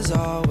thinks there's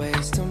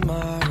always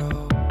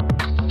tomorrow.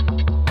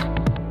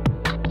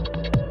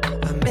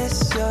 I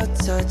miss your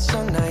touch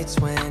on nights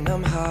when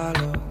I'm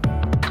hollow.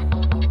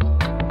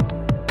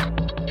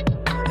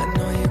 I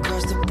know you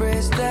crossed the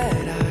bridge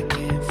that I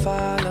can't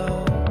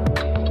follow.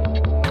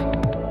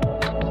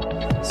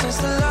 Since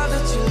the love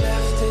that you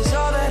left is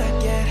all that I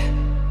get,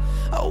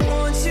 I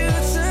want you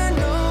to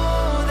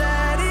know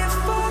that if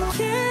I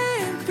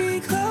can't be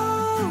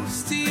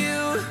close to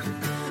you,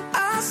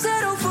 I'll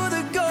settle for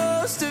the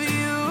ghost of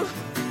you.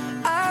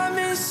 I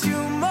miss you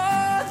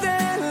more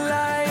than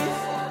life.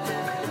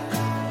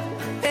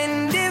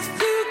 And if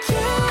you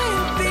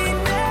can't be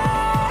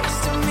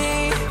next to me,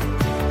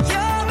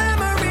 your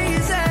memory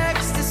is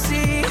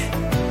ecstasy.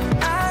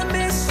 I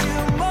miss you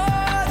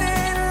more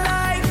than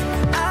life.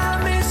 I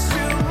miss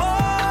you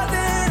more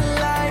than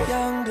life.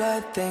 Young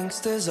blood thinks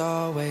there's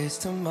always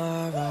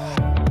tomorrow.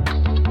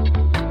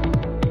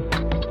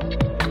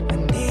 I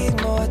need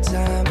more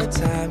time, but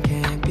time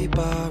can't be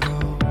borrowed.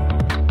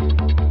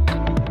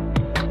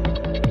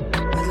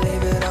 I'd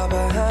leave it all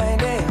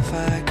behind if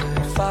I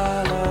could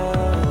follow.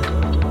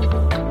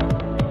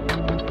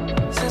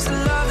 Since the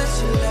love that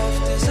you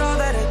left is all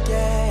that I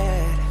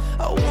get,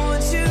 I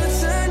want you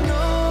to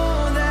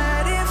know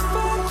that if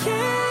I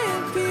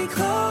can't be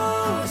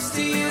close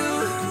to you,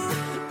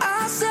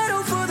 I'll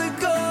settle for the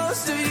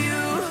ghost of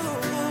you.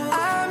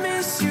 I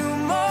miss you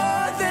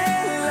more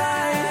than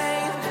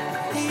life.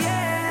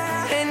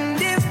 Yeah.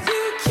 And if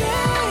you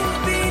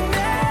can't be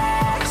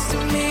next to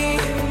me,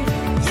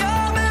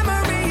 your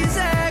memory is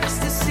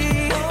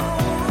ecstasy.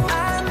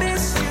 I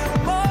miss you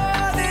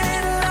more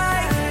than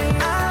life.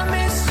 I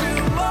miss you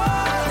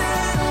more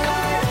than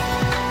life.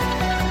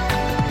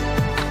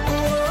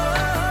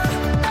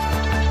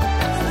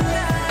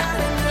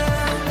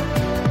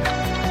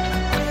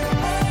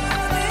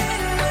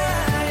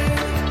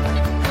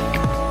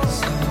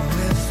 So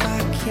if I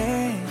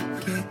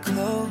can't get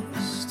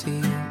close to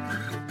you,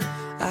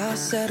 I'll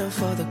settle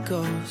for the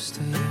ghost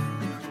of you.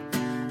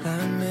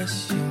 I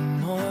miss you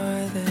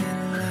more than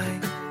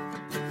life.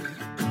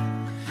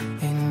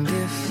 And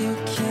if you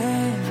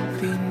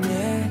can't be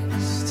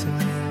next to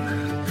me,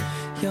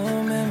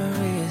 your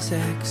memory is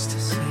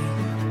ecstasy.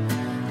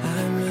 I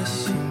miss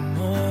you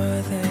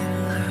more than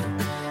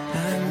life. I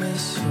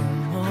miss you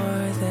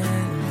more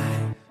than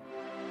life.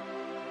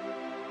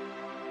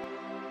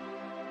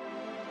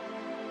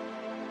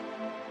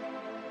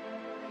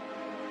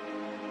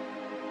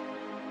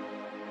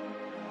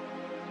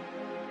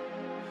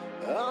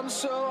 I'm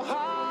so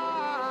high,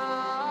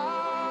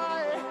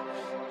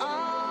 I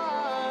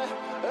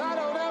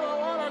don't ever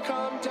wanna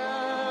come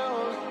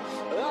down.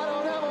 I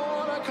don't ever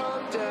wanna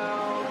come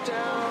down,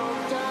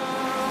 down,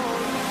 down.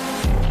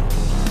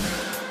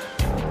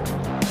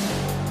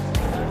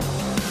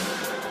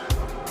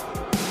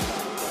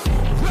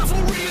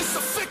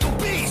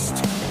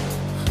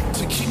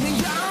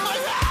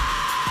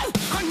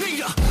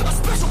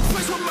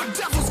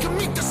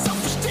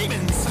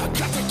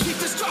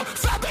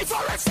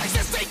 it's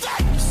existing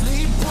thing.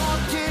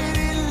 Sleepwalking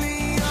in the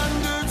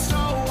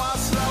undertow, I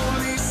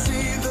slowly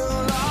see the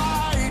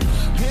light.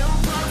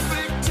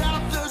 Imperfect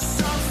at the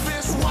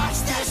surface, watch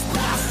this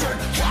bastard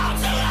come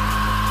to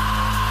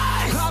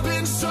life. I've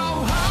been so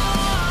high.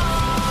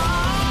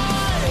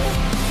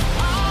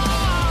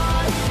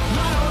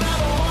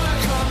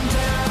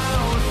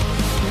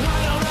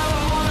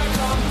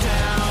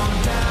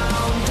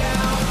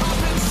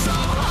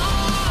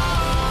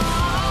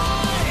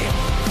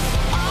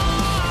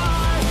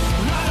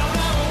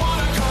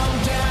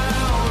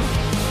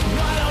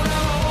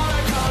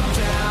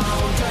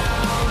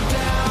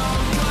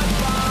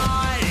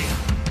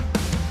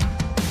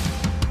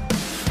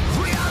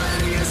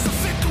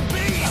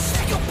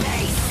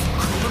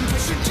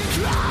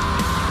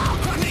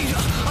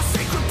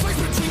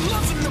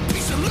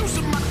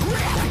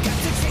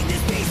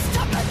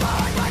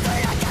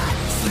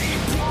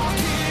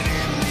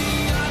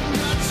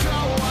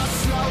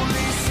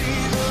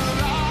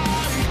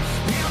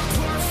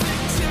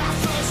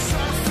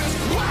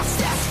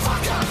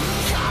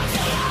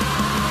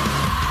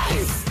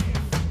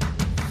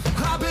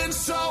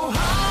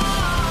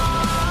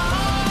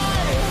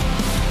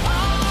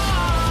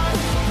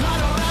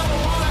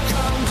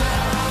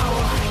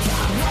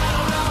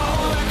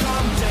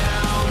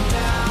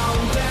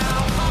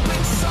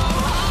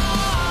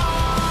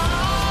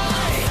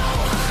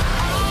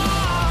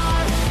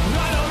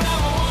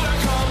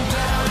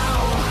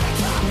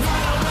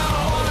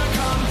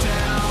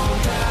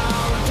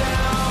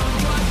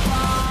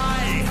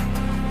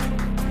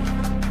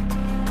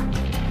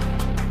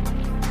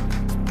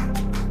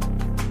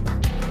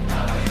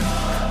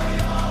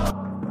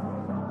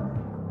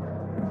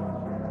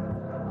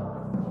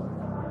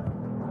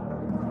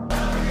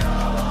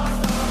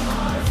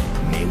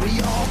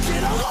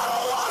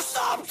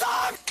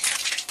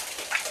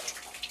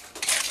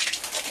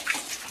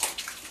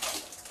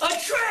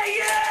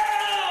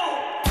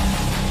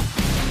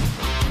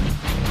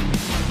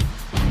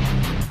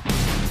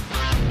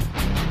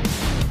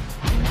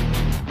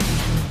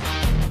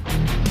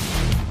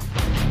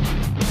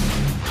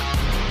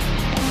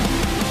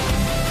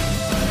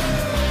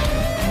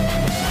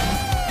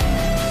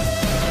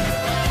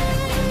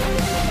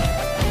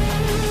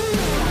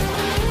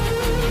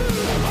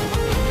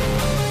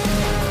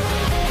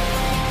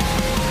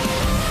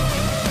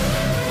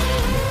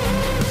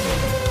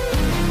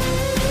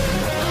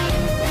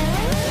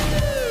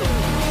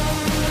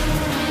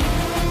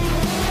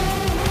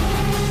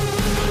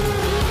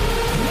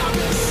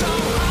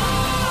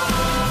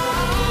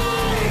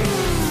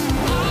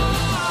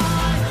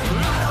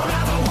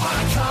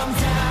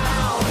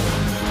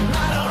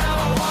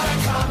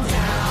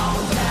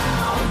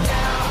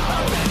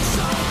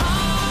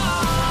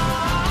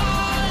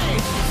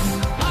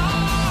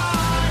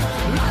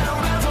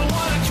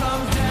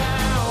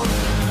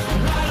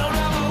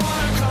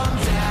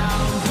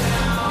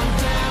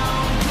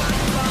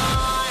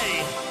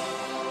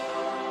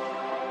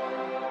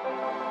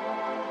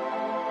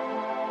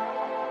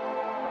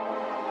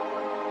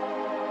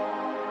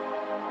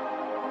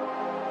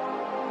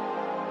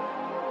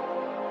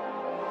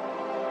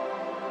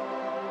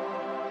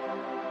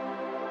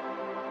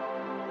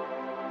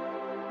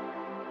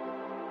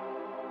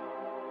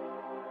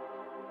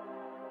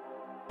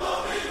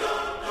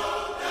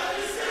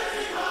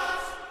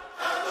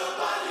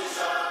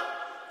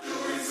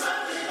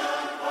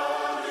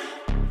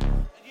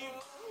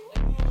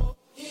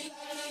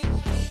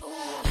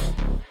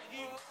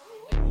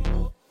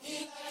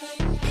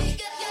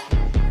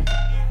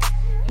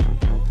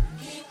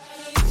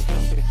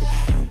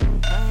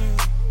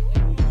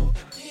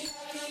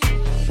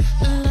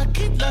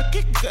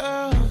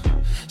 Girl,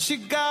 she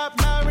got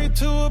married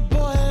to a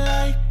boy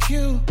like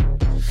you.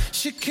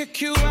 She'd kick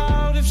you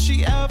out if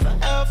she ever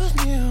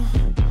knew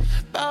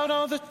about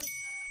all the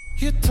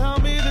you tell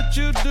me that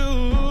you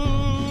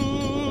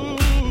do.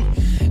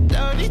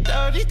 Dirty,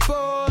 dirty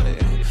boy.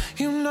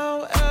 You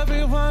know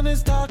everyone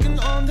is talking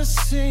on the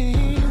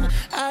scene.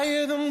 I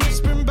hear them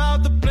whispering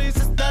about the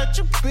places that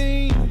you've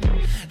been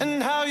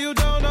and how you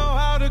don't know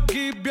how to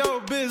keep your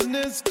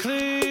business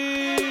clean.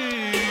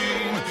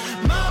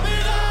 Mommy,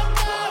 don't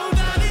know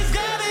that he's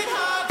getting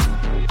hot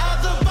at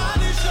the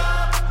body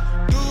shop,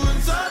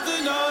 doing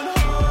something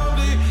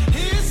unholy.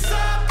 He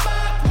sat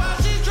back while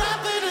she's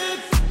dropping it.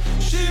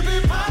 She be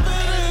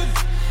popping it,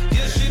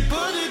 yeah, she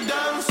put it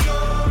down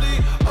slowly.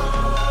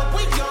 Oh,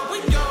 we go,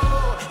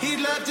 he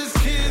left his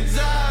kids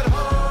at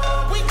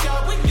home. We go,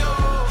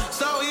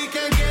 so he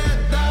can get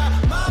that.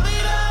 Mommy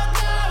don't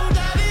know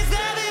that he's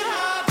getting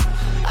hot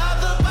at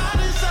the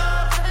body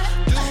shop,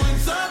 doing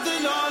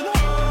something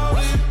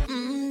unholy.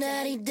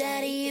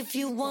 Daddy, if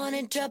you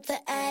wanna drop the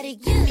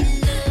attic, give me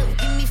love,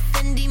 give me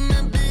Fendi,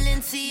 my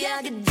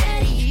Balenciaga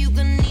daddy. You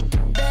gon' need to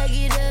bag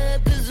it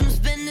up, 'cause I'm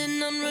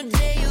spending on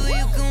Rodeo.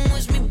 You can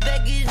wish me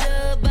back it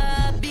up,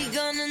 I'll be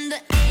gone in the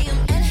AM.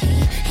 And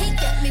he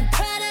got me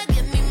Prada,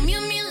 got me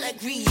Miu Miu like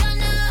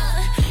Rihanna.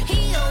 He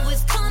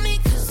always call me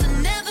 'cause I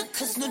never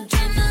cause no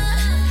drama.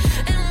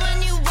 And when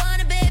you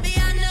want it, baby,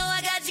 I know I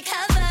got you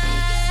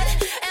covered.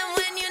 And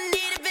when you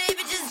need it,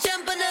 baby,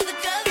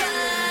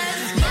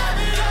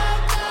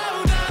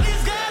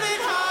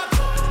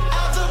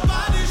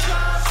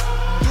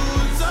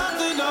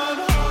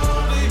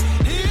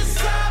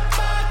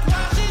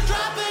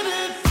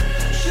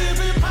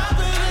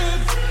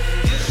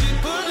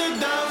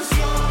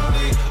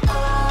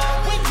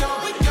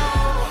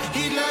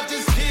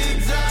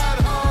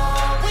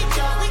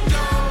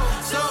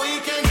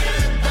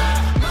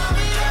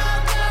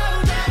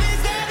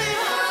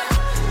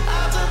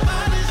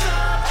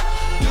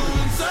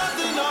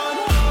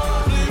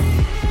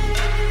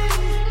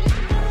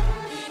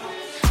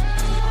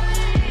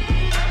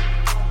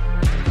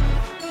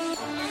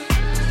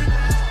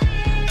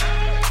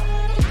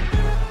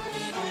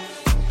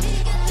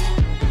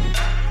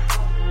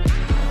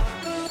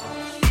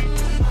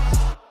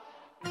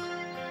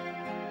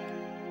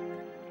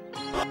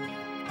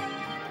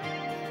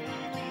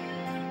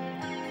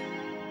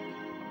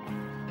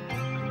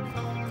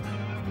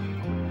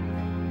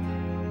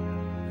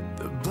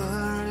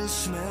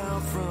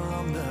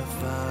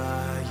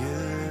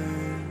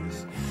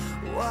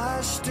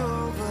 washed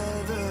over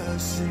the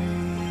sea.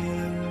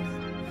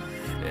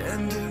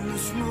 And in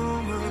this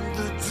moment,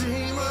 the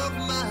dream of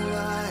my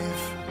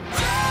life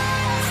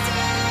dashed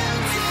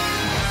into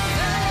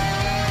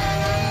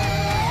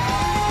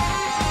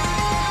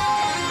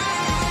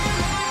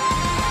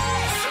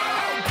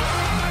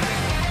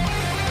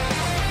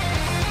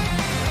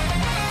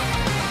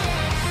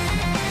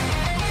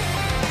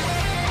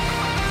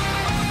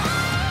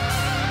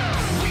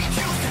we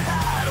choose to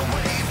hide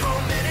away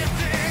from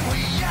anything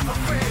we ever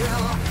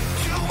feel,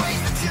 to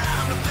waste the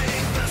time to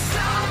think there's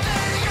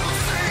something you'll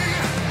see.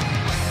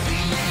 The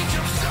age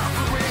of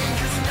suffering,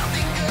 'cause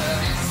nothing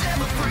good is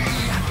ever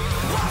free.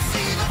 I'll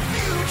see the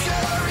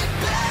future, it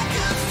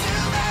beckons to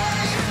me.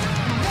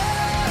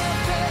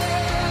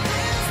 Nothing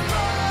is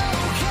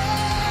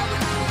broken.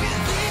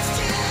 With each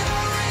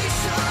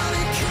generation,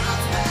 it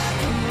comes back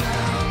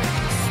around.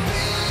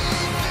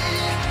 Speak the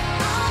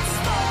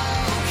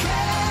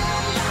unspoken,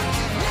 like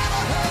you've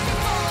never heard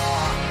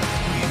before.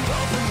 We've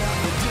opened up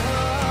the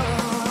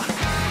door.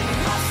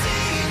 I've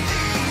seen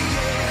the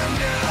end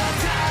of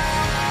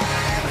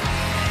time,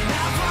 and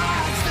I've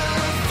watched the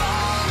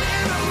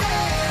falling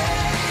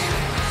rain,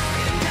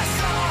 and I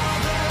saw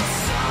the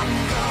sun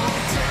go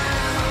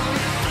down.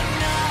 But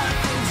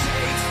nothing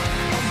takes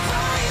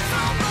away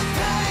from the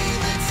pain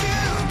that you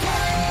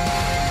gave.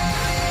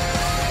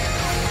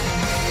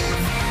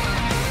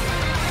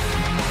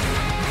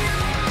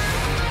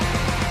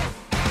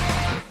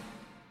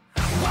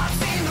 I've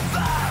seen the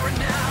fire and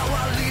now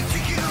I leave to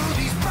you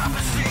these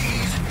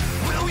prophecies.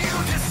 Will you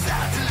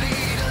decide to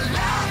lead a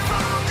life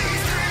from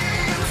these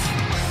dreams?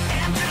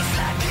 And just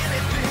like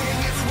anything,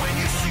 it's when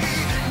you see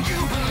then you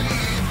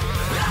believe.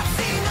 I've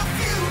seen the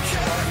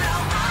future, now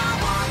I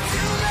want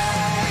to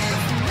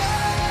live.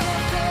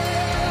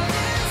 Nothing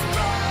is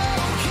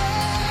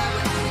broken.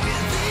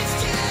 With each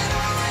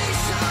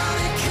generation,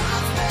 it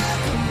comes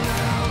back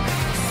around.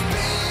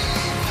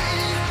 Speak the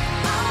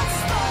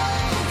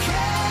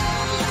unspoken,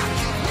 like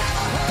you've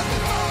never heard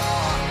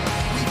before.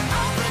 We've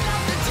opened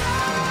up the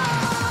door.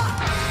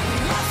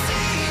 I've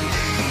seen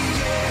the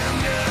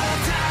end of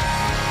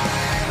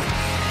time,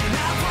 and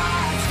I've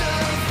watched the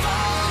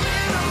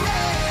falling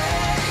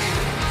rain,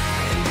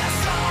 and I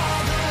saw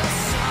the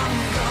sun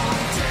go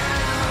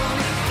down.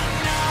 But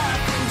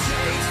nothing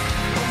takes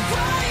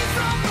away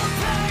from the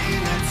pain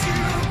that you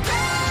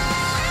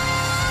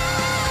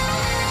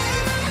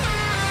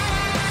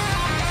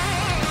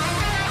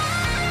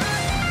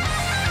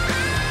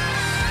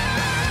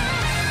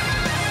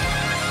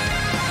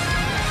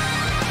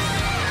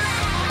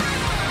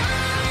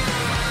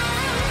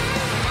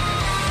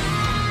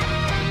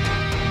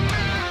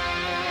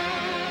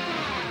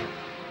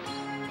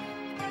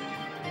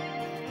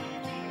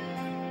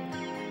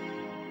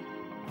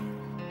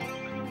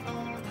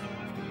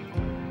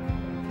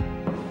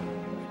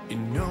You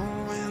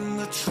know, in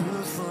the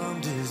truth from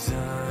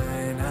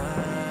design,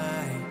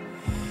 I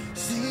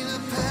see the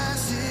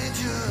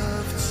passage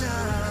of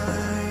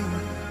time.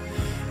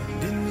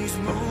 And in these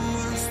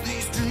moments,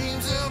 these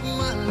dreams of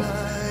my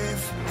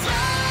life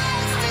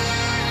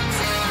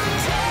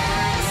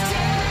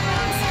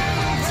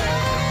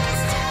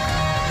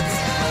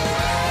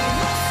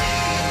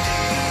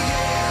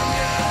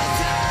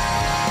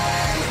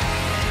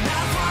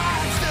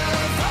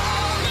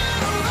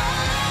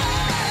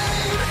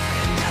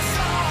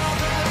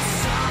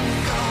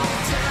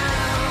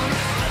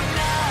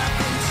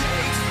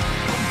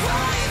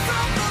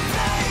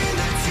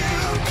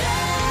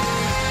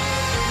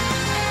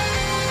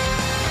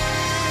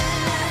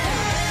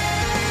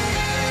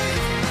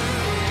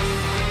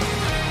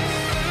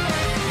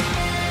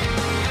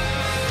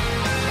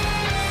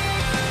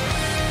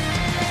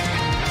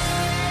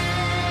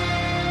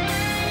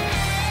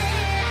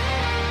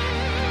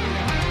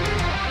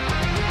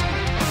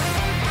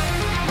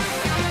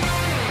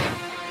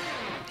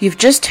You've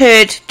just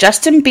heard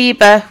Justin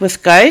Bieber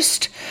with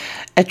Ghost,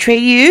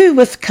 Atreyu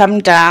with Come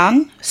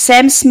Down,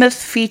 Sam Smith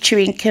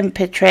featuring Kim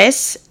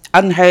Petras,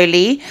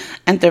 Unholy,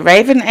 and The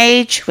Raven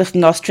Age with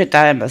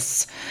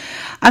Nostradamus.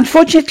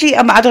 Unfortunately,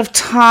 I'm out of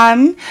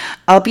time.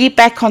 I'll be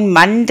back on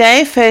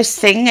Monday, first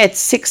thing at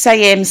 6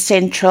 a.m.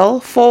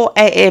 Central, 4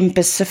 a.m.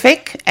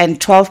 Pacific,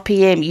 and 12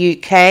 p.m.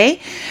 UK.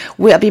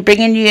 We'll be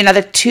bringing you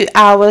another 2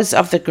 hours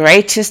of the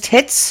greatest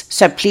hits,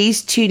 so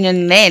please tune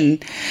in then.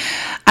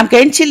 I'm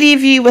going to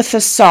leave you with a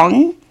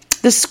song.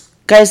 This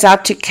goes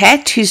out to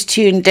Kat, who's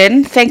tuned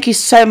in. Thank you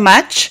so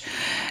much.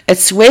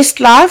 It's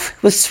Westlife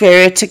with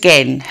Swear It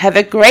Again. Have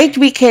a great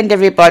weekend,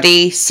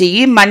 everybody. See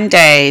you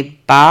Monday.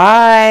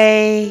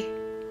 Bye.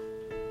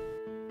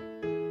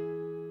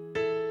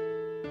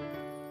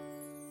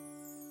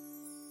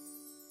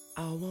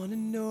 I wanna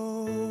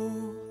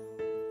know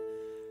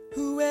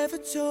whoever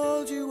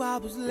told you I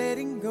was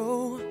letting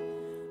go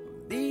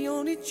of the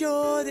only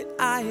joy that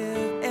I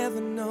have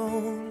ever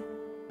known.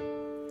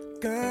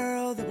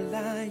 Girl, the will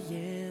I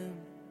am.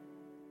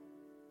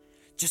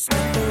 Just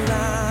look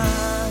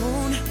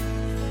around,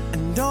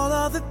 and all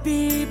of the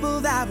people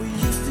that we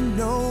used to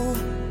know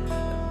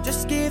have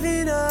just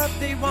giving up,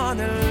 they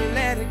wanna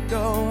let it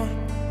go.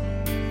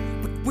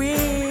 But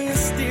we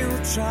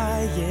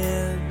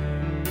trying.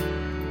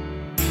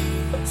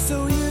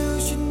 So you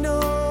should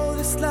know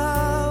this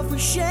love we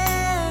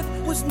shared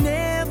was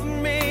never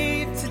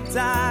made to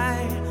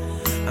die.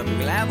 I'm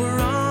glad we're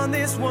on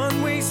this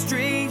one-way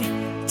street,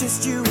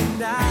 just you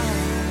and I,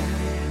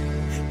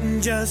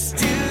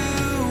 just you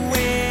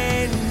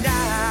and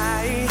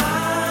I.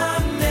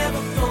 I'm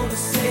never gonna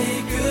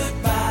say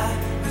goodbye,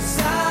 'cause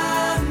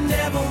I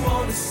never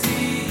wanna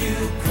see you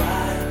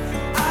cry.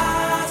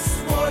 I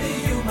swore to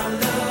you my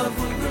love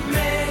would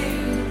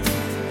remain,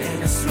 and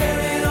I swear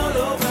it all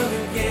over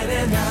again.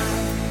 And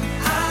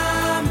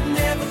I'm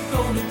never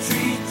gonna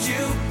treat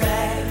you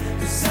bad,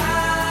 'cause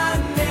I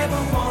never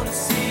wanna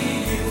see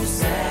you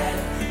sad.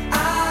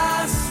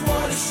 I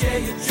swore to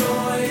share your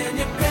joy and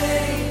your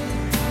pain,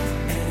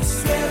 and I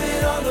swear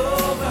it all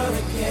over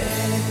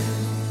again,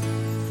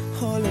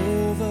 all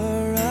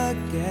over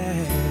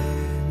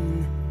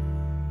again.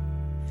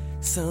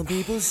 Some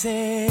people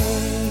say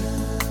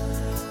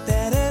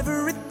that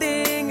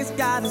everything has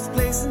got its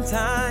place and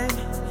time.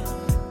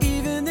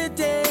 Even the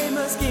day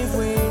must give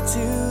way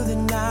to the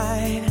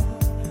night.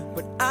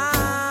 But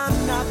I'm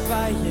not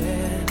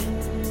buying,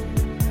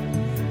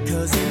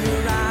 'cause in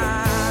your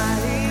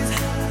eyes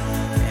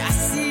I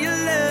see a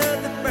love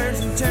that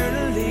burns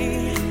eternally.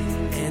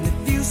 And if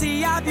you see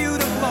how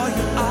beautiful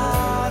you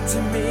are to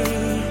me,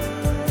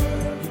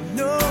 you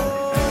know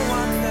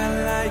I'm not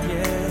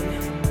lying.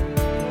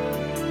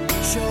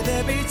 Sure,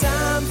 there'll be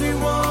times we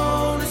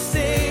wanna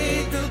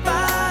say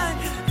goodbye,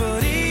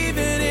 but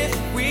even if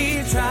we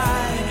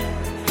tried,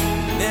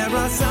 there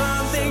are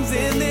some things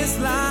in this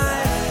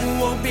life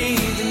won't be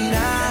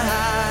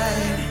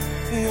denied,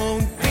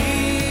 won't be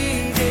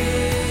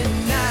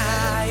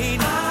denied.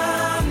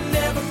 I'm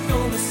never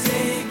gonna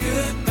say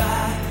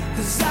goodbye,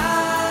 'cause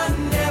I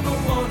never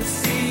wanna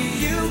see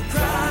you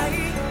cry.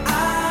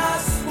 I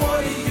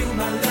swore to you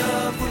my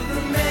love would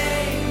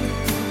remain,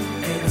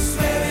 and I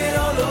swear it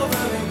all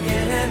over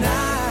again. And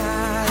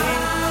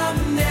I'm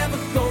never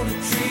gonna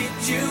treat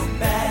you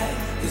bad,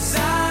 'cause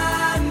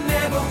I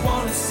never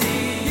wanna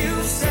see you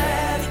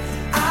sad.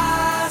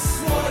 I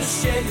swore to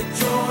share your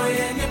joy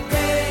and your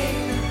pain,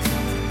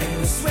 and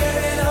I swear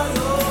it all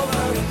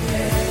over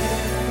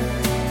again.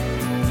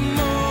 The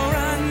more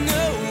I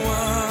know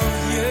of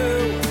you,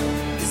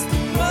 it's the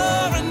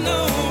more I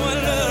know I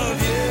love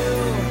you.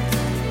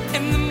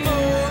 And the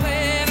more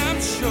that I'm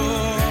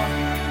sure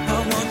I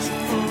want you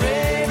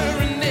forever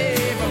and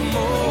ever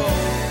more.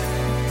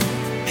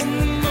 And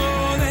the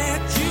more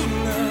that you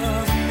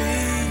love me,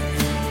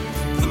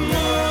 the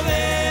more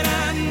that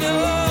I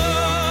know,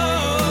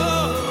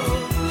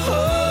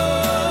 oh,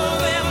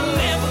 that I'm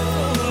never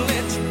gonna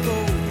let you go.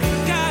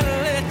 Gotta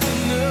let you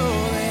know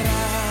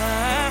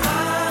that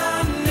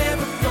I'm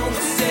never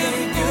gonna say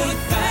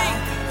goodbye,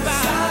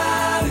 'cause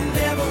I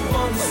never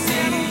wanna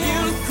see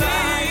you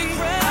cry.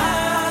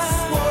 I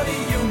swore to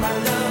you my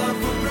love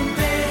would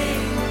remain,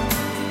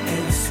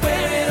 and I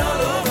swear it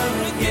all over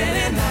again.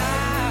 And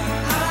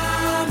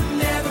I'm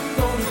never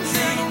gonna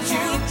treat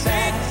you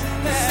bad,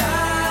 'cause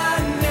I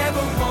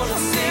never wanna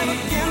see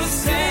you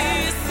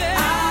sad.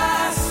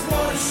 I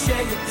swore to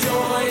share your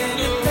joy and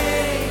your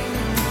pain,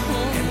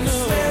 and I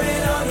swear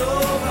it all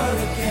over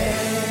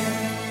again,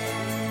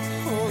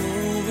 all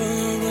over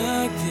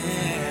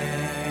again,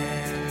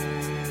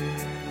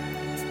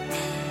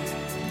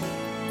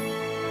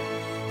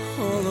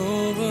 all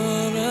over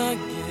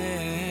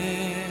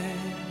again,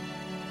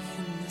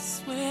 and I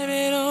swear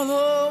it all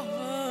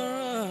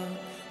over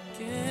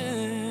again.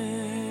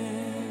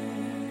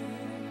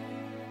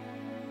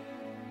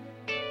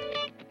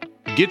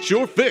 Get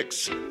your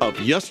fix of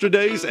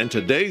yesterday's and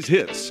today's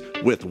hits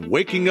with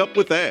Waking Up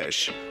with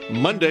Ash,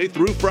 Monday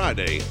through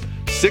Friday,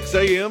 6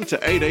 a.m. to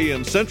 8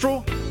 a.m.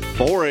 Central,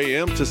 4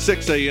 a.m. to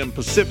 6 a.m.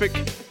 Pacific,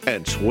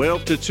 and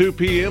 12 to 2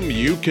 p.m.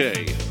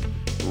 UK.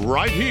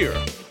 Right here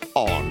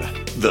on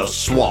The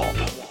Swamp.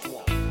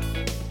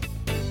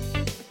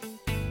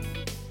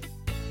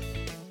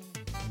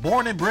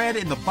 Born and bred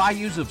in the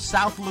bayous of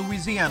South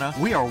Louisiana,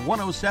 we are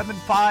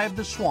 107.5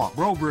 The Swamp,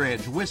 Breaux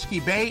Bridge, Whiskey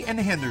Bay, and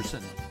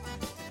Henderson.